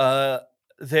 I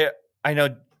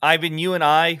know, Ivan, you and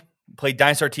I played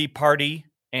Dinosaur Tea Party,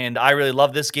 and I really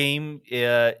love this game.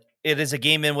 It is a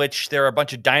game in which there are a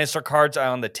bunch of dinosaur cards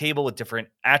on the table with different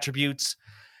attributes.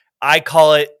 I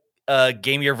call it a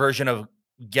gamier version of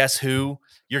Guess Who.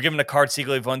 You're given a card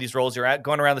secretly of one of these roles. You're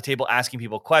going around the table asking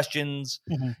people questions,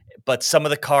 but some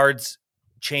of the cards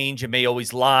change and may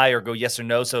always lie or go yes or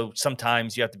no. So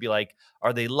sometimes you have to be like,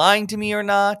 are they lying to me or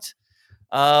not?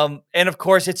 And of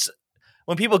course, it's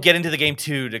when people get into the game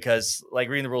too, because like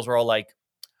reading the rules, we're all like,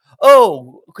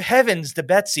 oh, heavens to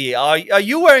Betsy, are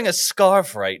you wearing a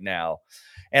scarf right now?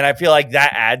 And I feel like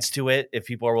that adds to it if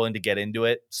people are willing to get into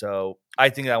it. So I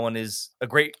think that one is a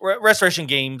great Restoration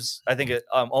Games. I think it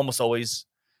almost always,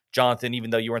 Jonathan,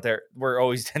 even though you weren't there, we're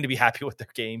always tend to be happy with their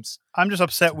games. I'm just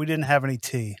upset we didn't have any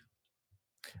tea.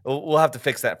 We'll have to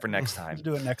fix that for next time.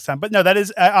 Do it next time. But no, that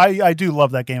is, I do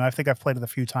love that game. I think I've played it a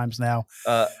few times now.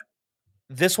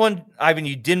 This one, Ivan,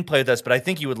 you didn't play with us, but I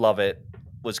think you would love it,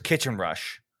 was Kitchen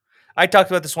Rush. I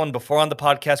talked about this one before on the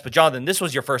podcast, but Jonathan, this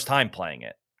was your first time playing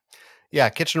it. Yeah,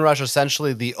 Kitchen Rush,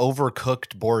 essentially the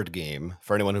overcooked board game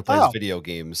for anyone who plays video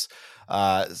games.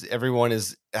 Everyone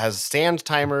has stand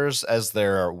timers as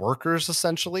their workers,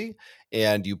 essentially,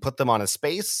 and you put them on a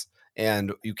space,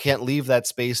 and you can't leave that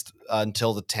space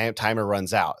until the timer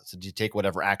runs out. So you take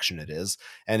whatever action it is,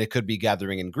 and it could be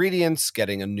gathering ingredients,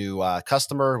 getting a new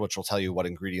customer, which will tell you what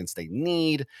ingredients they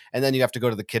need, and then you have to go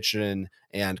to the kitchen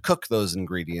and cook those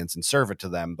ingredients and serve it to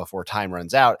them before time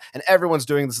runs out. And everyone's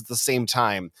doing this at the same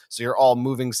time, so you're all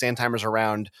moving sand timers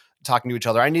around, talking to each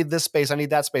other. I need this space. I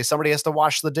need that space. Somebody has to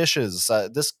wash the dishes.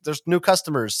 There's new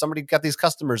customers. Somebody got these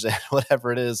customers in,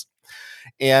 whatever it is.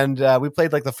 And we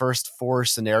played like the first 4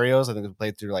 scenarios. I think we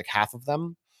played through like half of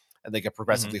them, and they get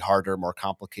progressively harder, more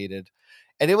complicated.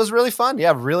 And it was really fun.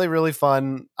 Yeah, really, really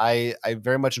fun. I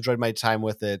very much enjoyed my time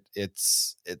with it.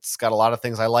 It's got a lot of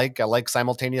things I like. I like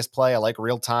simultaneous play. I like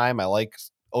real time. I like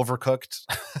Overcooked.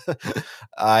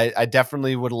 I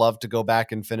definitely would love to go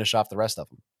back and finish off the rest of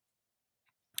them.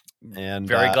 And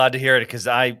very glad to hear it, because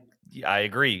I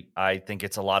agree. I think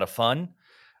it's a lot of fun.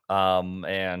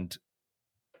 And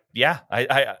yeah,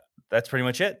 I that's pretty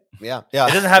much it. Yeah.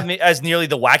 It doesn't have me as nearly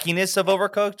the wackiness of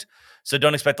Overcooked, so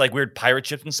don't expect like weird pirate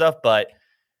ships and stuff, but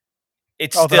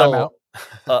it's still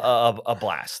a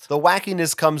blast. The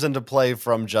wackiness comes into play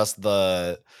from just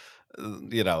the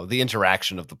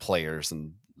interaction of the players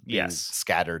and being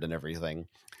scattered and everything.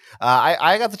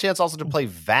 I got the chance also to play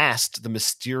Vast, the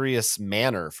Mysterious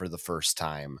Manor for the first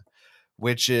time,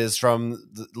 which is from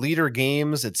the Leader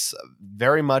Games. It's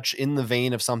very much in the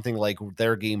vein of something like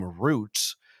their game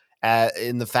Root,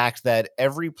 in the fact that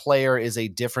every player is a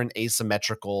different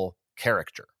asymmetrical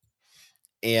character.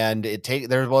 And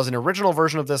there was an original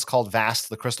version of this called Vast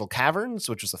the Crystal Caverns,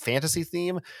 which was a fantasy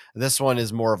theme. This one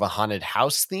is more of a haunted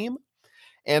house theme.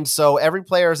 And so every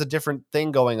player has a different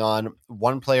thing going on.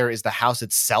 One player is the house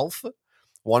itself.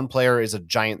 One player is a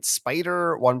giant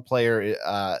spider. One player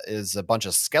is a bunch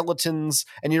of skeletons.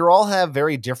 And you all have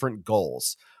very different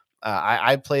goals.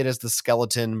 I played as the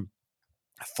skeleton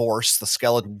force, the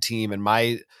skeleton team, and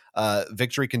my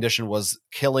victory condition was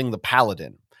killing the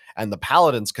paladin. And the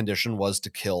paladin's condition was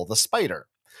to kill the spider.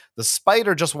 The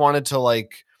spider just wanted to lay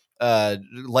a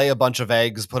bunch of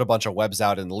eggs, put a bunch of webs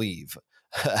out, and leave.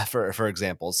 For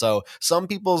example. So some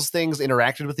people's things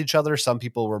interacted with each other. Some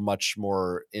people were much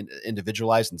more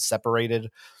individualized and separated.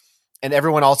 And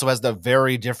everyone also has the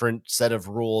very different set of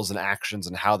rules and actions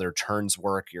and how their turns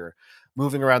work. You're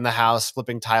moving around the house,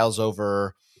 flipping tiles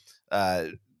over,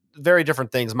 very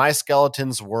different things. My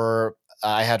skeletons were,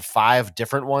 I had 5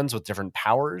 different ones with different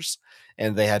powers,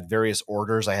 and they had various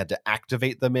orders I had to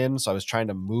activate them in. So I was trying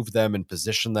to move them and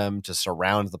position them to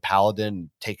surround the paladin and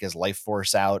take his life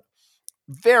force out.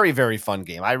 Very, very fun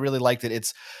game. I really liked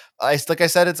it. I said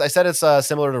it's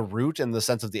similar to Root in the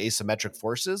sense of the asymmetric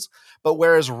forces, but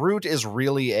whereas Root is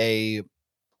really it's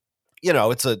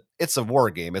a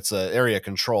war game. It's an area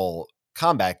control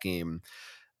combat game.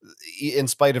 In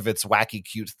spite of its wacky,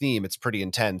 cute theme, it's pretty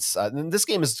intense. And this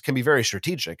game can be very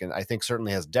strategic, and I think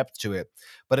certainly has depth to it.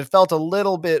 But it felt a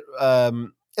little bit.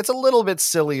 It's a little bit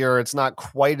sillier. It's not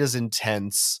quite as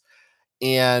intense.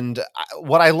 And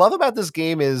what I love about this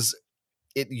game is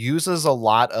it uses a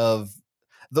lot of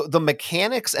the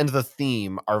mechanics, and the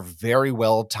theme are very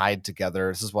well tied together.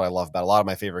 This is what I love about a lot of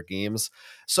my favorite games.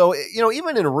 So,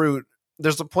 even in Root,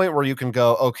 there's a point where you can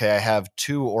go, okay, I have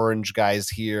 2 orange guys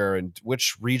here, and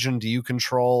which region do you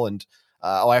control? And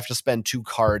I have to spend 2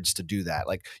 cards to do that.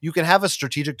 Like, you can have a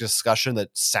strategic discussion that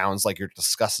sounds like you're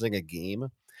discussing a game.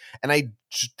 And I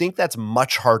think that's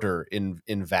much harder in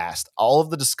Vast. All of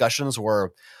the discussions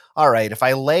were, all right, if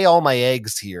I lay all my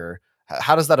eggs here,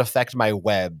 how does that affect my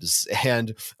webs?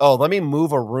 And, let me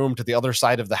move a room to the other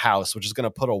side of the house, which is going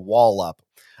to put a wall up.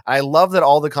 I love that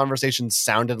all the conversations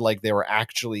sounded like they were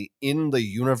actually in the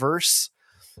universe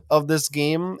of this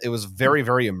game. It was very,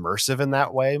 very immersive in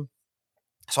that way.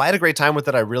 So I had a great time with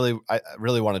it. I really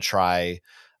want to try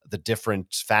the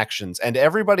different factions. And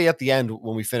everybody at the end,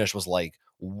 when we finished, was like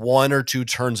 1 or 2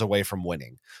 turns away from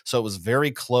winning. So it was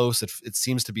very close. It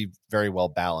seems to be very well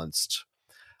balanced.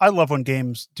 I love when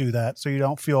games do that, so you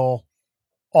don't feel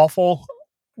awful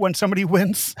when somebody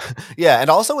wins. Yeah, and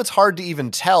also it's hard to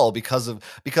even tell because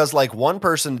like one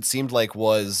person it seemed like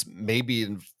was maybe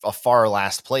in a far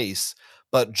last place,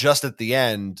 but just at the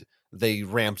end they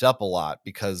ramped up a lot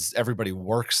because everybody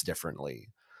works differently.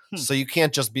 So you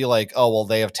can't just be like, oh, well,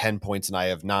 they have 10 points and I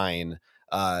have 9.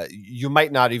 You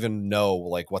might not even know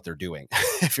like what they're doing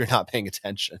if you're not paying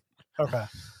attention. Okay.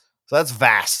 So that's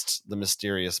Vast, the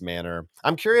Mysterious Manor.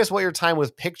 I'm curious what your time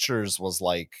with pictures was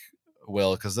like,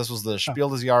 Will, because this was the Spiel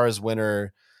des Jahres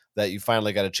winner that you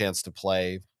finally got a chance to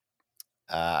play.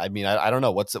 I don't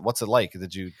know. What's it like?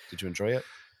 Did you enjoy it?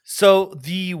 So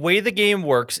the way the game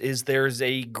works is there's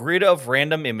a grid of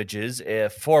random images,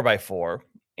 4x4,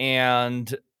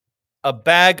 and a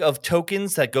bag of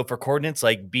tokens that go for coordinates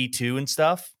like B2 and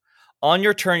stuff. On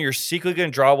your turn, you're secretly going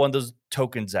to draw one of those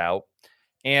tokens out.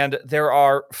 And there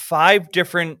are 5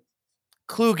 different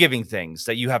clue giving things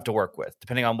that you have to work with,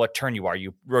 depending on what turn you are.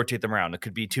 You rotate them around. It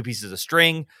could be 2 pieces of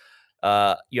string.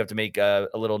 You have to make a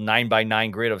little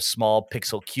 9x9 grid of small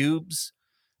pixel cubes,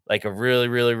 like a really,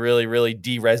 really, really, really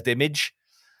de-resed image.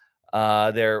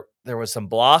 There was some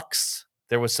blocks.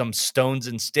 There was some stones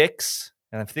and sticks.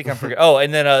 And I think I'm forgetting. Oh,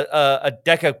 and then a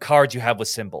deck of cards you have with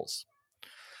symbols.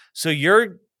 So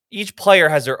each player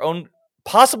has their own,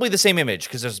 possibly the same image,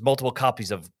 because there's multiple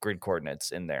copies of grid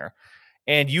coordinates in there.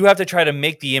 And you have to try to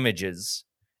make the images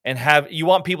and you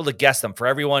want people to guess them. For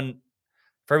every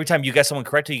time you guess someone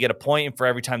correctly, you get a point. And for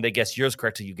every time they guess yours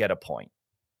correctly, you get a point.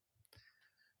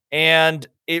 And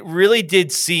it really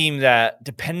did seem that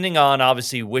depending on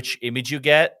obviously which image you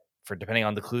get, depending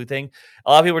on the clue thing,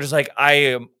 a lot of people were just like,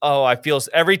 I feel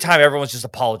every time everyone's just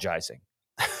apologizing.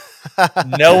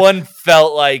 No one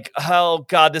felt like, oh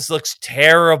God, this looks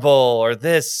terrible or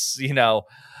this, because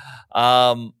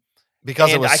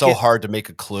it was so hard to make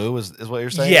a clue is what you're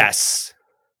saying? Yes.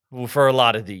 For a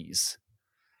lot of these.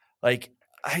 Like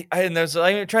I'm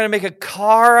trying to make a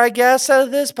car, I guess, out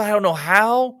of this, but I don't know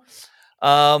how.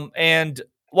 And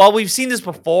while we've seen this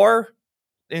before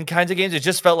in kinds of games, it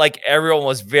just felt like everyone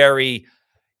was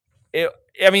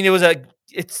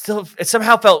it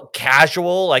somehow felt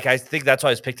casual. Like, I think that's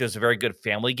why I was picked as a very good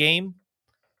family game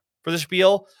for the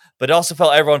spiel, but it also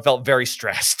everyone felt very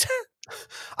stressed.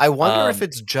 I wonder if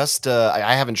it's just,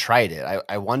 I haven't tried it.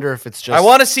 I wonder if it's just, I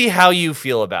want to see how you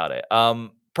feel about it.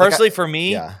 Personally, for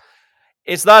me,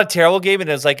 it's not a terrible game. And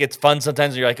it's fun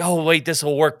sometimes. You're like, oh wait, this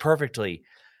will work perfectly.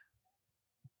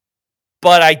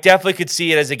 But I definitely could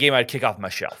see it as a game I'd kick off my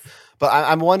shelf. But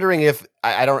I'm wondering if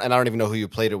I don't even know who you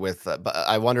played it with. But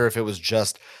I wonder if it was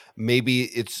just maybe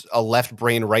it's a left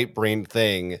brain, right brain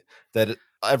thing that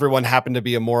everyone happened to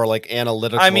be a more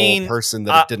analytical person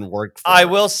that it didn't work for. I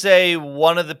will say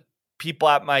one of the people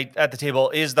at the table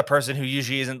is the person who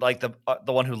usually isn't the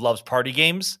one who loves party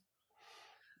games.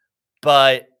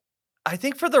 But I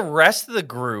think for the rest of the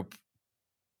group,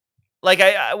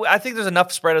 I think there's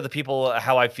enough spread of the people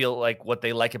how I feel what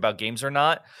they like about games or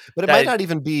not. But it might not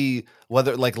even be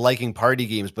whether liking party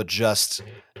games, but just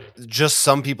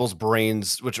some people's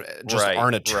brains which just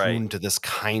aren't attuned to this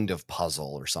kind of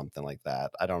puzzle or something like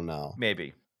that. I don't know.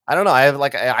 Maybe. I don't know.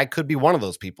 I could be one of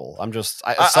those people. I'm just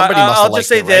somebody must have liked it. I'll just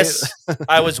say this: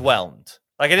 I was whelmed.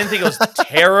 I didn't think it was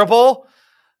terrible.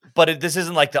 But this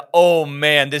isn't oh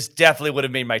man, this definitely would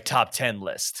have made my top 10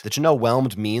 list. Did you know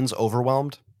whelmed means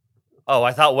overwhelmed? Oh,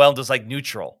 I thought whelmed was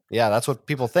neutral. Yeah, that's what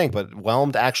people think, but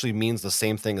whelmed actually means the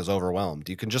same thing as overwhelmed.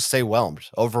 You can just say whelmed.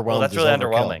 Overwhelmed. Well, that's really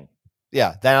underwhelming.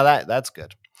 Yeah, that's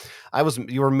good.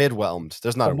 You were mid-whelmed.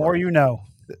 There's not the more you know.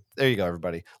 There you go,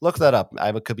 everybody. Look that up.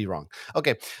 I could be wrong.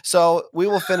 Okay, so we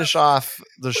will finish off.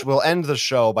 We'll end the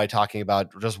show by talking about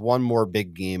just one more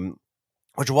big game,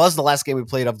 which was the last game we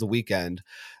played of the weekend.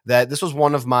 This was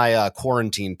one of my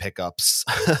quarantine pickups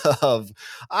of,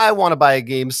 I want to buy a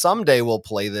game. Someday we'll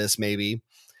play this, maybe.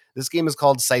 This game is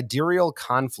called Sidereal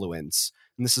Confluence,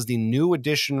 and this is the new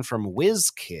edition from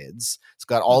WizKids. It's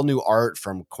got all new art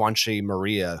from Quanche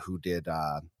Maria, who did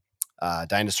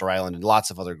Dinosaur Island and lots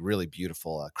of other really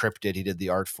beautiful Cryptid. He did the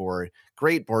art for.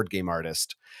 Great board game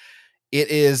artist. It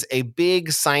is a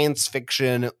big science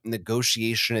fiction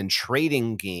negotiation and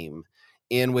trading game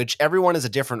in which everyone is a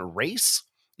different race.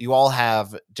 You all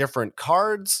have different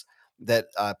cards that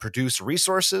produce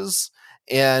resources,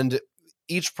 and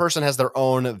each person has their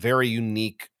own very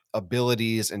unique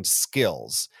abilities and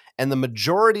skills. And the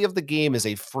majority of the game is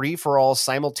a free-for-all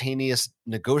simultaneous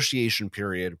negotiation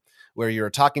period where you're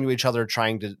talking to each other,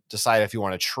 trying to decide if you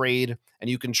want to trade,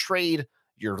 and you can trade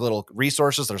your little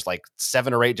resources. There's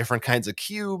 7 or 8 different kinds of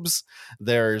cubes.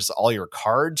 There's all your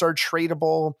cards are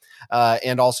tradable.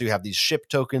 And also you have these ship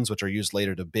tokens, which are used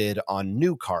later to bid on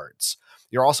new cards.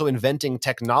 You're also inventing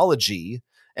technology.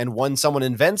 And when someone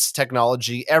invents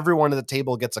technology, everyone at the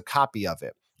table gets a copy of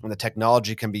it. And the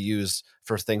technology can be used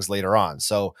for things later on.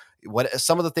 So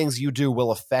some of the things you do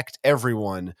will affect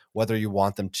everyone, whether you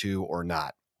want them to or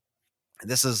not.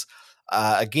 This is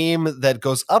a game that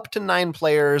goes up to 9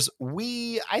 players.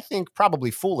 I think probably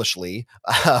foolishly,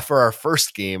 for our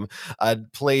first game,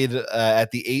 played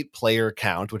at the 8-player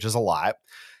count, which is a lot.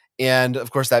 And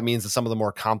of course, that means that some of the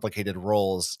more complicated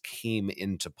roles came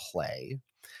into play.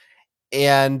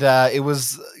 And it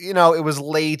was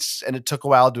late, and it took a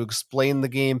while to explain the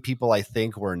game. People, I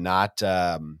think, were not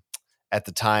at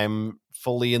the time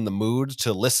fully in the mood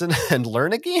to listen and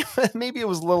learn a game. Maybe it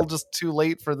was a little just too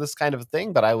late for this kind of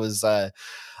thing, but I was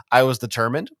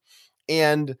determined.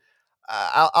 And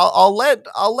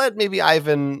I'll let maybe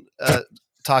Ivan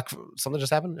talk. Something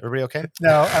just happened. Everybody okay?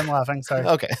 No, I'm laughing. Sorry.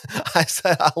 Okay, I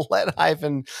said I'll let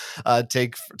Ivan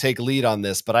take lead on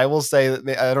this, but I will say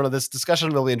that I don't know. This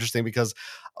discussion will be interesting because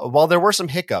while there were some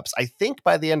hiccups, I think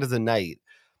by the end of the night,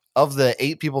 of the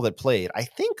 8 people that played, I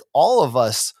think all of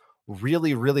us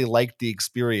really, really liked the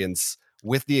experience,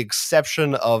 with the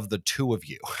exception of the 2 of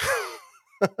you.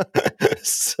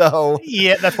 So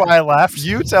Yeah, that's why I laughed.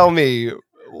 you tell me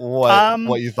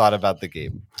what you thought about the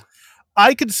game.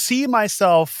 I could see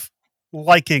myself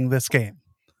liking this game.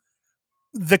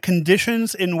 The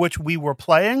conditions in which we were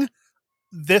playing,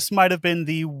 this might have been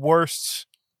the worst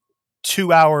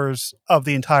 2 hours of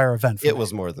the entire event. It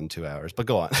was more than 2 hours, but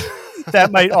go on.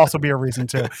 That might also be a reason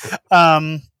too.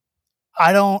 I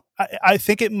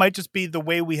think it might just be the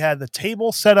way we had the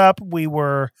table set up. We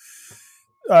were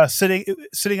sitting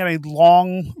at a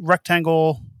long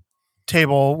rectangle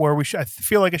table where I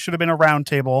feel like it should have been a round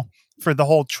table for the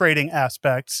whole trading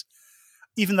aspects.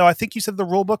 Even though I think you said the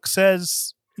rule book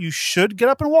says you should get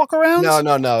up and walk around.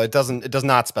 No. It doesn't. It does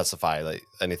not specify like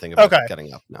anything about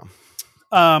getting up. No.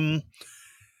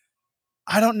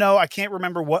 I don't know. I can't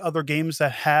remember what other games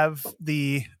that have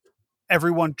the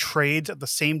everyone trades at the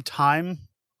same time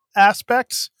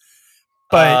aspects.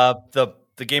 But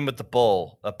the game with the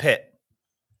bull, a pit.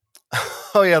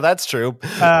 Oh yeah, that's true.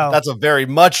 That's a very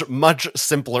much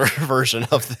simpler version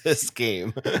of this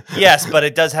game. Yes, but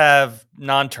it does have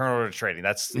non-turn order trading.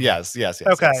 That's yes.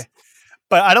 Okay, yes.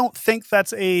 But I don't think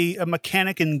that's a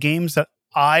mechanic in games that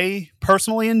I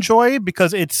personally enjoy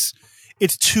because it's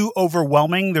too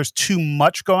overwhelming. There's too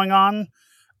much going on.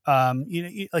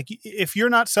 Like if you're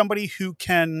not somebody who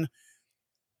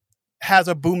has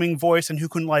a booming voice and who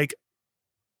can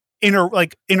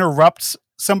interrupt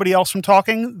somebody else from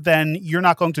talking, then you're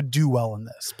not going to do well in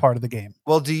this part of the game.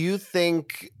 Well, do you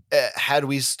think had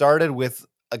we started with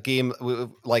a game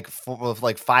with like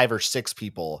 5 or 6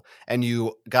 people and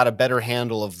you got a better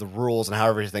handle of the rules and how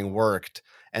everything worked,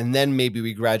 and then maybe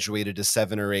we graduated to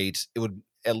 7 or 8, it would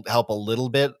help a little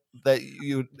bit? That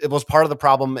it was part of the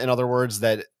problem, in other words,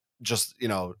 that just,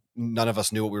 none of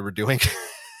us knew what we were doing.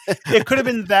 It could have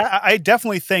been that. I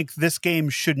definitely think this game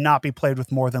should not be played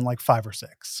with more than 5 or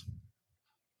 6.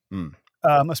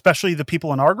 Especially the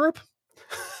people in our group.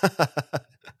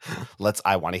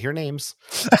 I want to hear names.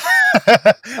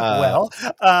 You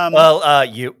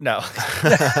no.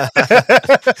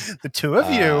 The 2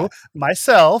 of you,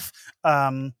 myself.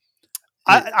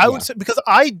 I would say, because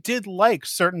I did like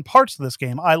certain parts of this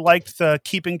game. I liked the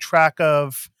keeping track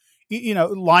of,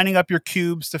 lining up your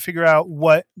cubes to figure out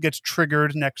what gets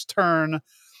triggered next turn.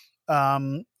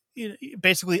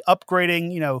 Basically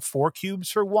upgrading, 4 cubes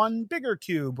for 1 bigger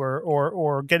cube,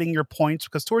 or getting your points,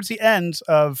 because towards the end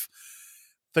of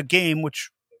the game, which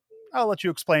I'll let you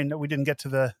explain, that we didn't get to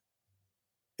the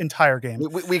entire game.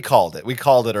 We called it. We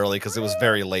called it early because it was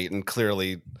very late, and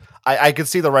clearly I could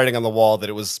see the writing on the wall that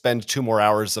it was spend 2 more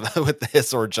hours with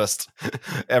this, or just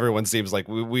everyone seems like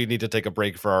we need to take a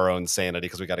break for our own sanity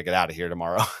because we got to get out of here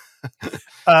tomorrow.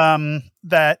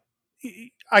 That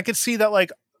I could see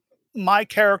that my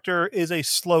character is a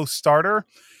slow starter.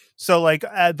 So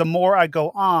the more I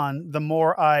go on, the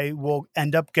more I will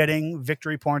end up getting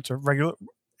victory points or regular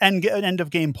end of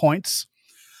game points.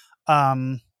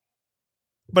 But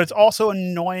it's also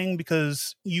annoying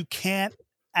because you can't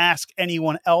ask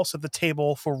anyone else at the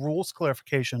table for rules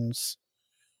clarifications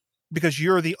because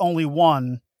you're the only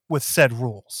one with said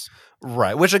rules.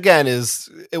 Right. Which again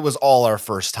it was all our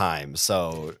first time.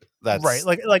 So that's right.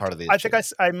 Part of the issue. I think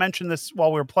I mentioned this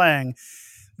while we were playing.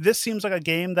 This seems like a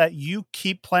game that you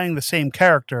keep playing the same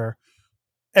character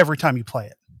every time you play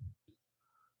it.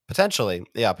 Potentially.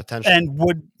 Yeah, potentially. And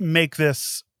would make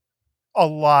this a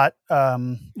lot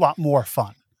more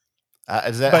fun.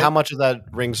 How much of that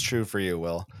rings true for you,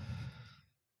 Will?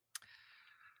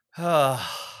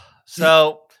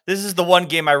 So this is the one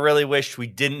game I really wish we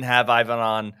didn't have Ivan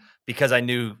on, because I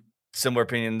knew similar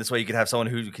opinion. This way you could have someone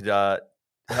who could be on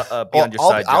your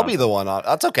side. I'll be the one on.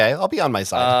 That's okay. I'll be on my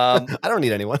side. I don't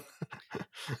need anyone.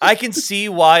 I can see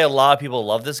why a lot of people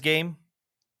love this game.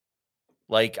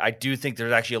 I do think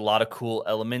there's actually a lot of cool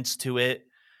elements to it.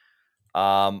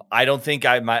 I don't think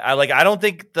I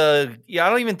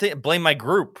don't even blame my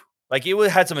group.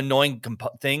 It had some annoying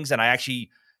things, and I actually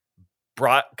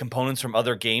brought components from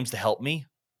other games to help me,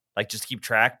 just keep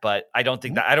track. But I don't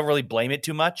think I don't really blame it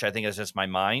too much. I think it's just my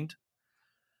mind.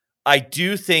 I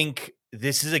do think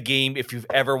this is a game, if you've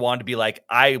ever wanted to be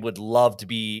I would love to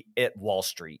be at Wall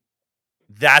Street.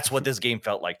 That's what this game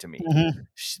felt like to me. Mm-hmm.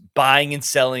 Buying and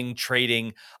selling,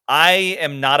 trading. I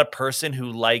am not a person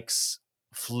who likes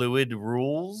fluid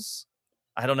rules.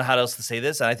 I don't know how else to say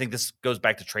this, and I think this goes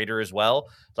back to Trader as well.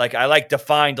 Like I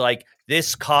defined like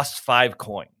this costs 5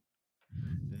 coin.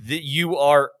 You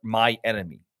are my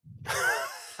enemy,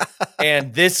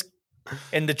 and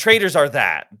the traders are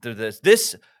that.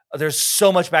 There's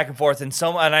so much back and forth,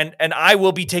 and I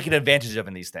will be taken advantage of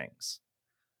in these things.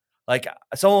 Like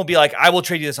someone will be like, "I will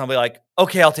trade you this," and I'll be like,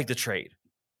 "Okay, I'll take the trade."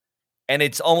 And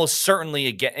it's almost certainly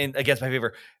against my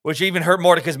favor, which even hurt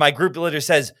more because my group leader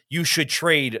says you should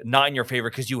trade not in your favor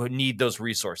because you need those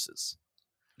resources.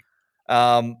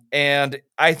 And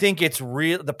I think it's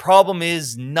real. The problem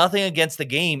is nothing against the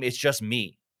game. It's just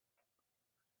me.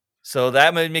 So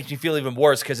that makes me feel even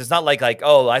worse because it's not like,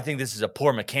 oh, I think this is a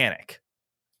poor mechanic.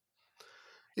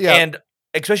 Yeah. And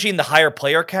especially in the higher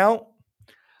player count,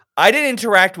 I didn't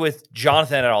interact with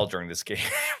Jonathan at all during this game.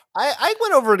 I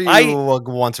went over to you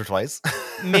once or twice.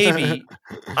 Maybe.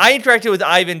 I interacted with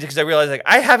Ivan because I realized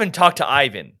I haven't talked to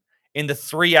Ivan in the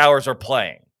 3 hours we're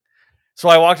playing. So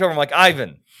I walked over and I'm like,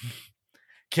 Ivan,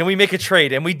 can we make a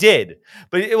trade? And we did.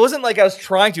 But it wasn't like I was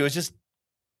trying to. It's just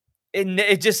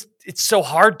it's so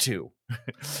hard to.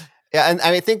 Yeah, and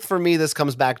I think for me, this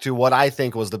comes back to what I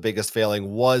think was the biggest failing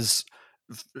was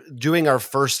doing our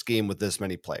first game with this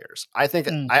many players. I think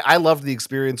I loved the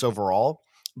experience overall.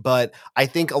 But I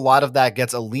think a lot of that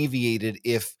gets alleviated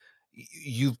if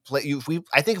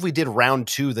I think if we did round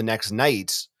 2 the next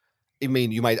night, I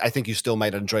mean, I think you still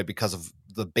might enjoy it because of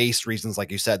the base reasons.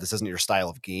 Like you said, this isn't your style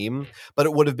of game, but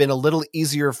it would have been a little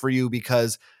easier for you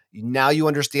because now you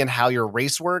understand how your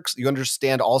race works. You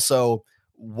understand also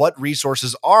what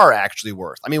resources are actually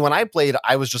worth. I mean, when I played,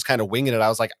 I was just kind of winging it. I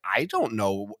was like, I don't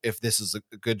know if this is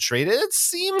a good trade. It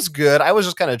seems good. I was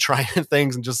just kind of trying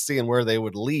things and just seeing where they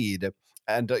would lead.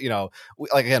 And, we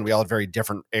all had very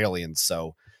different aliens.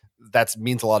 So that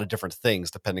means a lot of different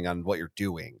things depending on what you're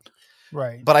doing.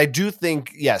 Right. But I do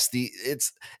think, yes,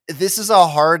 this is a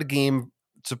hard game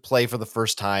to play for the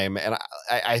first time. And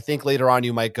I think later on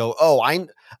you might go, oh,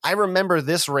 I remember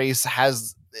this race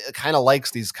kind of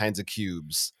likes these kinds of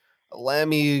cubes. Let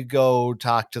me go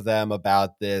talk to them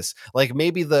about this. Like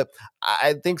maybe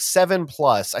I think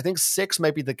 7+, I think 6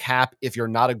 might be the cap if you're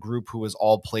not a group who has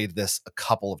all played this a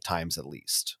couple of times at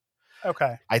least.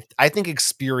 Okay. I think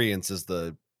experience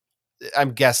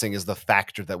I'm guessing is the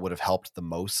factor that would have helped the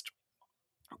most.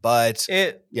 But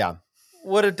it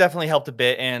would have definitely helped a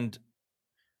bit. And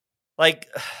like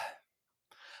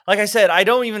I said, I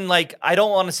don't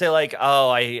want to say oh,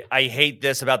 I hate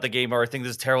this about the game or I think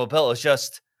this is terrible build. It's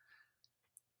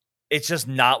just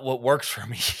not what works for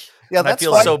me. Yeah, and I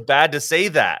feel so bad to say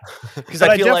that because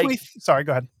I feel sorry,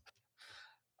 go ahead.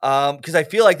 Because I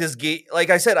feel like this game, like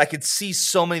I said, I could see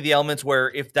so many of the elements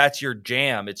where if that's your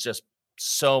jam, it's just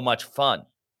so much fun.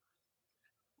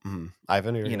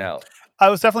 Ivan, I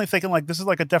was definitely thinking this is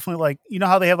definitely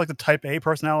how they have the type A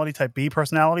personality, type B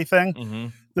personality thing. Mm-hmm.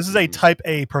 This is a type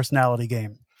A personality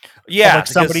game. Yeah,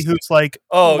 somebody who's likes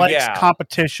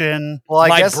competition. Well,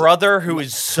 my brother who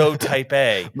is so type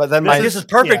A, but then this is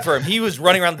perfect for him. He was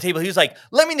running around the table. He was like,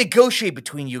 "Let me negotiate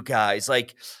between you guys."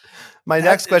 My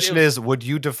next question is: would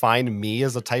you define me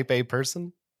as a type A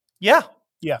person? Yeah.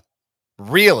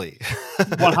 Really?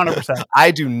 100%. I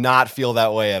do not feel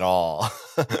that way at all.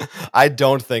 I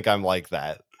don't think I'm like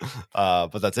that.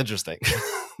 But that's interesting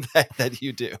that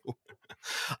you do.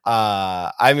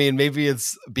 I mean, maybe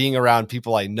it's being around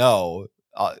people I know.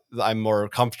 I'm more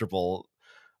comfortable,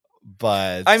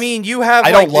 but I mean,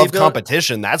 I don't love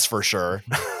competition. That's for sure.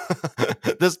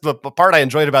 The part I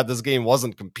enjoyed about this game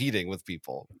wasn't competing with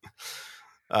people.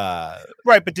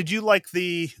 Right, but did you like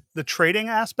the trading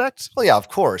aspect? Well, yeah, of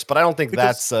course, but I don't think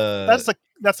because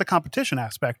that's the competition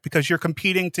aspect because you're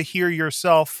competing to hear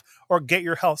yourself or get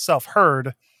yourself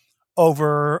heard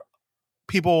over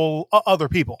other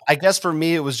people. I guess for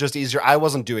me, it was just easier. I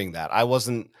wasn't doing that. I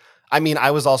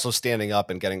was also standing up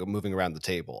and moving around the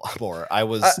table more. I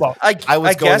was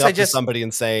going up to somebody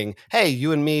and saying, "Hey,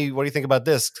 you and me, what do you think about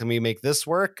this? Can we make this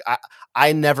work?"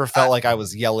 I never felt like I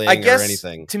was yelling or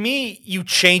anything. To me, you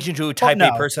change into a type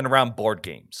A person around board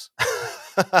games.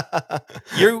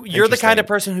 You're the kind of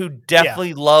person who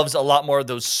definitely loves a lot more of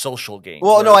those social games.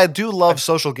 Well, no, I do love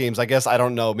social games. I guess I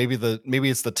don't know. Maybe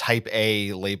it's the type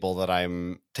A label that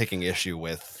I'm taking issue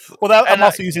with. Well, I'm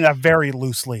also using that very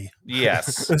loosely.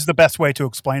 Yes, this is the best way to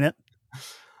explain it.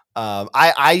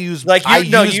 I use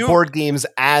board games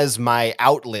as my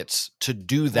outlet to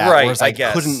do that, whereas I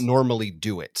couldn't normally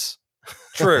do it.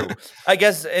 True, I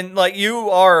guess, and you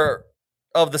are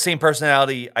of the same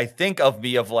personality. I think of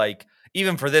me of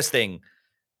even for this thing,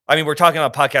 I mean, we're talking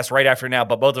about podcasts right after now,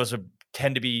 but both of us would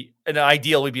tend to be an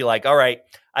ideal. We'd be all right,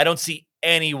 I don't see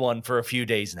anyone for a few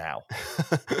days now.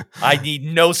 I need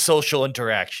no social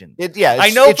interaction.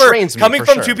 I know it for trains me, coming for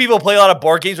from sure. two people who play a lot of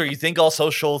board games where you think all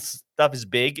social stuff is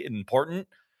big and important,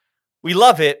 we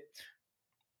love it,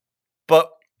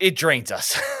 but it drains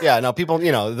us. Yeah, no, people,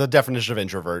 the definition of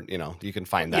introvert, you can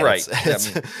find that. Right.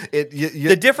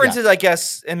 The difference is, I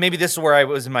guess, and maybe this is where I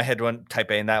was in my head when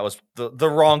type A, and that was the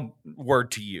wrong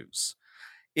word to use,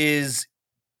 is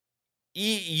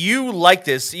you like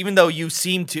this, even though you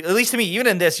seem to, at least to me, even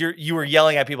in this, you were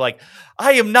yelling at people like,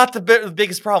 I am not the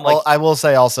biggest problem. Well, I will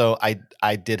say also,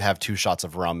 I did have 2 shots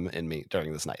of rum in me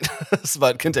during this night,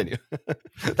 but continue.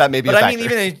 That may be. But a I mean,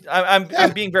 even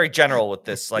I'm being very general with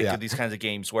this, Yeah. with these kinds of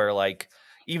games where like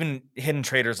even Hidden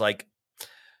Traders, like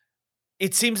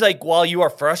it seems like while you are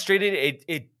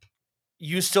frustrated,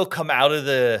 you still come out of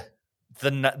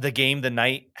the game the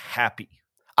night happy.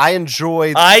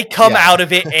 I come out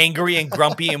of it angry and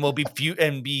grumpy and will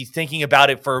be thinking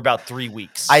about it for about 3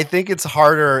 weeks. I think it's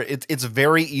harder. It's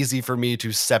very easy for me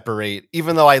to separate,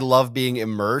 even though I love being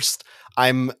immersed.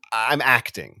 I'm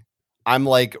acting. I'm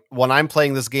like, when I'm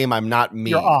playing this game, I'm not me.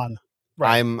 You're on.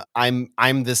 Right.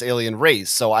 I'm this alien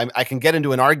race. So I can get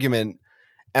into an argument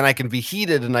and I can be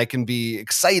heated and I can be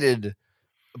excited.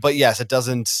 But yes, it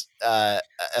doesn't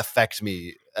affect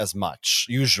me as much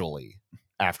usually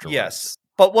afterwards. Yes.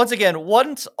 But once again,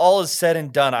 once all is said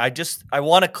and done, I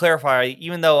want to clarify,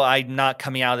 even though I'm not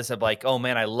coming out of this of like, oh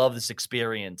man, I love this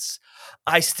experience.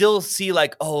 I still see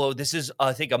like, oh, this is,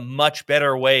 I think, a much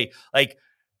better way. Like,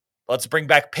 let's bring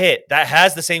back Pit. That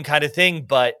has the same kind of thing,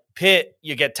 but Pit,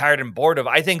 you get tired and bored of.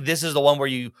 I think this is the one where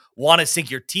you want to sink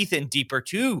your teeth in deeper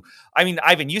too. I mean,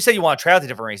 Ivan, you said you want to try out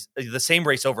the same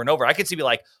race over and over. I could see be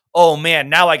like, oh man,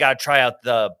 now I got to try out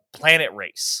the planet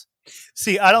race.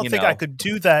 See, I don't think I could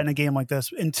do that in a game like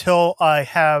this until I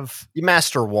have you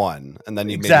master one, and then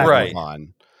you Exactly. move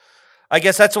on. I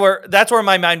guess that's where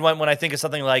my mind went when I think of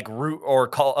something like Root or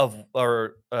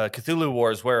Cthulhu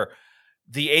Wars, where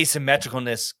the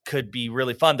asymmetricalness could be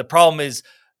really fun. The problem is,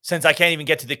 since I can't even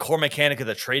get to the core mechanic of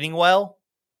the trading well,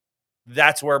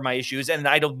 that's where my issue is, and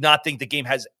I do not think the game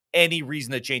has any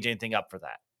reason to change anything up for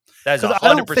that. That is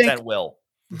 100% will.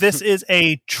 This is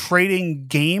a trading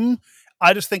game.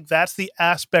 I just think that's the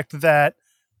aspect that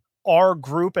our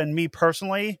group and me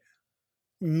personally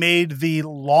made the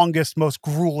longest, most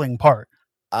grueling part.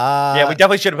 Yeah, we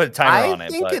definitely should have put a timer on it. I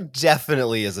think it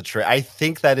definitely is a trade. I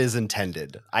think that is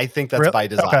intended. I think that's by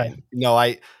design. Okay. No,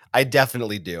 I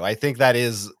definitely do. I think that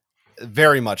is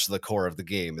very much the core of the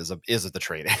game is the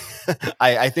trading.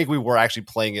 I think we were actually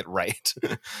playing it right.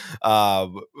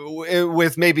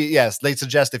 With maybe, yes, they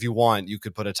suggest if you want, you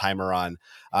could put a timer on,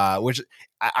 which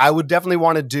I would definitely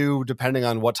want to do depending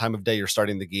on what time of day you're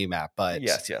starting the game at. But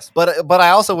yes. But I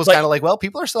also was kind of like, well,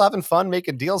 people are still having fun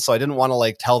making deals, so I didn't want to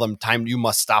like tell them you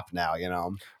must stop now,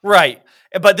 Right.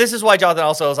 But this is why Jonathan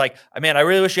also was like, man, I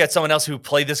really wish you had someone else who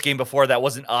played this game before that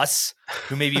wasn't us,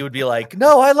 who maybe would be like,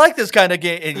 no, I like this kind of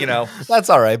game, That's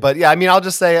all right. But yeah, I mean, I'll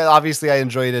just say, obviously I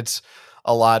enjoyed it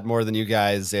a lot more than you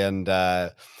guys. And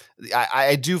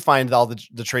I do find all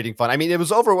the trading fun. I mean, it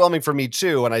was overwhelming for me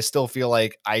too. And I still feel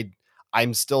like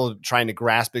I'm still trying to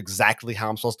grasp exactly how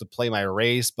I'm supposed to play my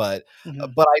race, but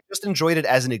I just enjoyed it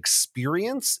as an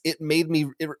experience. It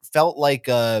felt like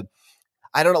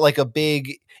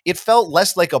it felt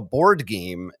less like a board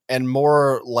game and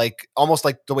more like almost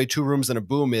like the way Two Rooms and a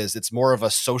Boom is. It's more of a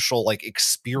social like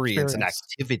experience and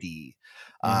activity.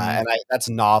 And that's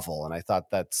novel. And I thought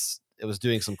it was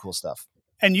doing some cool stuff.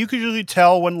 And you could usually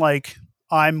tell when like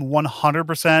I'm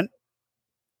 100%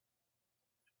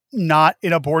 not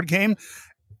in a board game.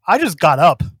 I just got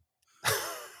up.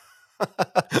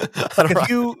 Like if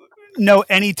you know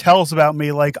any tells about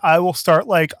me, like I will start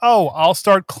like, I'll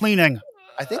start cleaning.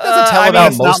 I think that's a tell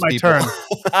about most not my people. turn.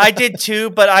 I did too,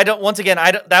 but I don't. Once again,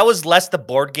 that was less the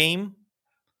board game.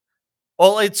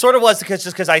 Well, it sort of was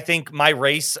because I think my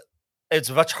race,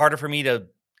 it's much harder for me to,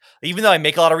 even though I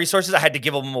make a lot of resources, I had to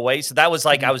give them away. So that was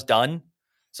like I was done.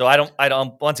 So I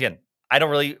don't. Once again, I don't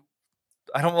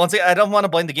want to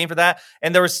blame the game for that.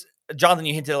 And there was, Jonathan,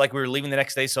 you hinted like we were leaving the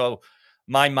next day. So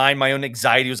my own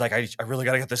anxiety was like, I really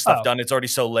got to get this stuff done. It's already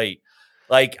so late.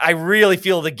 Like, I really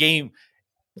feel the game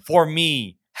for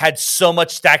me had so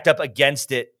much stacked up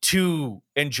against it to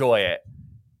enjoy it.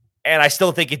 And I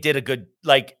still think it did a good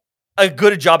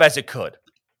job as it could.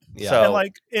 Yeah. So, and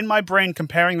like in my brain,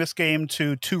 comparing this game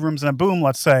to Two Rooms and a Boom,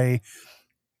 let's say,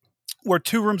 where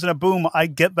Two Rooms and a Boom, I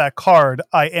get that card.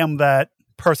 I am that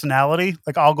personality.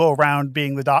 Like I'll go around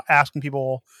being the asking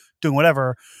people, doing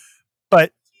whatever.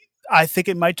 But I think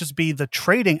it might just be the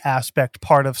trading aspect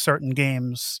part of certain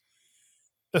games,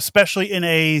 especially in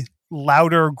a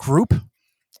louder group.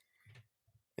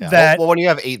 Yeah. That Well, when you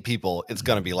have 8 people, it's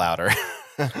going to be louder.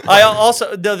 I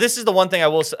also this is the one thing I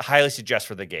will highly suggest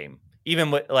for the game,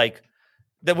 even with like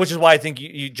that, which is why I think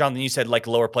you Jonathan, you said like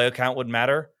lower player count would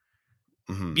matter.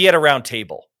 Mhm. Be at a round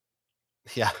table.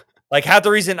 Yeah. Like half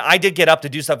the reason I did get up to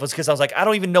do stuff was because I was like, I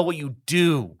don't even know what you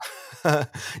do,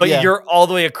 but Yeah. you're all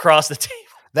the way across the table.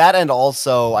 That, and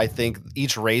also I think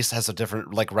each race has a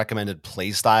different like recommended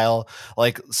play style.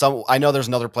 Like I know there's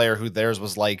another player who theirs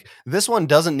was like, this one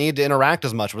doesn't need to interact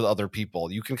as much with other people.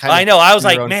 You can kind of I know. I was do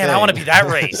your like, own man, I want to thing." be that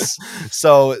race.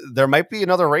 So there might be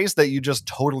another race that you just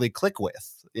totally click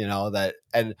with, that,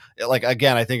 and like,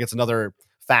 again, I think it's another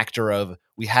factor of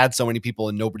we had so many people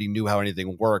and nobody knew how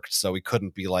anything worked. So we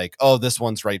couldn't be like, oh, this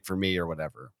one's right for me or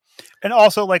whatever. and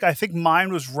also like I think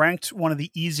mine was ranked one of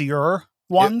the easier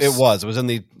ones. It was in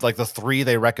the 3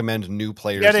 they recommend new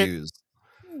players Yet it use.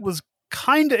 was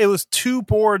it was 2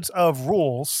 boards of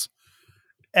rules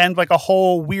and like a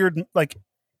whole weird like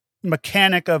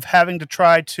mechanic of having to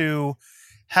try to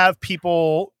have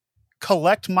people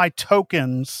collect my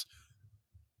tokens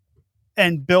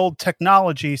and build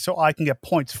technology so I can get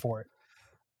points for it.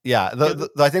 Yeah,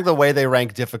 I think the way they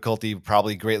rank difficulty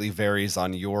probably greatly varies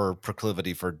on your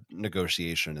proclivity for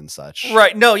negotiation and such.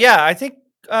 Right. No, yeah. I think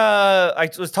I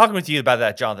was talking with you about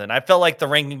that, Jonathan. I felt like the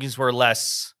rankings were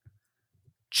less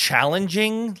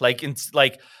challenging, like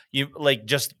you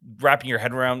just wrapping your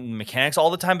head around mechanics all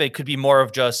the time, but it could be more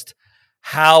of just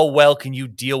how well can you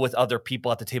deal with other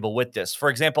people at the table with this. For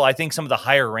example, I think some of the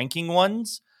higher ranking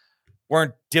ones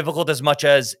weren't difficult as much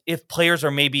as if players are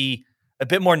maybe a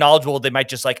bit more knowledgeable, they might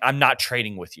just like, I'm not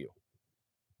trading with you.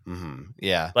 Mm-hmm.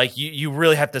 Yeah. Like you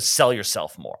really have to sell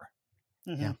yourself more.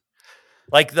 Mm-hmm. Yeah.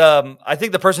 Like I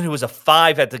think the person who was a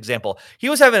 5 at the example, he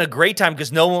was having a great time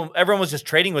because everyone was just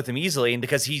trading with him easily, and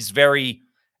because he's very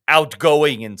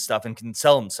outgoing and stuff and can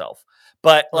sell himself.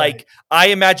 But like, I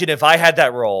imagine if I had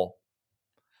that role,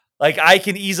 like I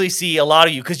can easily see a lot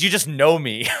of you because you just know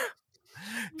me.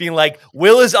 Being like,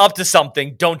 Will is up to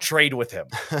something. Don't trade with him.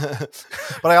 But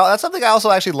that's something I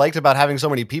also actually liked about having so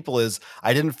many people is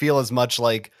I didn't feel as much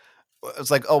like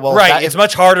it's like, oh well, right. It's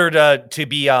much harder to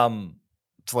be to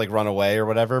like run away or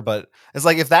whatever. But it's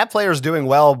like if that player's doing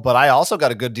well, but I also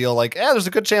got a good deal, like there's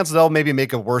a good chance they'll maybe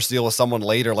make a worse deal with someone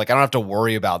later. Like I don't have to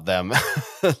worry about them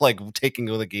like taking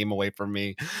the game away from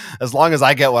me as long as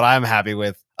I get what I'm happy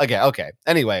with. Okay.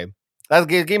 Anyway. That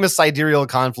game is Sidereal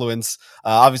Confluence.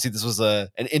 Obviously, this was an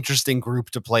interesting group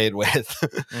to play it with,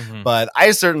 mm-hmm. but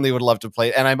I certainly would love to play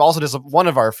it. And I'm also just one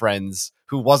of our friends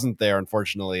who wasn't there,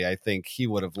 unfortunately. I think he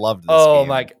would have loved this game. Oh,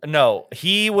 my. No,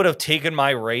 he would have taken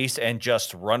my race and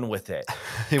just run with it.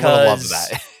 He would have loved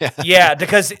that. Yeah,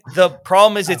 because the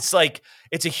problem is it's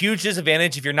a huge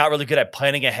disadvantage if you're not really good at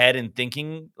planning ahead and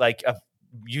thinking, like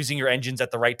using your engines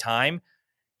at the right time.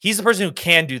 He's the person who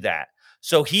can do that.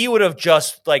 So he would have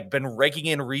just like been raking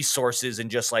in resources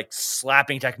and just like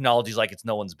slapping technologies like it's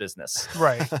no one's business.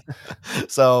 Right.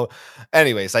 So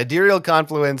anyway, Sidereal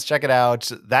Confluence, check it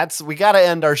out. We got to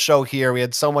end our show here. We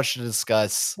had so much to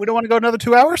discuss. We don't want to go another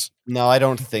 2 hours? No, I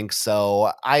don't think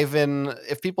so. Ivan,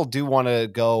 if people do want to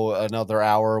go another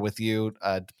hour with you,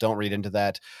 don't read into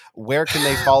that. Where can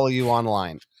they follow you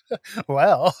online?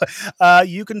 Well,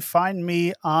 you can find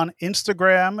me on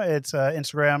Instagram. It's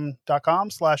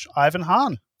instagram.com/Ivan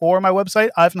Hahn or my website,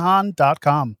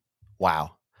 ivanhahn.com.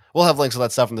 Wow. We'll have links to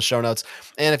that stuff in the show notes.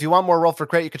 And if you want more Roll for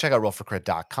Crit, you can check out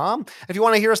rollforcrit.com. If you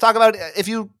want to hear us talk about, if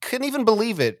you can even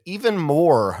believe it, even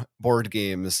more board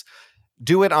games,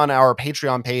 do it on our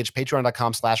Patreon page,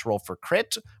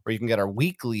 patreon.com/rollforcrit, where you can get our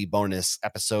weekly bonus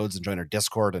episodes and join our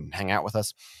Discord and hang out with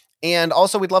us. And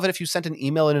also, we'd love it if you sent an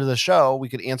email into the show. We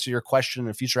could answer your question in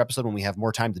a future episode when we have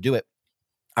more time to do it.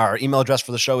 Our email address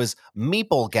for the show is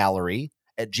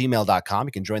meeplegallery@gmail.com.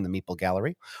 You can join the Meeple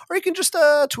Gallery, or you can just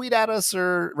tweet at us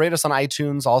or rate us on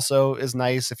iTunes. Also is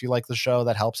nice if you like the show.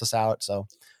 That helps us out. So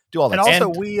do all that. And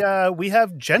also, we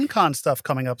have Gen Con stuff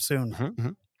coming up soon. Mm-hmm, mm-hmm.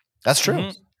 That's true.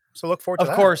 Mm-hmm. So look forward to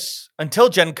that. Of course, until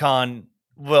Gen Con,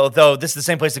 well, though this is the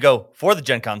same place to go for the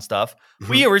Gen Con stuff.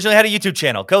 Mm-hmm. We originally had a YouTube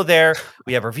channel. Go there.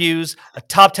 We have reviews. A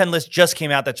top 10 list just came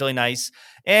out. That's really nice.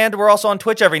 And we're also on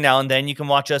Twitch every now and then. You can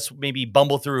watch us maybe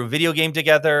bumble through a video game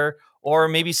together or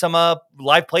maybe some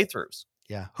live playthroughs.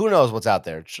 Yeah, who knows what's out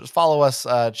there. Just follow us,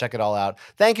 check it all out.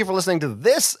 Thank you for listening to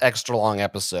this extra long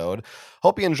episode.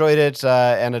 Hope you enjoyed it,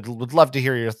 and I would love to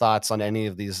hear your thoughts on any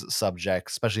of these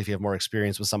subjects, especially if you have more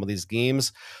experience with some of these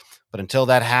games. But until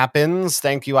that happens,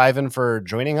 thank you, Ivan, for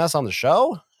joining us on the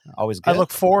show. Always good. I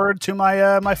look forward to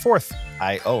my my 4th.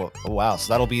 Oh wow!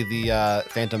 So that'll be the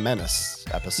Phantom Menace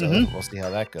episode. Mm-hmm. We'll see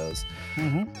how that goes.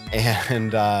 Mm-hmm.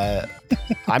 And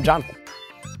I'm Jonathan.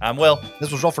 I'm Will.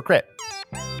 This was Roll for Crit.